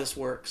not how this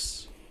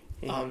works.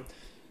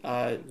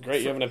 Mm-hmm.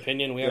 Great, you have an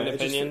opinion. We have an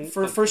opinion.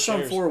 For 1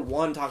 John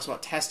 4:1 talks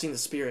about testing the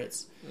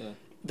spirits. Yeah.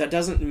 That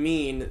doesn't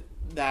mean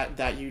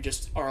that you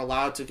just are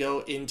allowed to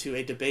go into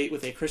a debate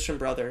with a Christian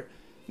brother,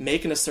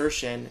 make an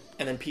assertion,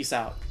 and then peace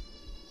out.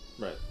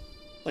 Right.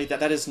 Like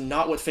that is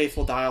not what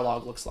faithful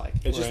dialogue looks like.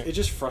 It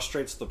just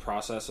frustrates the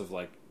process of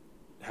like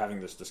having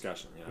this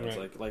discussion. It's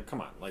Right. like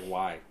come on, like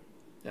why?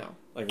 Yeah.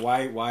 Like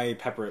why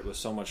pepper it with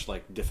so much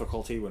like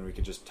difficulty when we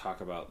could just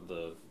talk about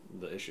the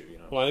issue?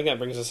 Well, I think that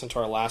brings us into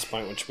our last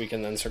point, which we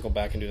can then circle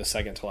back and do the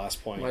second to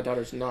last point. My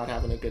daughter's not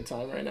having a good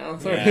time right now. Yeah,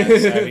 sorry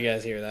if you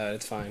guys hear that.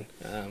 It's fine.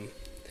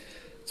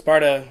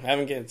 Sparta,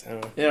 having kids. I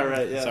don't know. Yeah,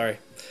 right. Yeah. Sorry.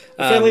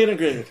 Family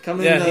Integrated. Come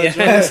in. Yeah.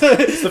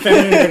 It's the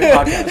Family Integrated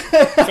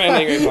podcast.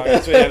 Family Integrated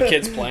podcast. We have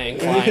kids playing,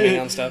 climbing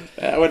on stuff.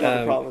 I wouldn't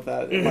have a problem with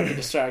that. It might be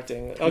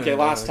distracting. Okay,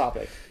 last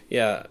topic.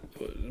 Yeah,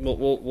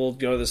 we'll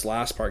go to this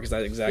last part because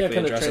that exactly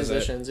addresses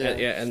transitions,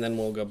 it. And then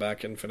we'll go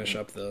back and finish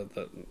up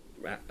the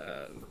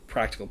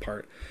practical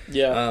part.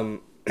 Yeah.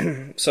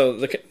 So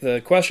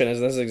the question is,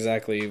 this is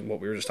exactly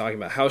what we were just talking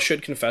about. How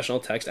should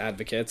confessional text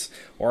advocates,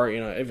 or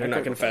if you're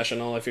not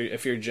confessional,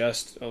 if you're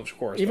just, of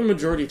course, even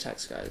majority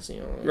text guys,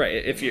 right?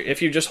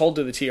 If you just hold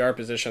to the TR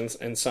positions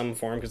in some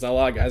form, because a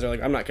lot of guys are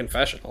like, I'm not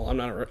confessional, I'm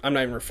not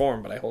even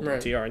reformed, but I hold to the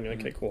TR, and you're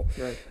like, okay, cool.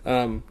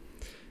 Right.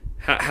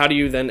 How do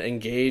you then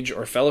engage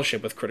or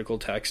fellowship with critical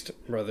text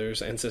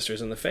brothers and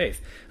sisters in the faith?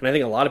 And I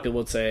think a lot of people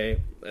would say,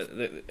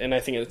 and I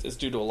think it's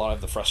due to a lot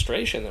of the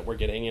frustration that we're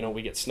getting.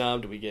 We get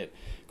snubbed, we get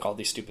called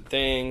these stupid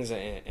things,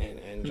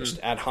 and just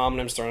ad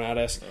hominems thrown at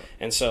us,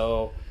 and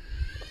so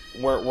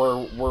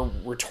we're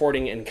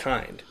retorting in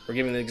kind. We're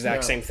giving the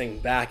exact same thing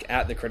back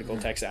at the critical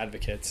text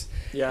advocates,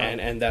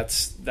 and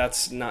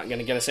that's not going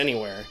to get us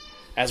anywhere.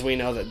 As we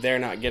know that they're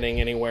not getting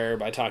anywhere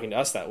by talking to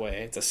us that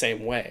way. It's the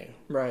same way.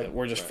 Right.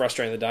 We're just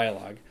frustrating the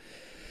dialogue.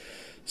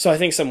 So I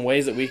think some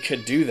ways that we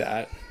could do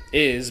that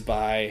is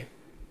by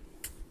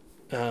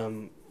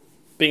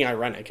being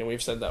ironic, and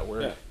we've said that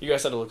word. Yeah. You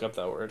guys had to look up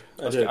that word.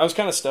 I was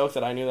kind of stoked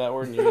that I knew that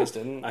word and you guys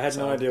didn't. I had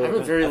no idea what it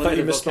was. I thought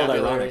you misspelled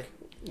ironic.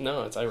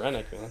 No, it's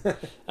ironic,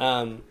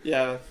 man.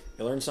 Yeah.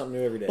 You learn something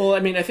new every day. Well, I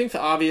mean, I think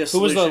the obvious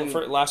Who solution... was the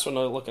last one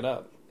to look it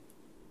up?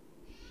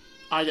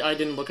 I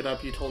didn't look it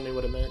up. You told me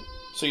what it meant.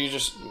 So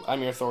I'm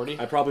your authority?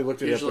 I probably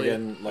looked it up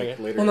again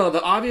later. Well, no,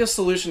 the obvious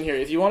solution here,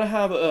 if you want to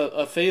have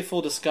a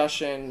faithful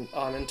discussion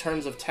in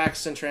terms of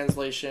text and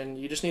translation,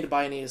 you just need to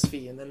buy an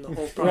ESV, and then the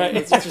whole problem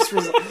is just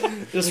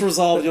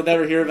resolved. You'll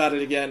never hear about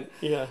it again.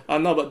 Yeah.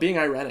 No, but being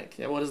ironic,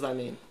 what does that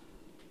mean?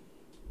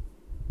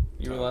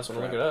 You were the last one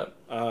to look it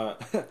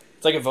up.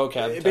 It's like a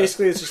vocab.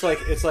 Basically, it's just like,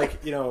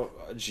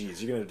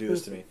 geez, you're going to do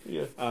this to me.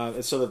 Yeah.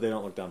 It's so that they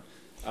don't look dumb.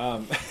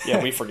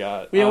 Yeah, we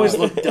forgot. We always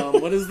look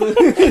dumb. What is the?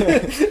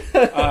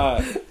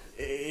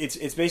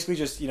 It's basically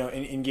just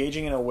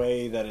engaging in a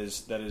way that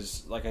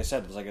is like I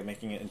said, it's like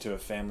making it into a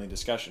family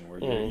discussion where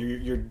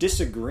you're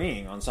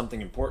disagreeing on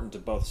something important to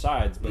both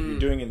sides, but you're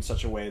doing it in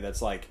such a way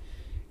that's like,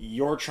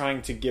 you're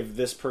trying to give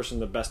this person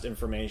the best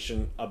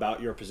information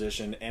about your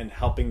position and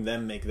helping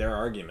them make their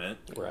argument.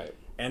 Right.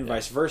 And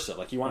vice versa.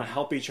 Like, you want to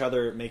help each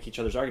other make each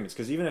other's arguments.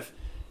 Because even if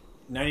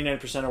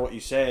 99% of what you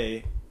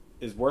say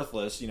is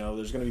worthless,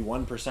 there's going to be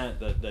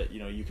 1% that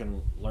you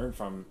can learn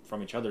from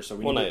each other. So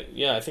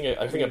I think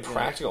a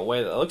practical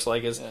way that looks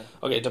like is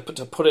okay, to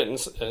put it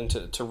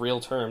into real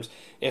terms.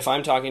 If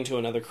I'm talking to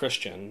another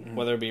Christian,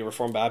 whether it be a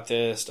Reformed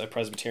Baptist, a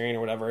Presbyterian,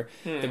 or whatever,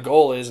 the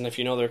goal is, and if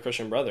you know they're a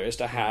Christian brother, is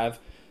to have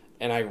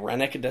an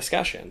irenic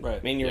discussion. Right.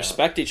 I mean, you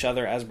respect each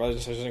other as brothers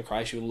and sisters in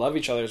Christ. You love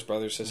each other as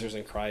brothers and sisters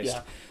in Christ.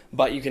 Yeah.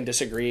 But you can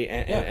disagree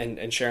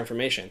and share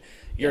information.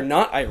 You're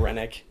not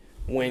irenic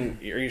when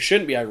you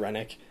shouldn't be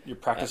irenic. You're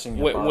practicing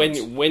your barbs.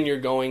 when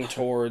you're going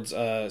towards,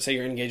 say,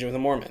 you're engaging with a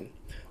Mormon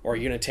or a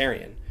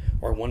Unitarian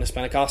or a Oneness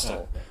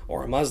Pentecostal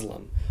or a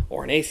Muslim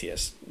or an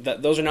atheist.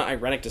 Those are not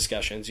irenic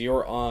discussions.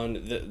 You're on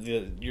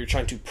you're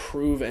trying to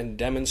prove and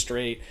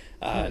demonstrate,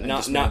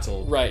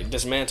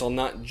 dismantle,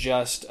 not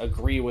just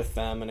agree with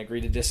them and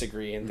agree to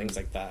disagree and things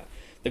like that.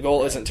 The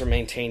goal isn't to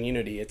maintain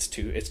unity; it's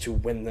to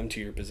win them to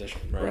your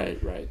position.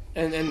 Right.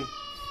 And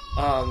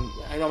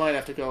I might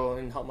have to go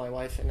and help my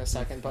wife in a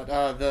second, but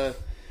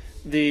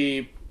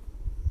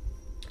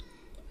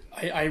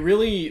I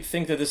really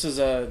think that this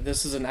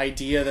is an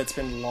idea that's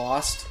been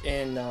lost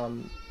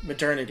in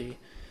modernity,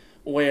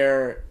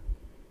 where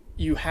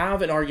you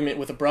have an argument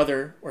with a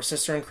brother or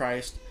sister in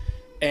Christ,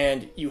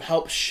 and you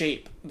help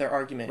shape their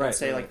argument and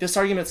say like, this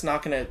argument's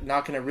not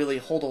gonna really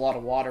hold a lot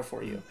of water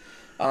for you.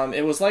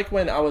 It was like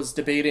when I was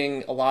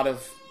debating a lot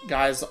of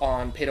guys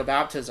on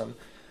paedobaptism.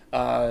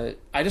 I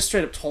just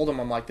straight up told them,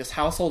 I'm like, this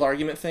household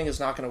argument thing is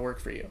not going to work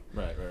for you.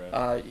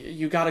 Right.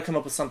 You got to come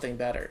up with something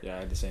better. Yeah, I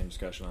had the same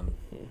discussion on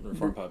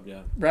Reform Pub.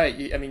 Yeah.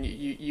 Right. I mean,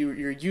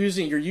 you're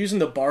using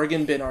the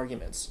bargain bin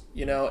arguments,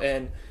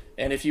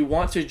 and if you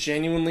want to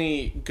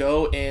genuinely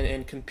go in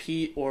and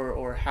compete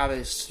or have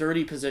a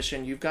sturdy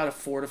position, you've got to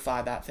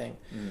fortify that thing.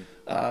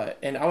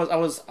 And I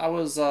was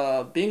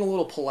being a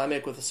little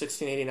polemic with the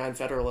 1689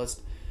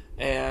 Federalist.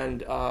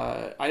 And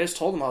I just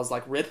told him, I was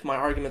like, rip my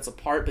arguments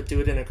apart, but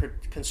do it in a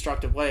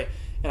constructive way.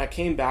 And I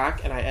came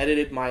back and I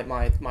edited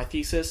my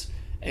thesis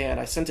and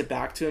I sent it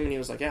back to him, and he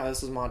was like, yeah,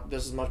 this is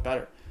much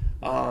better.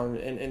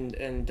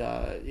 It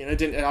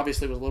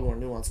obviously was a little more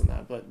nuanced than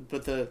that,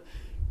 but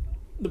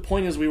the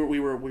point is we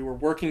were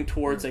working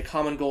towards a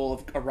common goal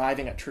of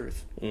arriving at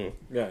truth.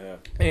 Yeah.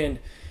 And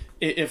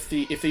if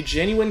the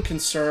genuine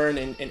concern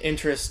and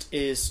interest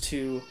is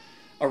to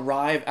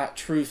arrive at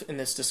truth in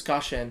this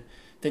discussion,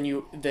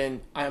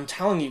 then I'm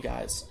telling you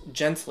guys,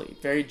 gently,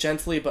 very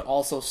gently, but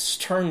also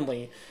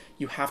sternly,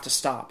 you have to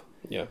stop.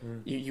 Yeah.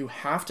 You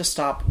have to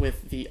stop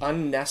with the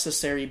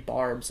unnecessary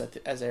barbs,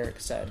 as Eric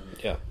said.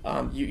 Yeah.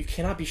 You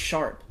cannot be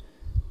sharp.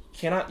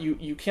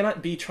 You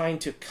cannot be trying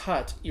to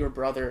cut your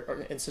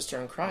brother and sister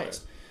in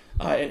Christ.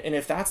 And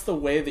if that's the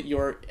way that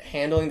you're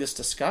handling this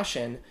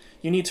discussion,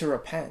 you need to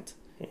repent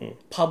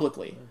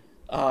publicly.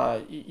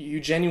 You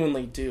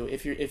genuinely do.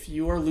 If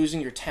you are losing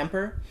your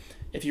temper,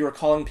 if you are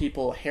calling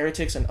people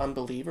heretics and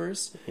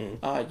unbelievers,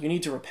 you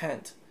need to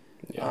repent.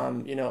 Yeah.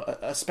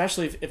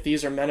 Especially if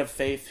these are men of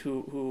faith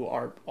who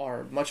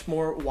are much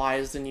more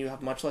wise than you,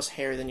 have much less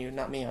hair than you.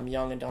 Not me, I'm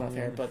young and don't have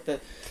hair,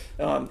 but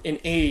in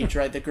age,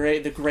 right? The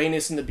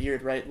grayness in the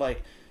beard, right?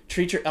 Like,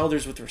 treat your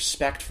elders with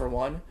respect, for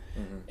one,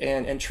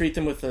 and treat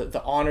them with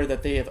the honor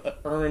that they have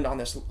earned on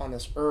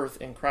this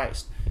earth in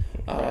Christ.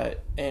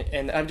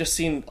 And I've just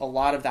seen a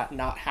lot of that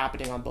not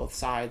happening on both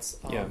sides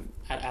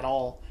at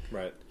all.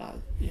 Right.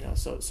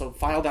 So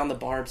file down the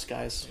barbs,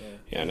 guys.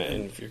 Yeah, and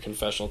if your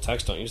confessional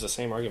text, don't use the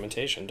same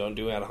argumentation. Don't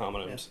do ad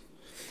hominems.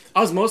 Yeah.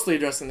 I was mostly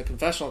addressing the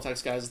confessional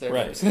text guys there.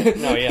 Right. First.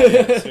 No, yeah.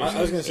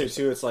 I was going to say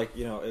too. It's like,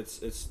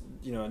 it's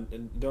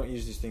and don't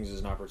use these things as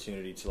an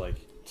opportunity to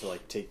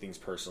take things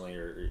personally,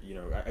 or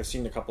I've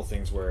seen a couple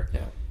things where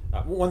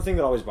one thing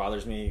that always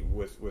bothers me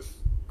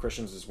with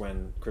Christians is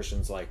when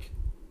Christians like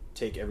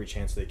take every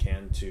chance they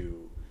can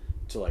to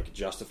like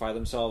justify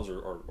themselves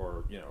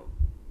or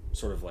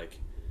sort of like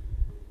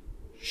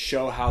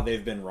show how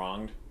they've been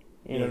wronged.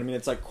 You know what I mean?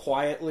 It's like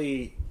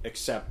quietly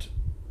accept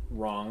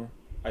wrong,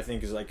 I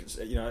think, is like,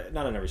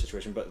 not in every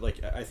situation, but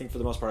like, I think for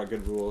the most part, a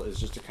good rule is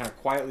just to kind of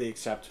quietly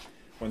accept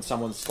when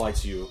someone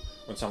slights you,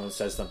 when someone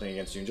says something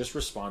against you, and just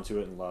respond to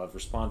it in love,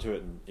 respond to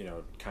it in,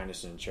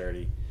 kindness and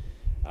charity.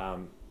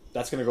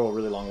 That's going to go a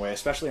really long way,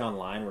 especially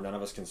online where none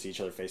of us can see each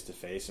other face to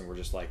face and we're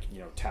just like,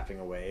 tapping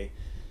away.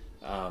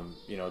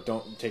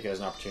 Don't take it as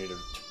an opportunity to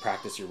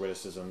practice your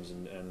witticisms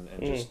and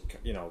just,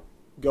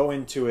 go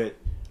into it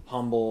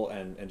humble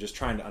and just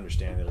trying to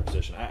understand the other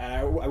position.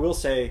 I will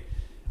say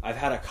I've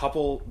had a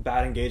couple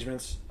bad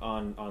engagements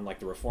on like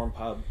the Reform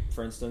Pub,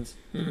 for instance.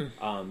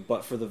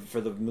 But for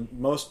the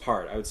most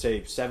part, I would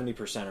say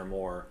 70% or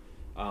more,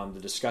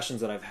 the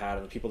discussions that I've had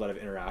and the people that I've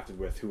interacted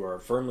with who are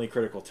firmly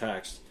critical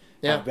text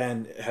have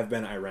been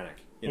irenic,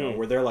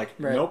 where they're like,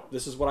 nope,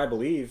 this is what I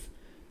believe.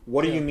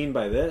 What do you mean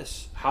by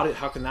this? How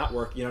can that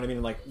work? You know what I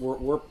mean? Like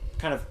we're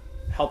kind of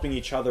helping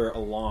each other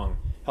along,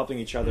 helping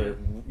each other,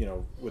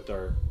 with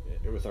our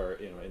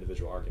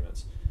individual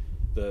arguments.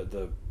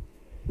 the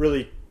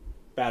really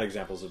bad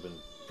examples have been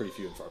pretty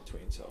few and far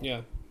between. So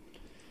Yeah.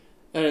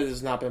 That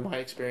has not been my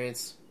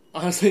experience.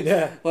 Honestly,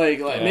 Yeah. like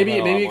Yeah, maybe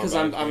I've had a lot more because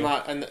bad I'm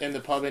not in the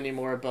pub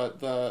anymore,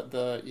 but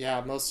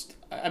most.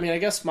 I mean, I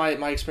guess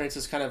my experience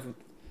is kind of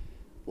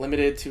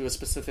limited to a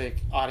specific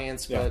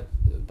audience, Yeah.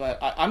 but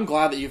I'm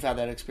glad that you've had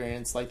that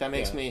experience. Like that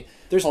makes Yeah. me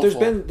there's hopeful.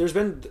 been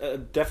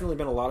definitely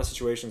been a lot of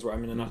situations where, I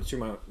mean, not to toot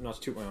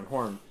my own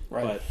horn,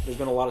 Right. but there's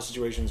been a lot of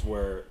situations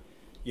where,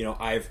 you know,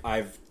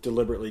 I've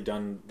deliberately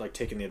done, like,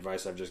 taken the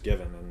advice I've just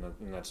given,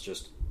 and that's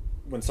just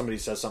when somebody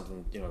says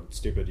something, you know,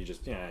 stupid, you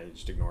just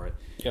ignore it,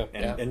 Yeah.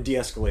 and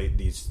de-escalate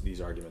these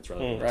arguments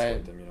rather than Right.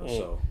 escalate them, you know.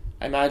 So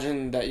I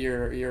imagine that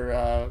your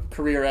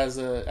career as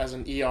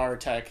an ER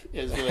tech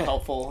is really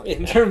helpful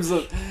in terms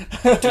of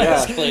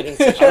yeah,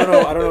 Escalating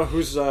I don't know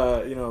who's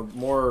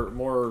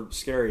more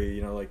scary,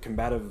 you know, like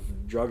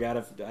combative drug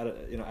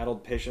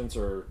adult patients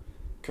or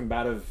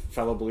combative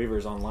fellow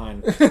believers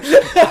online.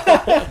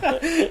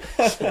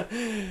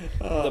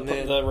 Oh,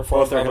 man. The Reformed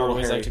Both are Brother Harold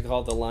always Harry. like to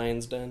call it the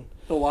Lion's Den.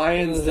 The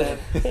Lions Den.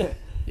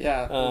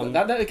 Yeah,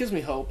 That that gives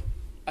me hope.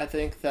 I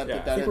think that Yeah, I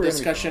that think a we're gonna be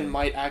discussion fine.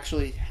 might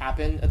actually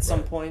happen at some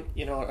Right. point.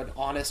 You know, an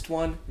honest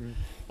one.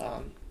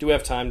 Do we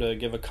have time to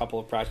give a couple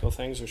of practical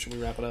things, or should we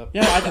wrap it up?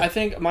 Yeah, I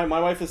think my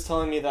wife is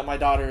telling me that my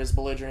daughter is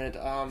belligerent.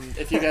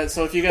 If you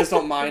guys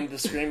don't mind the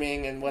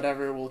screaming and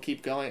whatever, we'll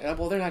keep going.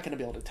 Well, they're not going to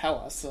be able to tell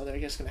us, so they're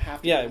just going to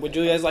have to. Yeah, go with would it.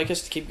 you guys like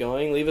us to keep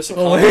going? Leave us a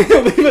Oh,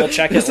 comment. We'll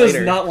check this it later.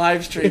 is not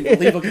live stream.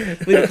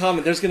 Leave a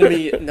comment. There's going to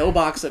be no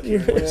box up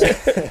here.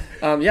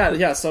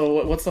 Yeah.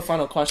 So, what's the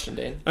final question,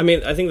 Dane? I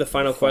mean, I think the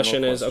final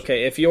question is,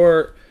 okay, if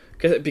you're...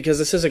 Because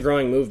this is a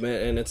growing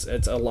movement, and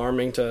it's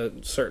alarming to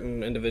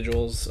certain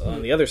individuals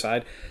on the other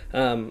side,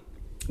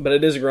 but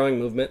it is a growing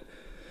movement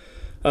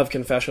of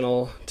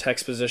confessional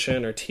text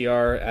position or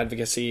TR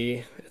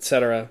advocacy,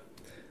 etc.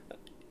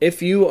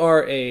 If you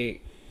are a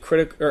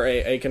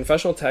a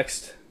confessional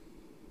text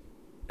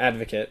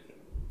advocate,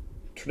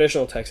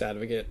 traditional text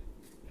advocate,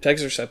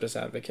 text receptus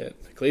advocate,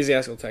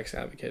 ecclesiastical text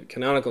advocate,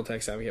 canonical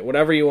text advocate,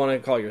 whatever you want to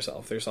call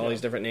yourself, there's all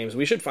these different names.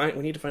 We need to find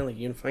like a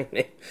unifying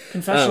name.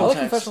 Confessional I like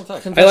text. confessional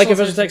text. I like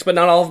confessional text, but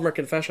not all of them are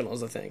confessional.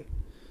 Is the thing.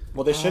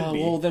 Well, they should be.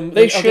 Well, then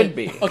They okay. should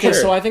be. Okay, Sure.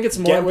 so I think it's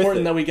more Get with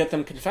important it. that we get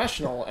them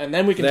confessional, and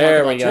then we can There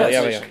talk we about go.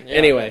 Yeah, we go. translation. Yeah,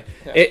 Anyway,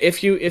 yeah.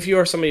 if you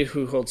are somebody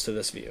who holds to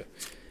this view,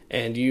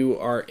 and you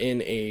are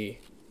in a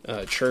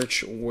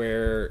church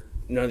where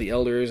none of the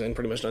elders and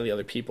pretty much none of the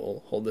other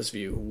people hold this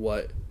view,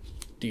 what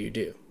do you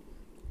do?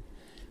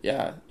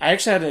 Yeah, I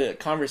actually had a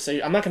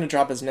conversation. I'm not going to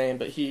drop his name,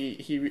 but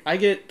I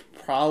get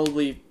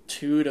probably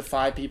 2 to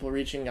 5 people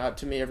reaching out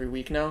to me every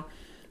week now,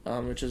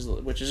 which is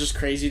just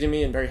crazy to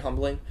me and very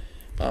humbling.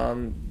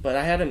 But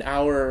I had an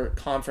hour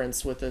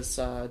conference with this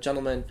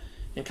gentleman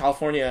in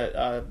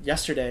California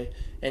yesterday,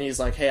 and he's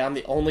like, "Hey, I'm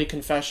the only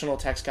confessional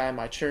text guy in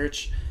my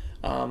church.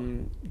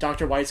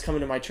 Dr. White's coming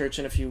to my church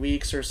in a few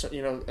weeks, or so,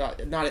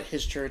 not at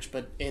his church,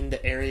 but in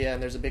the area,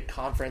 and there's a big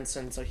conference,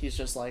 and so he's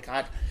just like,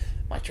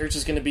 my church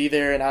is going to be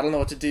there, and I don't know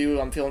what to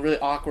do. I'm feeling really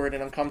awkward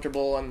and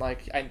uncomfortable, and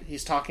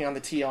he's talking on the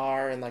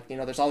TR, and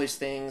there's all these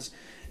things,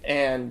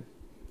 and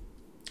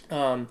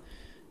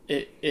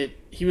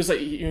he was like,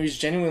 he was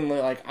genuinely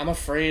like, I'm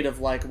afraid of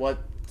what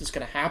is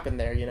going to happen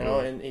there,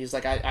 and he's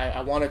like,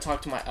 I want to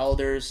talk to my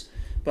elders,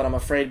 but I'm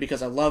afraid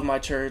because I love my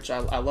church,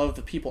 I love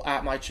the people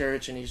at my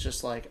church, and he's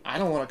just like, I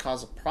don't want to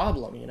cause a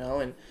problem,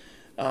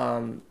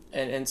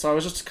 and so I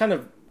was just kind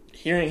of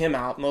hearing him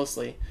out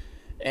mostly.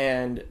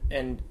 And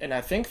I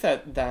think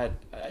that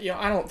I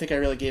don't think I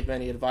really gave him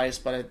any advice,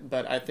 but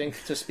I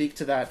think to speak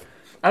to that,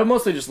 I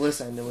mostly just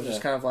listened and was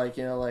just kind of like,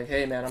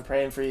 hey man, I'm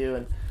praying for you,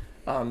 and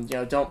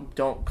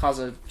don't cause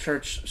a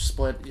church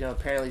split.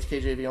 Apparently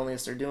KJV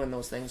onlyists are doing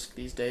those things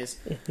these days.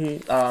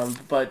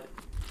 But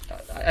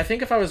I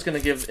think if I was going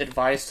to give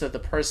advice to the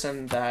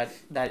person that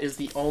is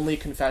the only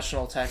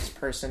confessional text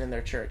person in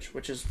their church,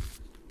 which is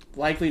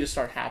likely to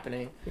start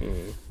happening,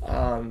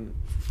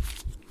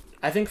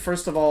 I think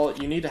first of all,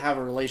 you need to have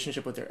a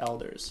relationship with your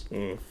elders.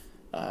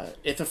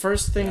 If the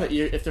first thing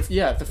if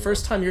the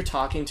first time you're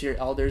talking to your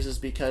elders is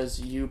because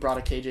you brought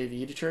a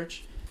KJV to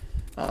church,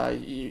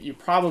 you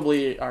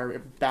probably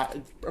are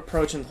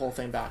approaching the whole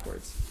thing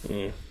backwards.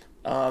 You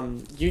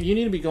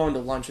need to be going to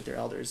lunch with your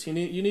elders. They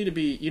need to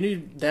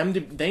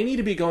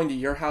be going to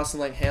your house and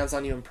laying hands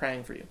on you and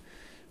praying for you,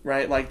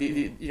 right? Like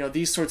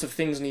these sorts of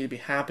things need to be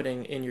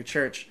happening in your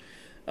church.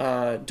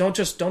 Don't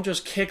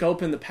just kick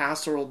open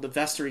the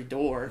vestry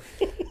door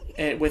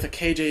with a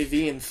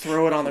KJV and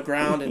throw it on the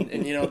ground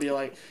and be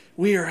like,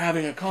 we are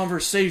having a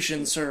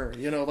conversation, sir.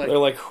 They're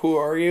like, who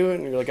are you?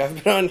 And you're like,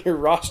 I've been on your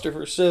roster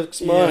for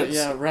 6 months.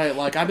 Yeah, right.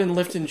 Like I've been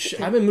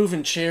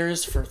moving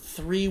chairs for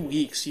 3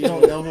 weeks. You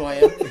don't know who I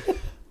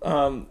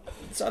am.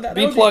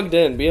 Be plugged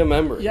in. Be a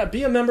member. Yeah,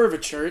 be a member of a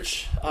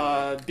church.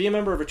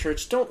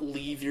 Don't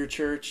leave your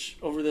church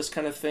over this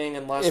kind of thing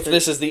unless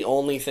this is the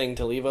only thing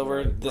to leave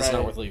over, this is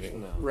not worth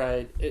leaving. No.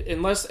 Right.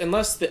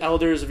 Unless the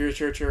elders of your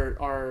church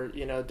are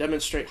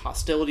demonstrate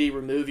hostility,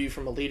 remove you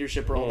from a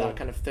leadership role, that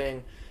kind of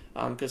thing.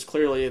 Because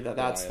clearly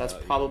that's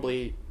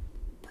probably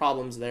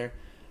problems there.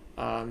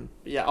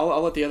 Yeah,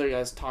 I'll let the other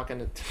guys talk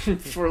in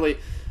it shortly.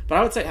 But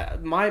I would say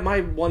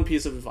my one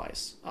piece of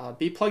advice: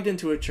 be plugged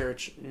into a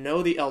church,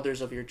 know the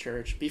elders of your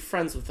church, be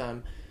friends with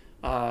them,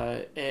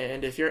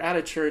 and if you're at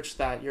a church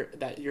that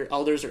your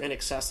elders are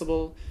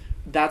inaccessible,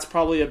 that's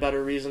probably a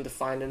better reason to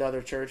find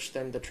another church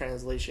than the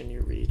translation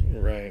you read.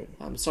 Right.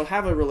 So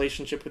have a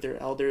relationship with your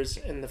elders,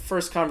 and the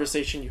first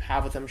conversation you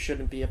have with them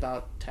shouldn't be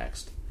about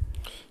text.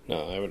 No,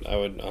 I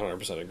would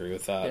 100% agree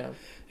with that. Yeah.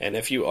 And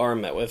if you are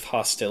met with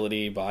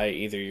hostility by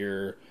either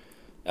your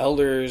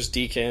elders,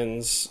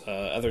 deacons,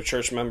 other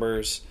church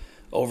members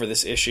over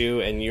this issue,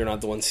 and you're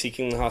not the one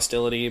seeking the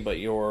hostility, but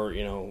you're,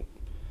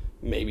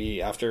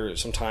 maybe after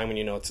some time when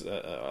it's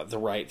the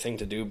right thing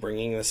to do,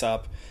 bringing this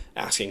up,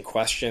 asking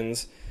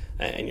questions,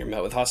 and you're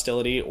met with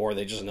hostility, or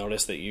they just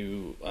notice that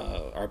you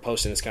are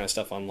posting this kind of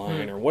stuff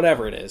online, or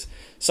whatever it is,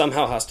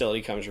 somehow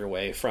hostility comes your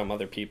way from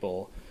other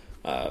people.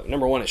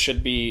 Number one, it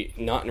should be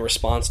not in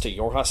response to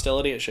your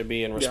hostility. It should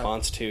be in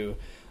response to,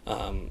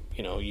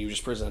 you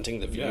just presenting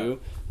the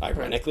view,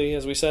 ironically,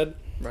 as we said.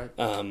 Right.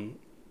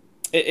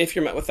 If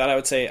you're met with that, I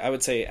would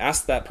say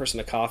ask that person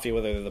to coffee,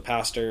 whether they're the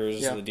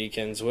pastors, the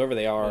deacons, whoever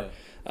they are.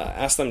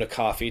 Ask them to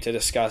coffee to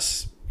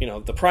discuss,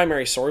 the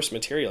primary source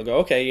material. Go,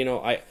 okay,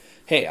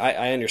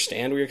 I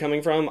understand where you're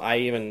coming from. I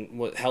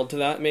even held to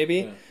that,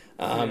 maybe.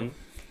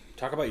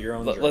 Talk about your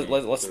own journey.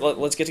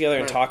 Let's get together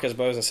and Right. talk as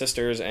brothers and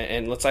sisters,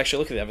 and let's actually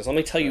look at the evidence. Let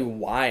me tell you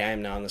why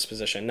I'm now in this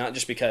position, not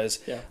just because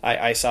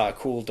I saw a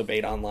cool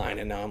debate online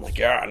and now I'm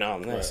like,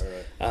 I'm this.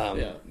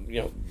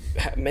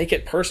 Make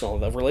it personal.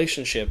 The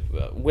relationship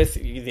with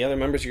the other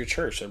members of your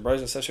church, the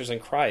brothers and sisters in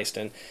Christ,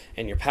 and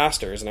your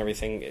pastors and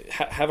everything.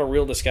 Have a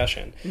real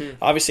discussion.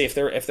 Obviously, if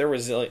they're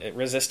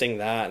resisting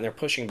that and they're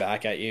pushing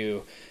back at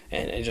you,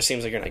 and it just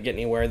seems like you're not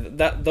getting anywhere,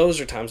 those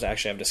are times to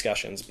actually have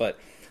discussions. But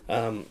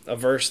a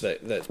verse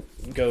that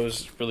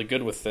goes really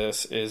good with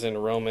this is in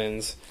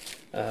Romans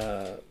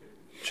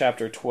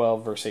chapter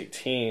 12, verse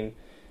 18.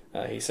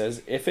 He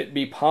says, "If it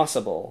be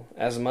possible,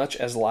 as much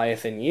as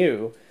lieth in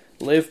you,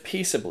 live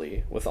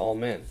peaceably with all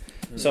men."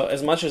 So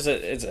as much as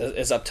it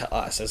is up to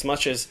us, as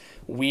much as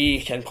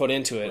we can put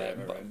into it,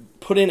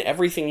 put in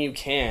everything you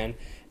can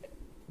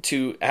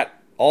to,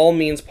 at all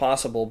means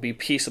possible, be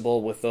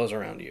peaceable with those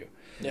around you.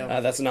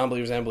 That's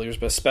non-believers and believers,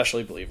 but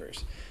especially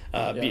believers.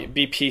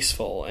 Be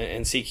peaceful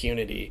and seek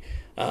unity.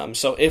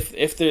 So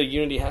if the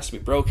unity has to be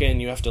broken,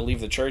 you have to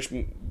leave the church,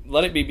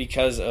 let it be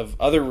because of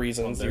other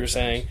reasons that you're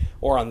saying,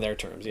 or on their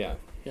terms. Yeah.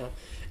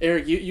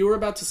 Eric, you were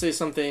about to say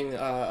something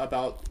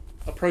about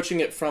approaching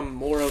it from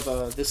more of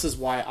a, this is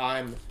why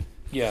I'm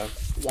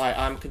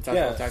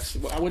confessing with text.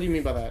 What do you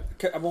mean by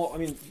that? Well, I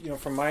mean,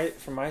 from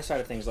my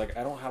side of things, like,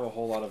 I don't have a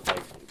whole lot of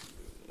like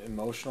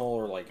emotional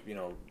or like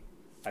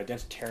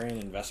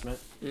identitarian investment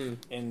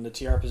in the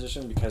TR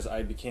position, because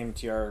I became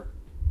TR,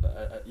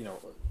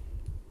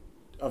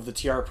 of the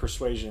TR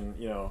persuasion,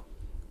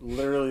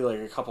 literally like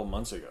a couple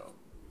months ago.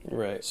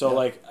 Right. So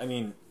like, I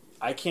mean,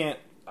 I can't.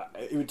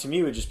 To me,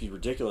 it would just be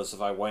ridiculous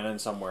if I went in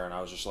somewhere and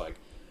I was just like,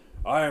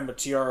 I am a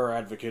TR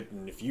advocate,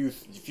 and if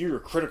you're a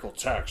critical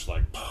text,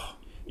 like,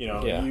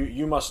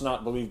 you must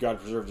not believe God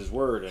preserved His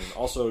word, and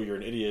also you're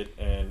an idiot,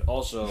 and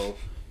also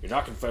you're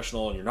not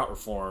confessional, and you're not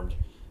reformed,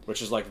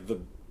 which is like the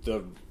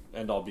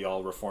end all be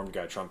all reformed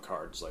guy trump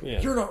cards. Like,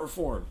 you're not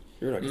reformed.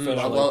 You're not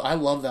confessional. I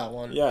love that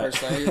one. Yeah.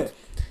 Personally,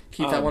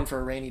 keep that one for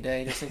a rainy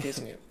day, just in case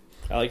I need.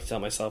 I like to tell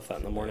myself that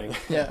in the morning.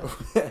 Yeah.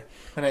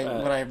 When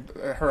I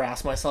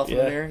harass myself in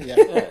the mirror.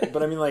 Yeah.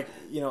 But I mean, like,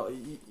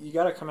 you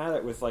got to come at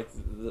it with like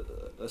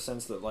the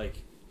sense that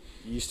like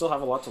you still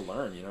have a lot to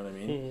learn. You know what I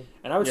mean? Mm-hmm.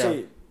 And I would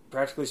say,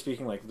 practically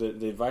speaking, like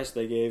the advice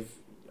they gave,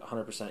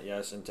 100%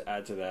 yes. And to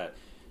add to that,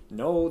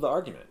 know the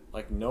argument.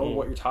 Like, know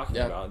what you're talking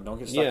about. And don't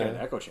get stuck in an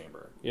echo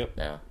chamber. Yep.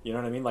 Yeah. You know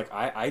what I mean? Like,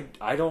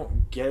 I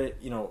don't get it.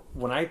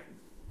 When I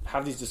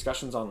have these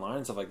discussions online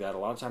and stuff like that, a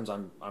lot of times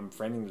I'm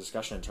framing the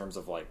discussion in terms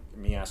of like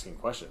me asking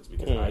questions,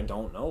 because I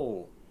don't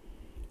know.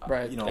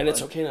 Right. And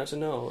it's okay not to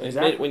know.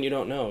 Exactly. Admit when you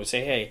don't know.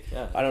 Say, hey,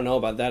 I don't know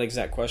about that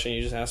exact question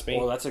you just asked me.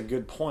 Well, that's a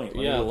good point.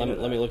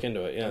 Let me look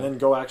into it. Yeah. And then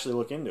go actually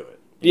look into it.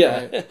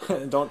 Yeah.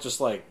 And don't just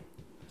like,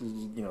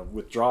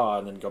 withdraw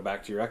and then go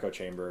back to your echo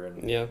chamber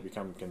and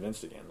become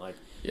convinced again. Like,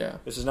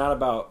 this is not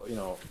about,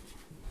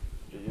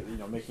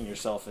 making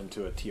yourself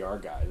into a TR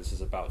guy. This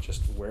is about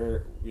just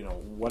where,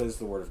 what is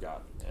the Word of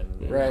God,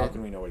 and how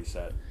can we know what He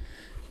said?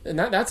 And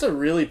that's a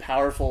really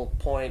powerful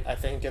point, I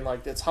think, and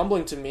like it's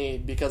humbling to me,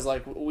 because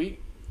like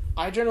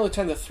I generally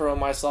tend to throw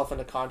myself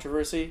into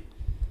controversy,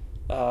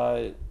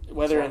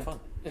 whether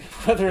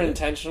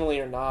intentionally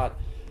or not.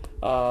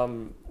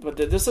 But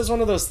this is one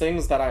of those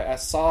things that I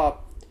saw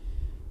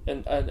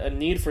a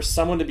need for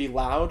someone to be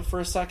loud for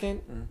a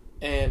second,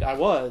 and I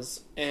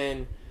was,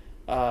 and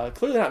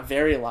clearly not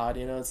very loud.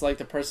 It's like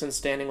the person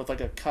standing with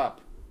like a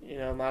cup,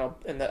 and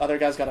the other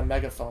guy's got a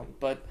megaphone.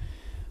 But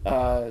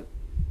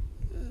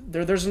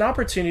there's an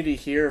opportunity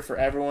here for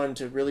everyone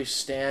to really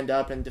stand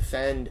up and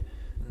defend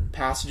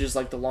passages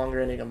like the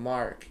longer ending of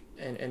Mark,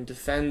 and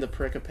defend the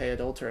pericope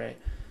adulterae.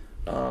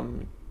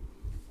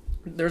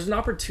 There's an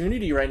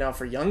opportunity right now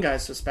for young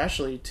guys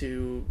especially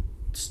to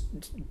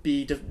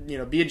be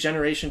a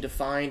generation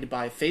defined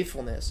by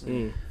faithfulness.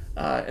 And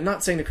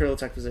not saying the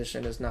Krylotek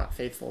position is not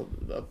faithful,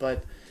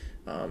 but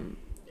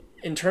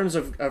in terms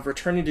of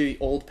returning to the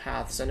old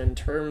paths, and in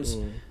terms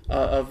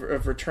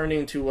of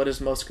returning to what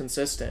is most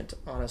consistent,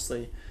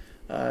 honestly,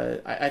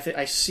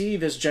 I see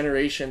this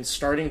generation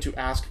starting to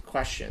ask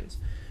questions,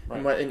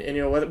 right.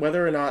 and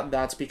whether or not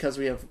that's because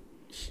we have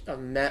a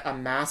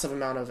massive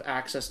amount of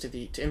access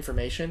to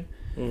information,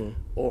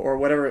 or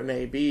whatever it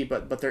may be,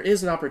 but there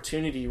is an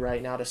opportunity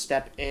right now to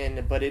step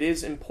in. But it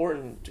is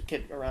important to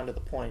get around to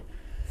the point.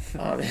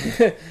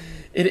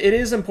 It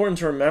is important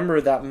to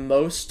remember that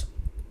most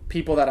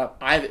people that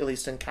I've at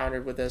least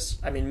encountered with this,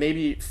 I mean,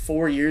 maybe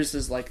 4 years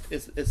is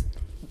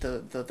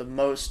the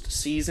most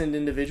seasoned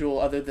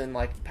individual, other than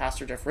like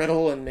Pastor Jeff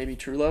Riddle and maybe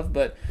True Love,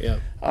 but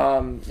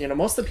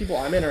most of the people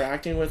I'm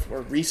interacting with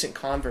were recent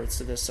converts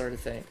to this sort of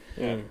thing,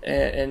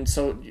 and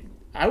so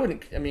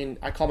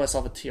I call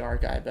myself a TR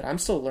guy, but I'm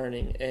still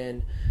learning,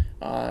 and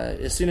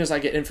as soon as I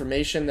get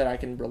information that I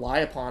can rely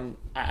upon,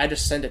 I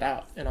just send it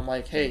out, and I'm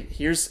like, hey,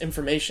 here's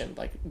information,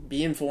 like,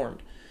 be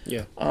informed.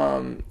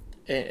 All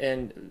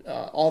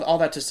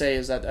that to say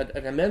is that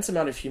an immense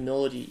amount of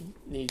humility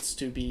needs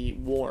to be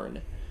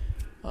worn,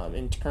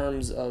 in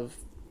terms of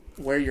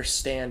where you're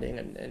standing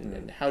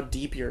and how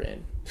deep you're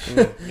in.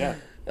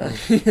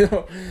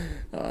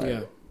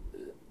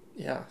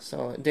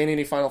 So, Danny,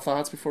 any final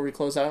thoughts before we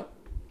close out?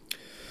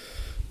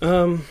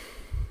 Not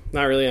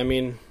really. I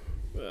mean,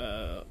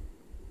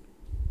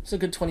 it's a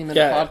good 20-minute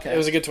podcast. It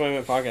was a good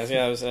 20-minute podcast.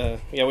 Yeah, it was.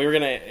 We were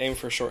gonna aim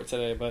for short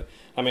today, but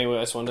I mean, I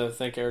just wanted to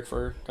thank Eric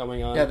for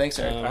coming on. Yeah, thanks,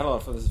 Eric. I don't know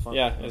if this is fun.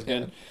 Yeah, it was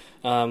good.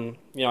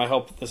 I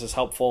hope this is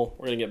helpful.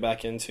 We're gonna get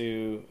back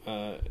into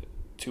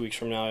 2 weeks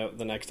from now.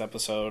 The next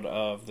episode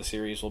of the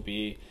series will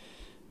be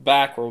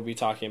back, where we'll be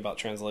talking about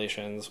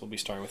translations. We'll be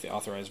starting with the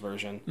authorized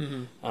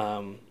version,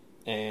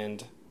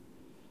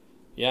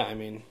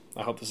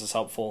 I hope this is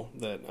helpful,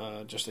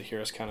 that just to hear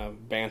us kind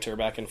of banter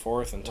back and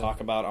forth and talk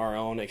about our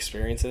own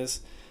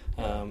experiences.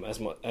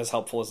 As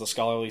helpful as the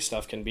scholarly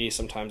stuff can be,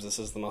 sometimes this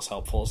is the most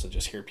helpful, is to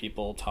just hear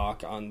people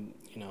talk on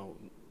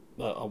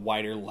a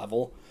wider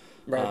level,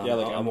 right?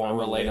 A more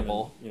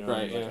relatable,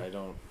 right? I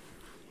don't.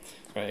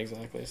 Right,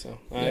 exactly. So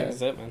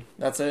that's it, man.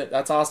 That's it.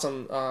 That's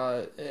awesome.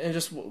 And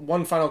just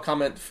one final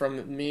comment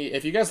from me: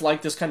 if you guys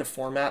like this kind of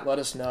format, let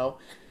us know.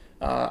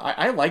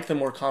 I like the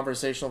more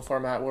conversational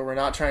format, where we're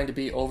not trying to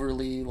be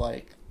overly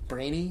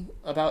brainy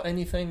about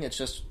anything. It's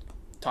just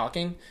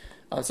talking.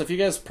 So if you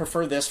guys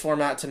prefer this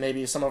format to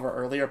maybe some of our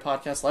earlier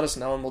podcasts, let us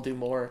know, and we'll do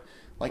more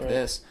like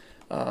this.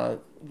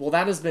 That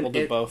has been We'll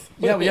do both.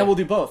 Yeah, we'll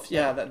do both.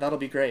 Yeah, that'll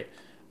be great.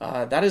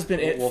 That has been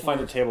it. We'll find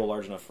a table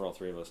large enough for all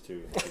three of us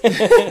too.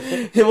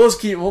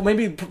 We'll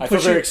maybe I feel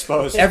very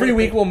exposed. Every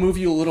week we'll move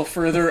you a little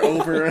further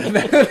over. You'll be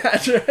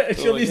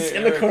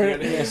in the corner.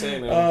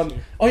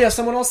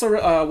 Someone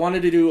also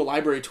wanted to do a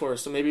library tour,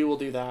 so maybe we'll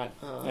do that.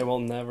 I will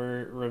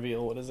never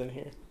reveal what is in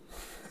here.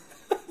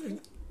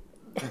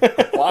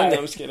 Why? No,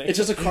 I'm just kidding. It's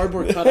just a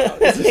cardboard cutout.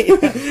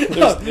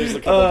 There's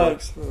a couple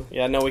books.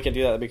 Yeah, no, we can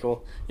do that. That'd be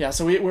cool. Yeah,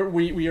 so we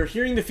are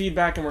hearing the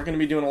feedback, and we're going to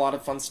be doing a lot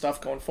of fun stuff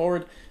going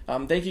forward.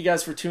 Thank you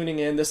guys for tuning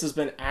in. This has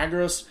been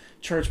Agros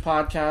Church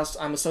Podcast.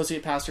 I'm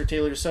Associate Pastor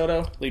Taylor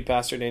DeSoto. Lead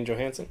Pastor Dane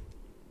Johansson.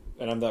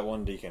 And I'm that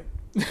one deacon.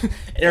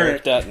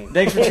 Eric Dutton.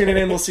 Thanks for tuning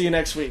in. We'll see you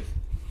next week.